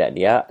ngelawak sidak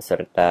dia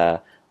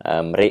serta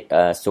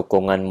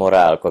sokongan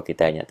moral ko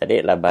kitanya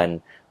tadi laban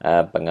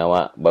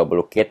pengawak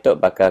berblokit tu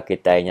bakal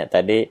kitanya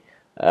tadi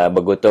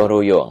bergotong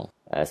royong.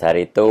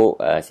 Sehari tu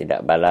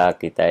sidak bala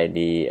kita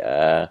di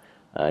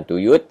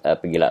Tuyut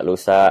pergilah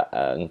lusa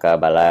engka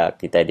bala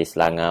kita di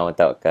Selangau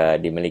atau ke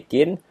di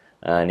Melikin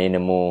ni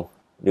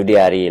nemu Dudi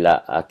hari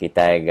lah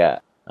kita agak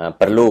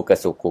perlu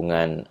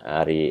kesokongan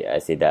hari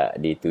sidak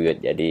di Tuyut.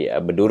 Jadi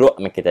berduruk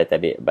kita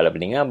tadi bala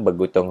beninga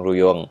bergotong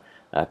royong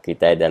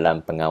kita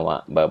dalam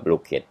pengawak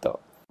berblokit tu.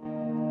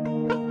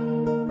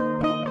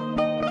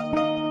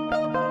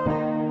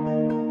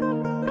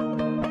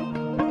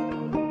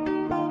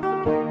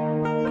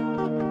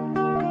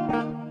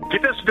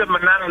 Kita sudah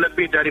menang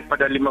lebih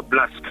daripada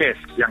 15 kes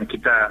yang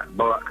kita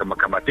bawa ke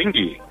Mahkamah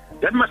Tinggi.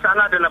 Dan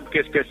masalah dalam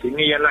kes-kes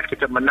ini ialah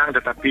kita menang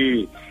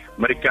tetapi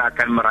mereka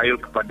akan merayul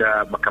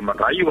kepada Mahkamah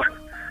Rayuan.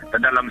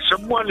 Dan dalam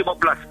semua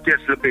 15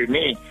 kes lebih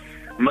ini,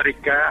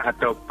 mereka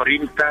atau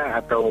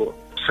perintah atau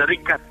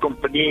serikat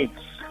company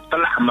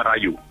telah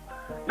merayu.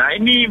 Nah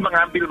ini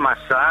mengambil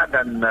masa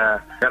dan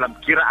dalam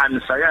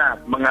kiraan saya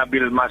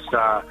mengambil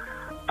masa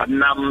 6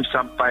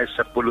 sampai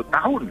 10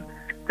 tahun.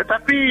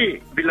 Tetapi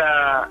bila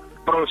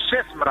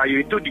proses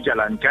merayu itu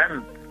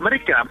dijalankan,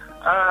 mereka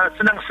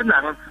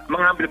senang-senang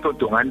mengambil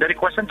keuntungan dari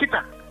kuasaan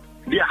kita.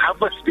 Dia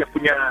harvest dia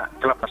punya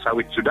kelapa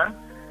sawit sudah,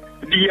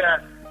 dia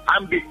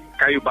ambil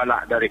kayu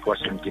balak dari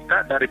kuasaan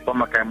kita, dari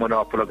pemakaian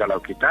menua Pulau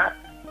Galau kita.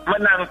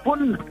 Menang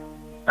pun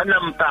 6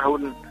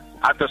 tahun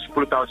atau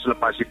 10 tahun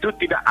selepas itu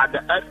tidak ada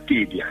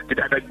arti dia,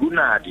 tidak ada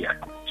guna dia,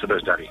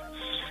 saudara-saudari.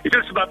 Itu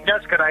sebabnya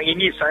sekarang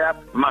ini saya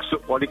masuk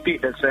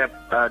politik dan saya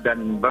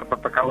dan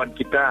beberapa kawan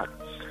kita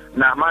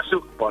nak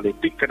masuk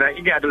politik kerana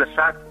ini adalah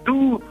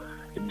satu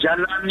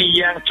jalan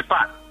yang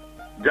cepat,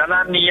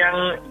 jalan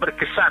yang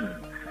berkesan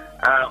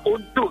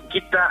untuk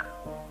kita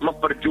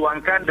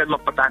memperjuangkan dan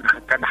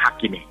mempertahankan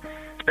hak ini.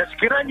 Dan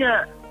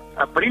sekiranya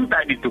perintah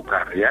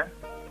ditukar, ya,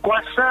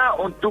 kuasa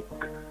untuk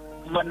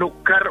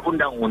menukar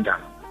undang-undang,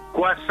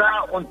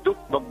 kuasa untuk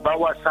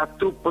membawa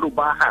satu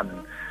perubahan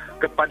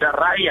kepada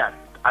rakyat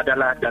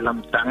adalah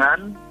dalam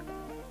tangan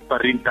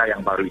perintah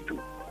yang baru itu,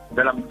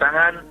 dalam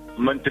tangan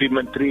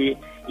menteri-menteri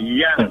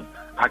yang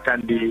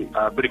akan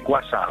diberi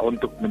kuasa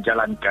untuk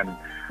menjalankan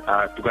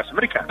tugas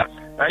mereka.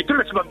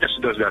 Itulah sebabnya,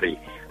 saudara-saudari,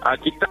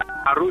 kita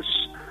harus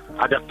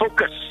ada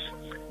fokus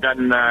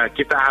dan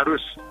kita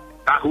harus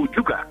tahu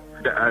juga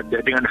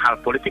dengan hal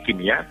politik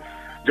ini, ya.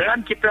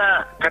 Jangan kita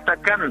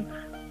katakan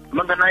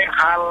mengenai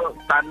hal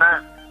tanah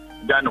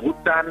dan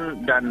hutan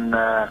dan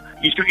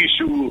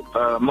isu-isu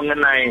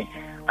mengenai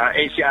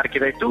NCR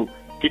kita itu,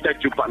 kita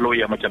jumpa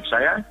lawyer macam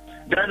saya,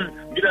 dan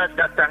bila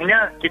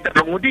datangnya kita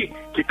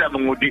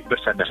mengundi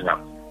bersandar-sandar.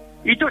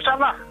 Itu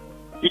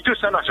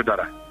salah,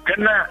 saudara.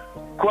 Kerana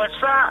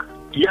kuasa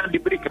yang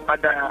diberi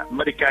kepada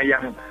mereka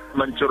yang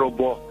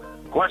menceroboh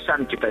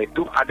kuasaan kita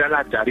itu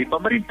adalah dari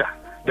pemerintah,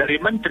 dari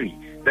menteri,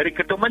 dari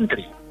ketua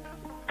menteri.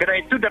 Kerana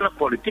itu dalam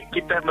politik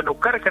kita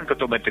menukarkan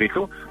ketua menteri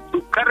itu,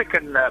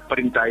 tukarkan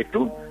perintah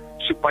itu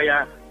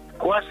supaya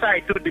kuasa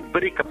itu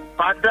diberi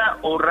kepada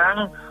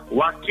orang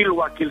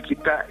wakil-wakil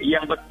kita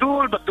yang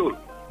betul-betul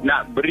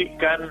nak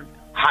berikan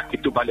hak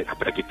itu balik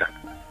kepada kita,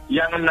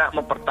 yang nak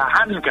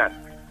mempertahankan,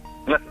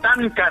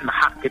 ngetankan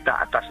hak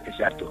kita atas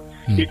NCR itu.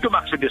 Itu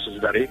maksudnya,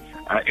 saudari,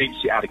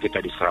 NCR kita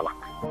di Sarawak.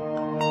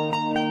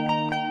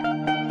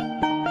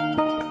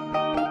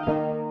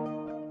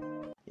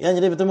 Ya,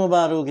 jadi bertemu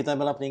baru kita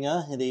balap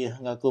ninga. Jadi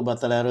ngaku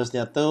batal harus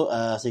jatuh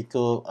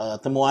siku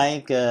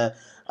temuai ke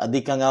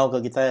di kangau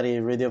ke kita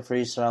dari Radio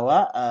Free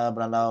Sarawak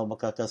berandau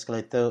maka ke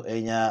sekali itu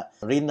ianya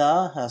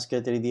Rina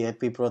Sekretari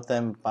DAP Pro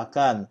Tem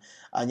Pakan.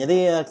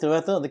 Jadi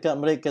kita tu dekat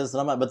mereka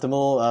selamat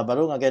bertemu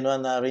baru ngagai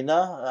nuan Rina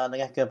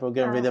dengan ke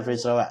program Radio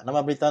Free Sarawak. Nama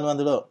berita nuan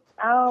dulu.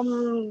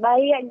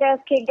 Baik dah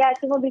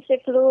kegat semua bisa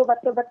keluar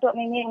batuk-batuk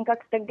ini engkau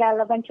ketegal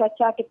laban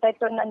cuaca kita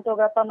tu nak tu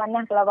berapa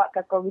mana kelawak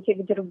kau bisa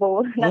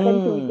berjerbu nak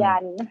tentu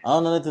hujan.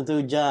 Nak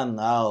tentu hujan.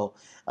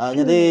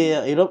 Jadi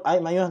hirup air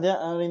mayuh dia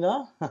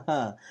Rina.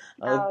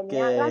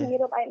 Okey. Nak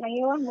hirup air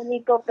mayuh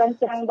mengikut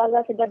perancang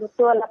bala sudah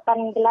betul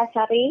 18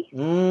 hari.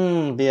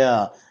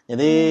 Dia.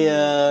 Jadi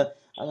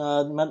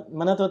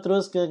mana tu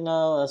terus ke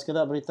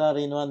sekedar berita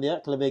Rinuan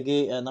dia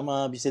kelebih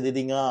nama bisa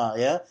didengar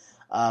ya.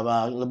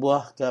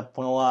 Lebuh ke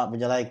pengawak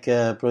berjalan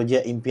ke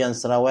projek impian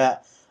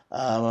Sarawak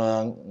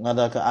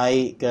ngada ke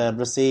air ke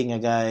bersih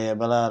ngagai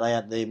bala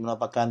rakyat di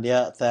melapakan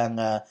dia tang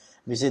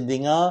bisa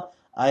dengar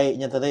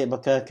airnya tadi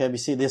bakal ke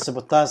bisi dia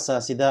sebetas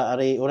sida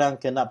hari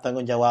orang ke nak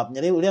bertanggungjawab.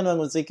 Jadi ulian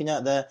mengusi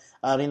kenyak dah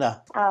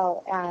Rina.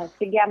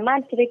 Segi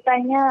amat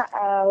ceritanya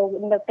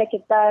untuk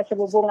kita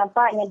sebubung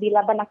nampaknya di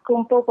laban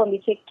aku pun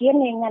dicekin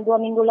yang 2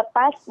 minggu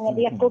lepas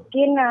jadi aku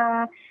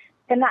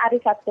kena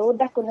hari Sabtu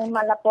dah aku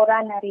nerima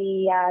laporan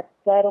dari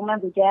ke rumah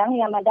bujang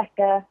yang madah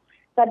ke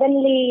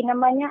suddenly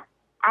namanya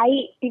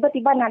air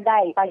tiba-tiba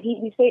nadai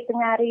pagi bisik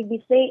tengah hari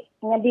bisik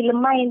ngadi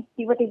lemai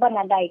tiba-tiba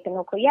nadai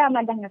kena ko ya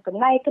madah nak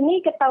naik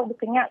keni ke tau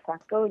berkenyak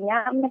aku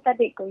nyam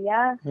tadi ko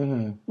ya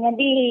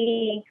jadi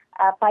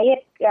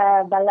payet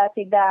bala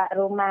tidak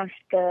rumah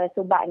ke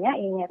subaknya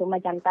ini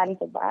rumah jantan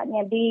subak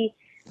jadi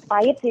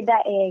payet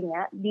tidak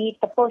nya di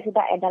tepuk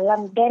tidak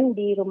dalam den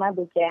di rumah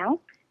bujang.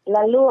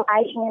 Lalu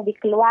airnya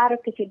dikeluar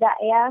ke sidak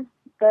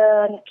ke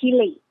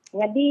kili.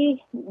 Jadi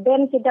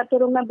dan sidak tu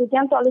rumah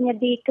bujang tu alunya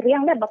di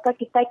keriang dah bakal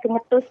kita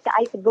kengetus ke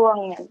air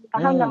teguangnya.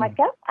 Faham tak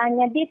macam?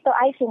 Jadi tu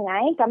air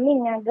sungai kami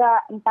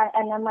ngaga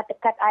nama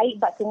dekat air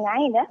bak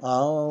sungai dah.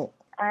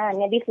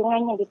 Jadi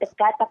sungainya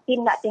ditekat tapi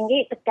tak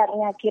tinggi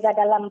tekatnya kira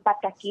dalam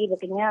 4 kaki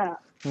begini.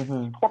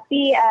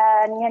 Tapi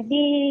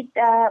jadi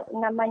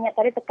namanya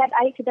tadi tekat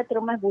air sudah ke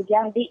rumah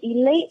bujang di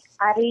Ilik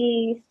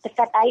hari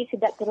tekat air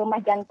sudah ke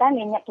rumah jantan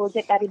yang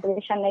projek dari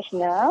Malaysia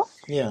National.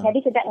 Jadi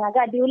sudah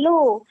ngagak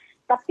dulu.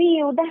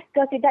 Tapi udah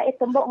ke tidak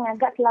tembok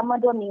ngagak selama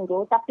 2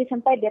 minggu tapi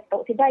sampai dia tu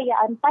tidak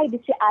sampai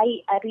bisi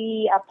air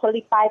hari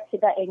polypipe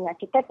sudah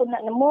kita pun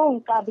nak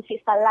nemu ke bisi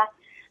salah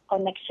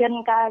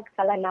connection ke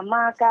salah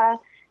nama ke.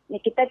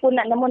 Kita pun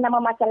nak nemu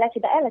nama masalah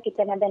tidak lah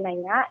kita nak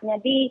nanya.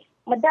 Jadi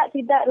medak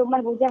tidak rumah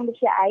bujang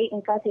bersih air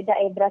engkau tidak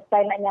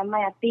berasal nak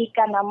nyamai hati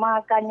kan nama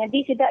kan.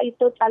 Jadi tidak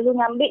itu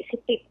selalu ngambil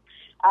sitip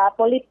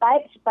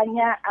polypipe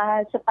sepanjang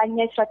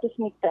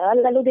 100 meter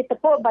lalu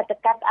ditepuk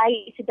dekat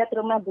air tidak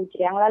rumah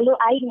bujang lalu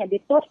airnya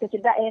ditus ke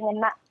tidak yang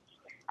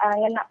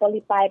nak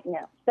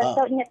polypipe-nya.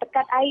 Setaunya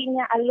tekat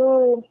airnya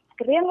lalu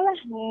kering lah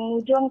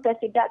ujung ke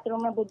sidak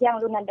rumah bujang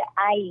lu ada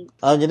air.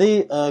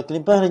 Jadi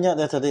kelimpah renyak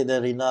dah tadi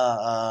dari Rina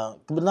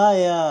kebenar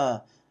ya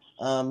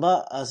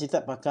Mbak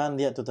Sitap pakan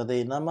dia tu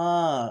tadi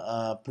nama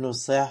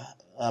penusah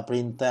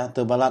perintah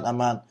tu balat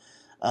amat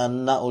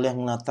nak oleh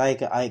menatai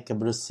ke air ke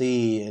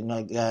bersih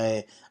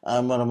ngagai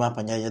rumah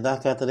panjang dah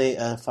ke tadi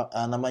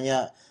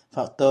namanya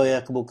faktor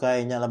ya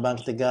kebukainya labang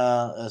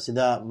ketiga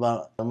sidak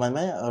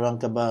orang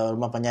ke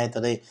rumah panjang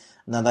tadi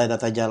nadai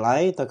data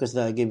jalai tak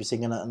sudah lagi bisa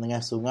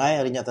dengan sungai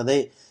harinya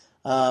tadi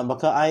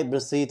maka air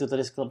bersih itu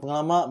tadi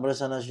pengalaman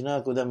Barisan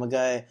Nasional kuda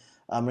megai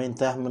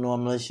merintah menua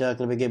Malaysia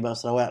kelebih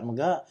bahasa Sarawak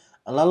mega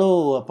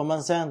lalu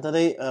pemansang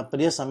tadi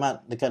pedia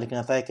samat dekat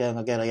dikenatai ke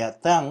ngagai rakyat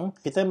tang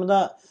kita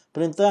mendak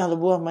perintah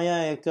lebuh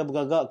maya ke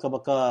bergagak ke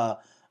bakal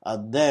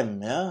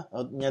dam ya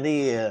jadi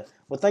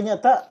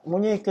bertanya tak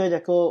munyi ke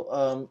jako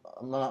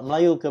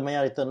Melayu ke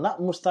maya itu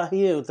nak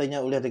mustahil tanya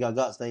oleh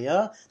digagak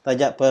saya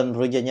tajak pen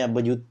projeknya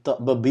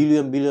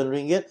berbilion-bilion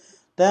ringgit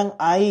tang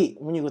air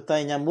munyi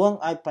kutai nyambung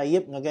air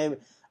payip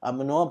ngagai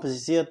menua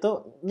pesisir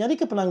tu jadi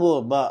ke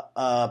penangguh bak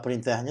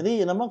perintah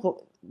jadi nama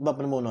bak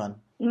penemuan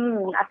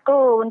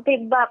aku untuk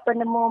bab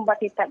penemu bab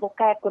kita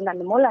bukan aku nak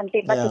nemu lah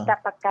untuk bab kita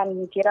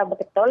pakan kira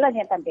betul lah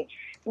yang tadi.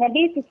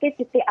 Jadi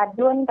sisi-sisi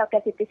adun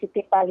atau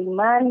sisi-sisi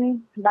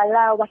parlimen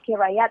bala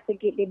wakil rakyat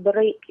pergi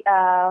diberi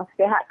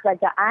pihak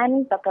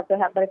kerajaan atau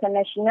pihak Barisan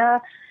Nasional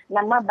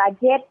nama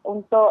bajet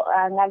untuk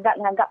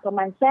ngagak-ngagak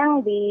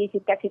pemansang di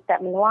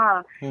setiap-setiap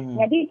menua.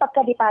 Jadi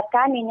pakai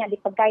dipakan yang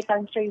dipegai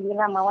Tan Sri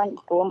Wira Mawan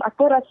Hukum.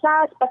 Aku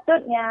rasa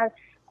sepatutnya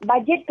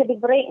bajet ke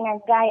diberi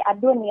ngagai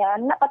adun ya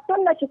nak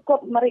patut dah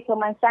cukup meri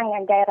pemansang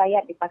ngagai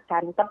rakyat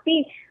dipakan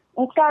tapi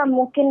engkau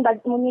mungkin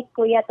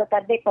muniku ya tu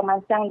tadi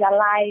pemansang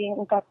jalan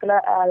engkau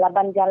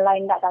laban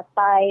jalan nak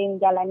datai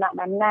jalan nak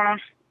mana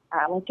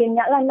mungkin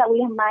nak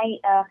boleh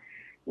mai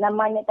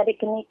namanya tadi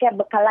kenika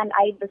bekalan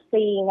air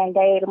bersih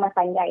ngagai rumah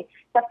panjai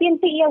tapi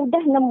nanti ia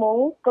udah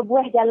nemu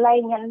kebuah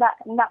jalan yang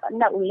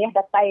nak boleh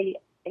datai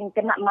yang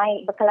kena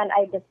mai bekalan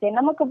air bersih.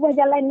 Nama kebuah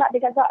jalan nak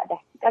digagak dah.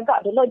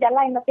 Gagak dulu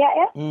jalan nak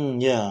ya?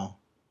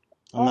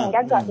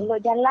 Gagak dulu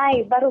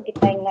jalan baru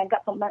kita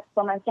ngagak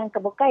pemansang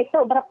kebuka itu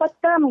berapa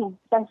term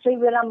Tan Sri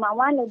Wira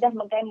Mawan udah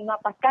megai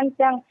mengapakan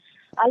yang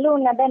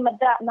lalu nadai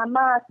medak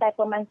nama saya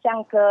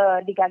pemansang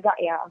ke digagak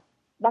ya.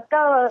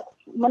 Bakal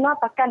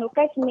menapakan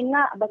ukai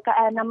semina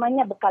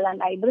namanya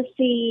bekalan air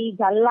bersih,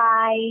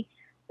 jalan,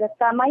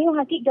 serta mayu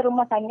haki ke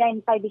rumah tangga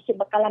sampai bisa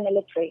bekalan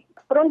elektrik.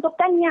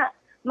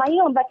 Peruntukannya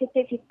mayung ba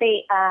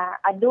titik-titik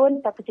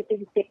adun atau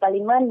titik-titik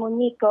parlimen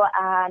muni ko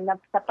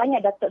sapanya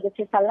Datuk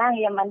Dr. Salang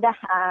yang mandah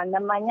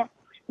namanya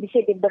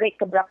bisa diberi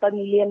ke berapa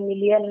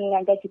milion-milion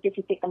ngagai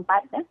titik-titik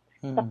tempat.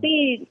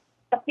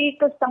 Tapi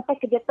ko sampai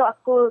ke jatuh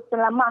aku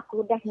selama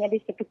aku dah jadi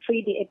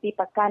sekretari di AP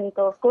Pakan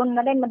ko kun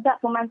nadai medak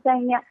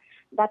pemansangnya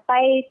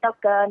datai atau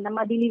ke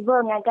nama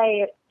deliver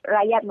ngagai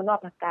rakyat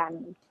menua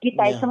Pakan.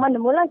 Kita semua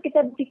mula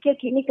kita berfikir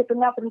kini ke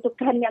tengah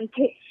peruntukan yang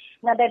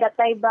nadai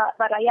datai ba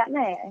rakyat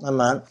ni.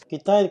 Aman.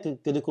 Kita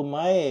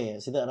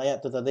kedekumai sida rakyat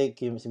tu tadi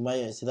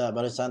simai sida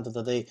barisan tu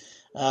tadi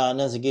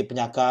nan segi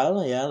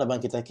penyakal ya laban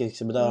kita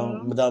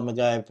sebedang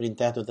megai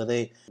perintah tu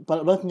tadi.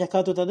 Laban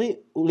penyakal tu tadi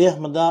uliah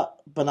meda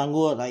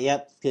penangguh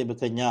rakyat ke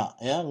bekenya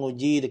ya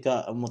nguji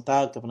dekat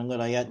mutag ke penangguh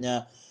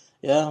rakyatnya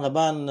ya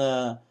laban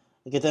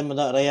kita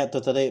meda rakyat tu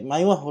tadi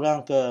maiwah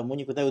orang ke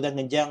munyi kita udah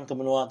ngejang ke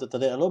menua tu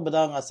tadi lalu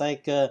beda ngasai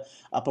ke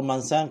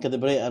pemansang ke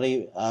diberi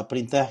hari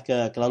perintah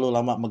ke lalu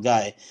lama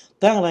megai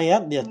tang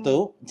rakyat dia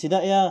tu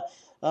tidak ya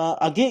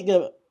agi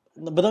ke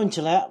beda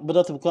celak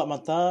beda terbuka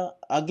mata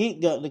agi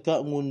ke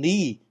dekat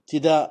ngundi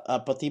tidak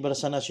parti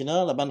Barisan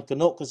Nasional laban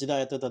kenok ke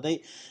sidak itu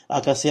tadi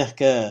kasiah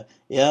ke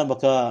ya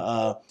baka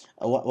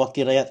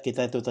wakil rakyat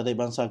kita itu tadi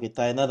bangsa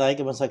kita nadai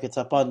ke bangsa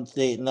kita siapa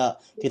nak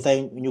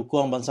kita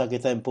nyukung bangsa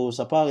kita empu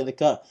siapa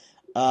dekat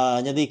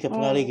jadi ke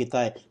pengaruh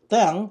kita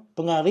tang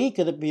pengaruh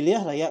ke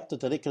pilih rakyat tu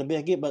tadi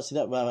lebih lagi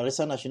sidak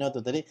Barisan Nasional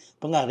tu tadi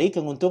pengaruh ke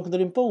nguntung ke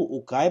derimpu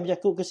ukai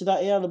berjakuk ke sidak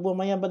ya lebuh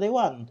maya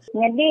berdewan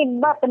jadi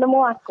bab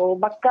penemu aku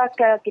bakal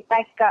ke kita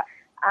ke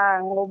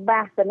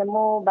ngubah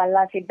penemu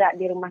bala sidak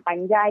di rumah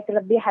panjai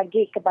terlebih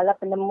lagi ke bala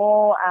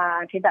penemu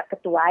sidak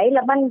ketuai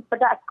laban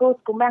pada aku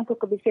sekumbang aku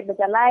kebisik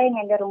berjalan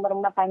dengan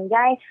rumah-rumah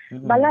panjai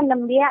bala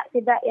nembiak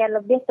sidak ya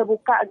lebih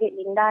terbuka lagi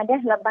indah deh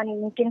laban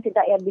mungkin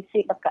sidak ya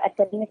bisik baka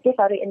alternatif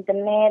dari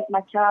internet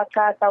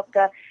masyarakat atau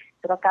ke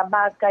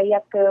kabar kaya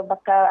ke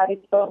bakal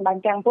arito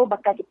bangkang pun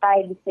bakal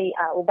kita bisa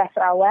ubah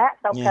Sarawak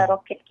atau ke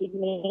roket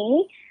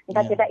kini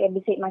dan tidak ya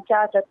bisa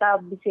macam serta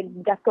bisa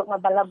jakuk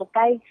ngabala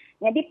bukai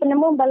jadi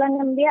penemu bala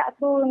dia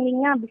aku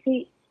ninga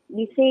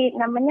bisa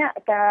namanya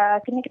ke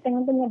sini kita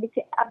ngumpulnya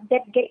bisa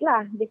update gate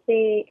lah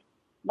bisa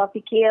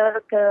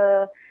berfikir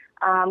ke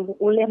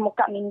oleh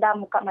muka minda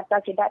muka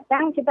mata tidak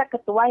tang tidak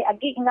ketuai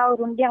agi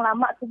ngau rundiang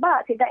lama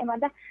sebab tidak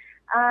ada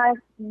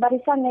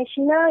Barisan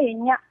Nasional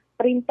yang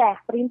perintah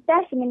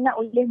semina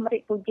oleh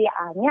merik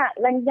pujiannya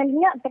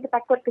lanjutnya saya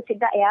takut ke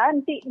sidak ya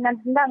nanti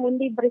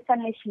ngundi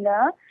Barisan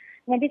Nasional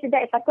jadi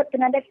tidak takut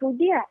kena ada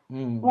pujian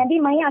jadi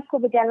maya aku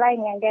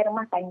berjalan yang dari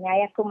rumah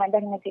tanya aku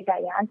mandang dengan sidak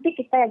ya nanti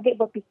kita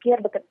agak berfikir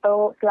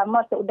beketuk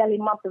selama sudah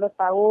 50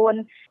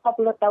 tahun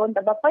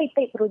tak berapa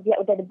itu pujian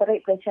udah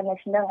diberi Barisan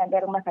Nasional dengan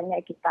dari rumah tanya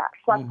kita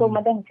so aku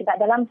mandang sidak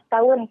dalam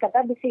setahun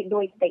kata bisik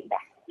 2 itu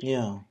dah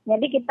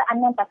jadi kita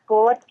anang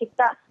takut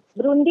kita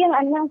berunding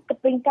anak ke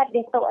peringkat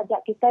detok ajak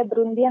kita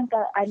berunding ke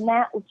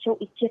anak ucuk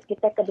icis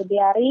kita ke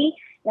Dudiari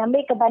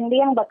ngambil ke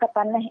banding baka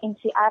tanah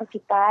NCR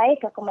kita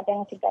ke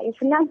Kementerian kita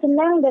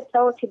senang-senang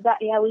detok tidak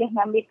ya boleh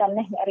ngambil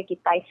tanah dari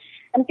kita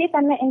nanti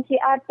tanah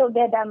NCR tu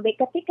dia ambil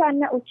ketika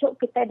anak ucuk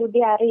kita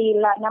Dudiari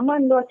lah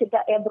nama lo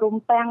tidak ya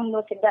berumpang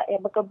lo tidak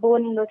ya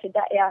berkebun lo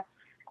tidak ya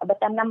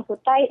bertanam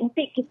kutai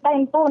nanti kita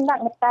pun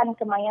nak ngetan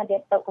ke maya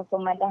detok ke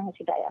Kementerian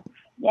tidak ya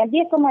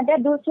jadi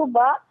Kementerian dulu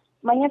cuba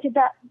maya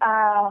tidak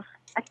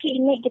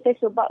aki ini kita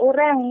cuba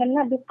orang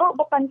ngena dukuk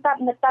berpantap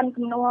ngetan ke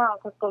menua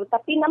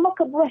tapi nama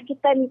kebuah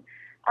kita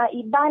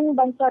iban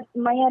bangsa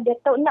maya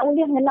detok nak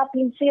boleh ngena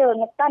pensil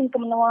ngetan ke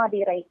menua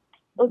diri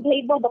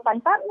boleh ibu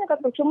berpantapnya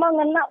kata cuma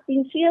ngena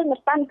pensil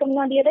ngetan ke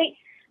menua diri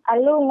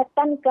lalu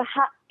ngetan ke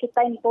hak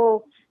kita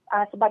info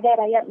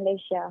sebagai rakyat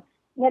Malaysia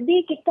jadi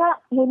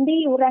kita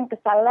ngundi orang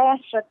kesalah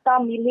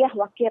serta milih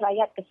wakil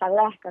rakyat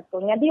kesalah kata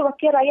jadi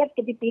wakil rakyat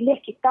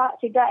dipilih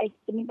kita tidak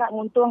minta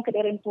nguntung ke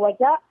diri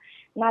tuaja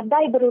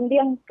nadai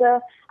berunding ke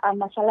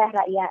masalah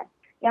rakyat.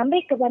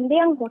 Yang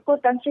kebanding aku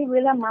Tan Sri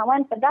William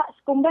Mawan pedak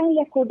sekumbang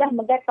ia kudah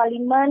megat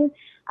parlimen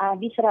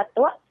di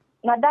Seratua.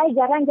 Nadai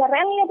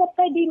jarang-jarang ia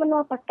dapat di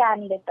menua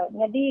Pakan gitu.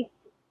 Jadi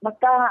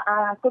maka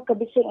aku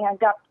kebisik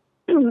ngagap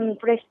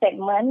press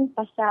statement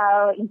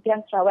pasal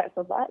impian Sarawak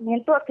sebab.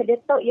 Nyentuh ke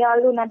detok ya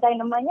lu nadai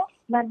namanya.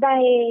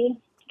 Nadai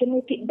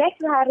kena feedback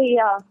hari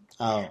ya.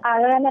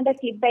 Nada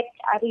feedback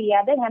hari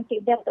ya dengan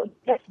feedback tu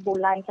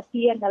sebulan.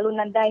 Tapi lalu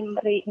nadai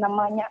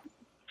namanya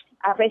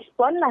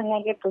respon lah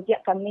dengan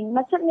projek kami.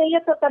 Maksudnya ya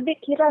tu tadi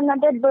kira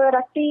nada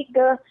berarti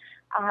ke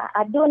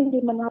adun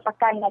di menua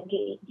Pakan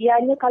lagi.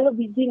 Dianya kalau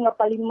busy dengan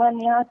parlimen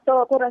ya.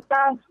 So aku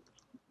rasa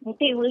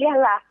nanti boleh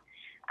lah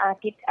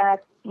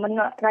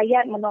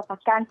rakyat menua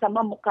Pakan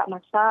sama muka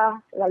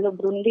masa lalu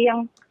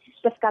berunding.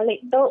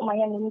 Sekali itu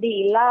maya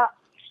ngundi ilah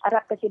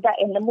harap kesidak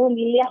nemu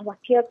milih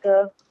wakil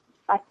ke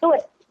patut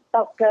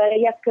atau ke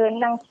ya ke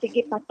nang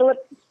sikit patut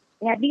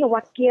jadi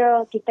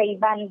wakil kita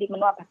iban di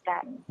menua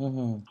Pakan.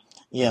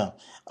 Ya.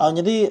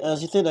 Jadi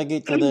situ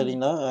lagi ke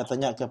Rina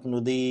tanya ke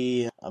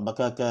penudi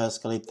bakal ke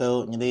sekali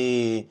itu. Jadi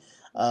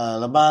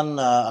Leban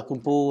aku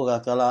pun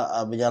kalau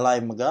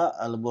berjalan mega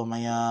lebuh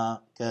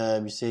maya ke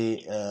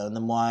bisi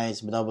nemuai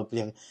sebenarnya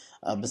berpilih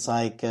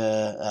besar ke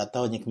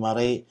tahun yang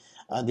kemarin.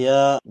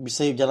 Dia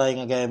bisa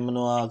berjalan ngagai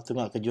menua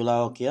tengah ke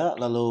julau kia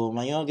lalu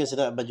mayo ke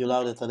sudah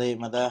berjulau dia tadi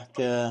madah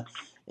ke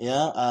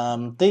ya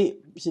ti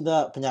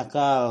sudah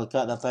penyakal ke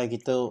datai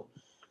kita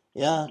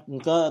ya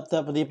engkau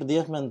tak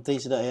pedih-pedih nanti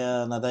sudah ya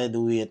nadai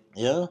duit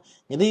ya.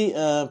 Jadi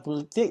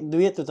politik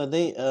duit tu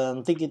tadi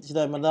nanti kita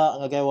sudah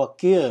madah ngagai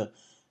wakil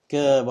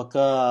ke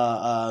baka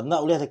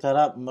nak boleh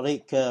dekarap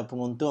mereka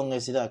penguntung yang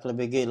sudah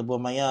kelebih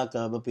lebih maya ke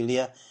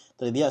berpilih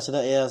tadi dia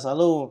sudah ya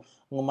selalu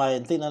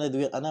ngumai nanti nak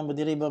duit anak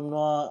berdiri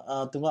bermenua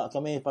tengok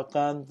kami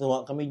pakan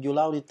tengok kami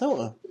julau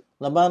itu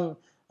laban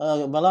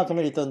bala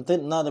kami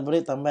ditontin nak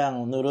beri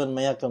tambang nurun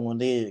maya ke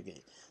ngundi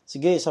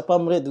sige siapa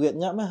beri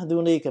duitnya mah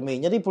dundi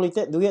kami jadi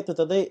politik duit tu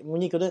tadi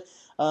munyi kena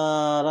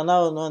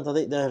ranau nuan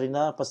tadi dah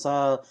rina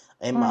pasal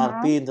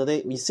MRP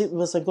tadi bisip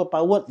bersangkut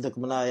pawat dak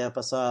mana ya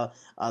pasal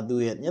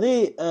duit jadi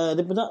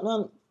di benak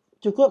nuan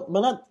cukup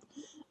banget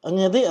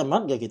ngedi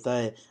amat gak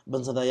kita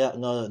bangsa Dayak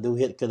ngau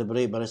duit ke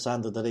diberi barisan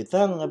tu tadi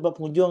tang apa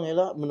pengunjung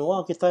ialah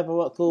menua kita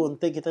pawaku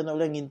nanti kita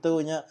nak boleh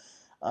ngintunya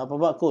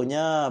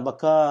pawakunya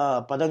baka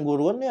padang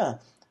guruan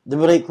ya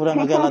diberi kurang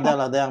agak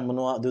lada yang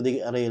menua dudi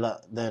arela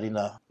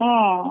darila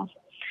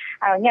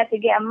nya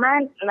segi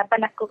aman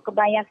lapan aku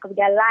kebayang ke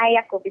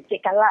jalan aku bisik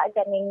kalak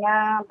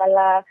janinga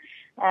bala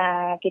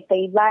kita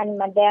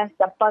iban madah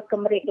siapa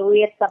kemberi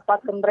duit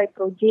siapa kemberi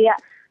projek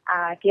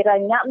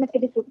kiranya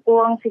mesti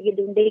disukung segi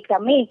dundi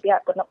kami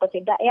pihak kena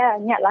tidak ya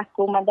nyak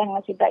laku madang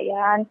tidak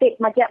ya nanti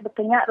majak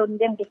bertanya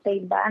runding kita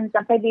iban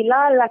sampai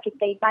bila lah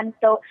kita iban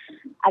tu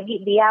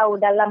agi biau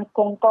dalam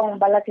kongkong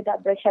bala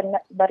tidak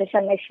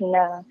barisan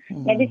nasional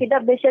jadi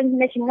tidak barisan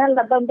nasional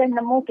labang dah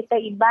nemu kita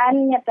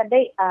iban nya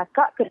tadi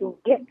kak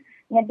keduit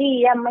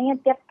jadi yang mainnya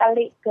tiap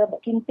kali ke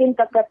kimpin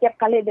ke tiap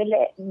kali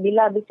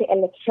bila bisa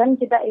election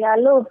tidak ya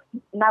lu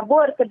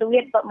nabur ke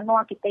duit buat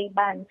menua kita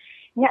iban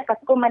nya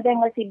kaku madang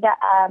tidak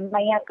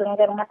maya ke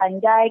rumah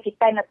tanjai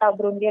kita nak tahu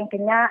berunding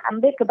kena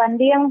ambil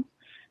kebanding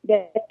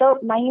dia tu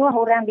mayu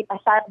orang di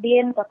pasar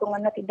din kaku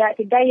mana tidak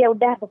ya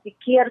udah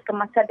berfikir ke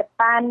masa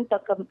depan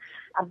atau ke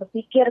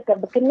berfikir ke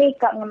berkeni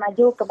ke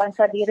maju ke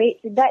bangsa diri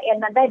tidak ya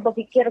nadai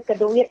berfikir ke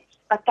duit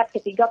pakat ke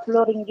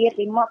RM30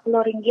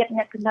 RM50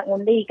 nya kena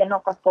ngundi kena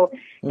kaku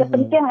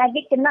penting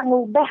lagi kena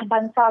ngubah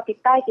bangsa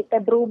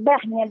kita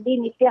berubah jadi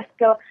nitias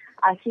ke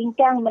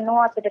singkang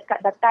menua terdekat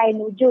datai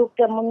menuju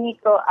ke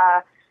mengiko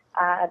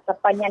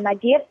tepatnya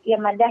Najib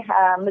yang madah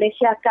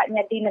Malaysia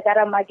katnya di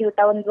negara maju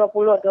tahun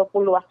 2020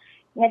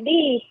 jadi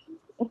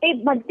nanti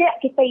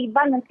majak kita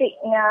iban nanti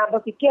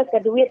berfikir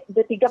ke duit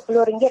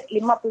RM30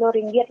 RM50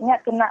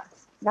 nya kena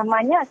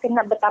namanya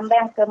kena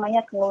bertambah ke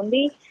manya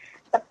pengundi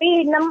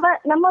tapi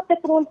nama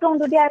penguntung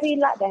tu hari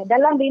lah dah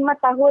dalam 5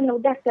 tahun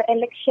udah ke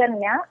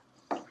electionnya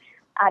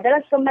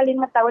dalam selama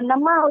 5 tahun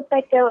nama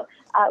utai ke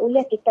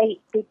oleh kita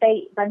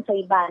bangsa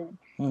iban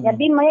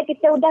jadi maya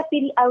kita udah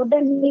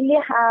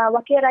milih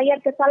wakil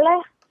rakyat ke Salah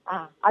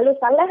lalu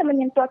Salah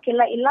menyentuh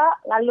kila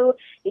lalu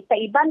kita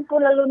iban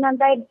pun lalu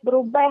nadai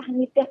berubah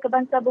nitih ke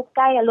bangsa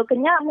bukai lalu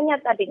kenyak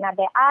menyat adik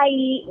nadai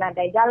air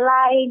nadai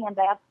jalai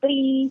nadai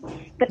apri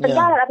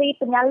ketegal hari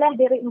penyaleh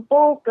diri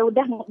empu ke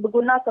udah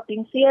berguna ke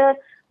pinsil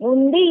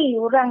ngundi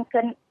orang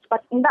ke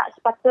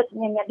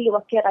sepatutnya jadi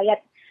wakil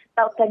rakyat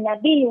atau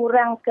kenyadi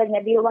orang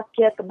kenyadi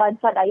wakil ke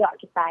bangsa Dayak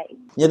kita.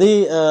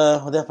 Jadi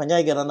udah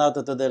panjang kerana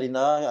tu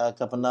Darina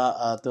ke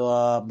pernah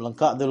tua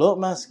belengkak dulu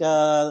mas ke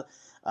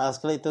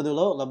sekali itu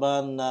dulu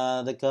laban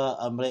dekat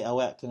mereka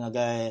awak ke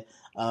ngagai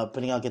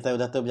peninggal kita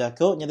udah tu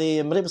berjakut.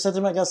 Jadi mereka besar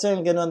terima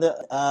kasih kerana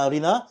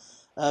Rina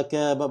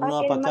ke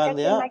benua pakan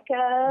dia.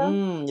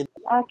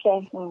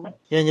 Okey.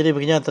 Ya jadi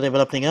begini tadi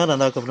bala pendengar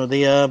anda ke penuh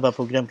dia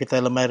program kita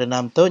lemai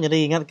renam tu.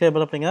 Jadi ingat ke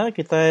bala pendengar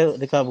kita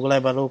dekat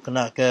bulan baru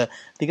kena ke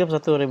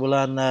 31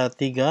 bulan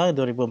 3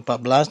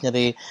 2014.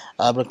 Jadi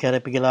berkira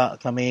pergilah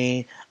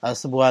kami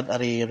sebuat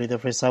hari Radio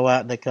Free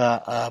Sarawak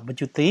dekat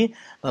bercuti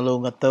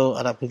lalu ngatu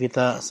harap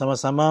kita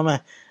sama-sama mah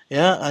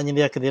ya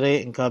nyedia ke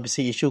diri engkau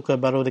bisi isu ke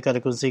baru dekat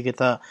kunci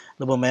kita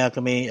lebih maya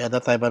kami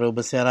datai baru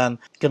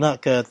bersiaran kena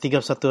ke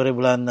 31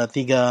 bulan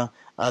 3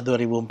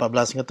 2014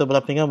 ngatu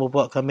bala pendengar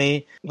buat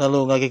kami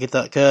lalu ngagi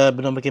kita ke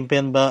benua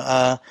berkempen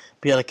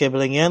pihak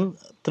kebelengan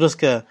terus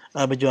ke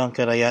berjuang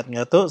ke rakyat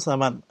ngatu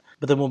selamat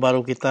bertemu baru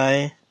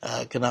kita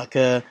kena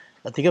ke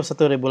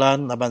 31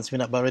 bulan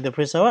 89 baru Radio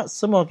Free Sarawak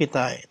semua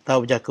kita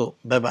tahu berjaku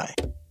bye bye.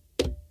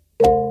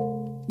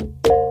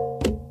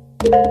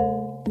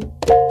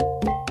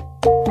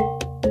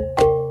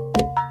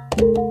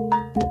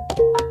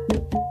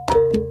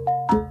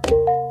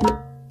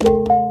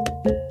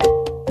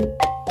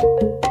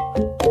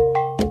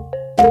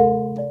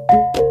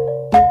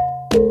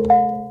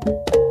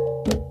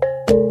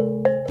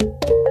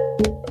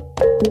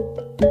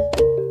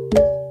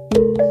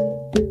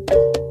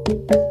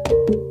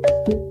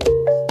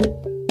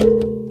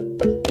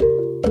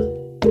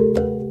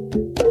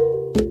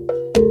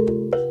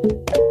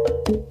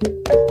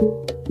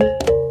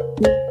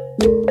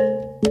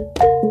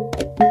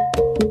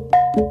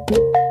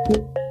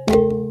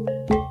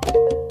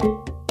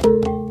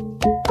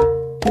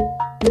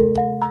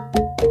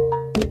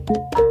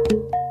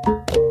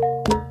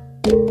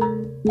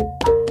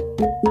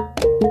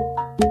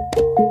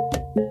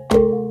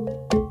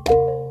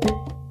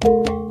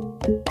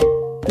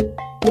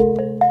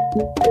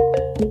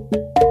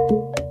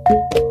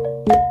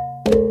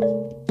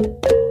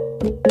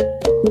 Thank you.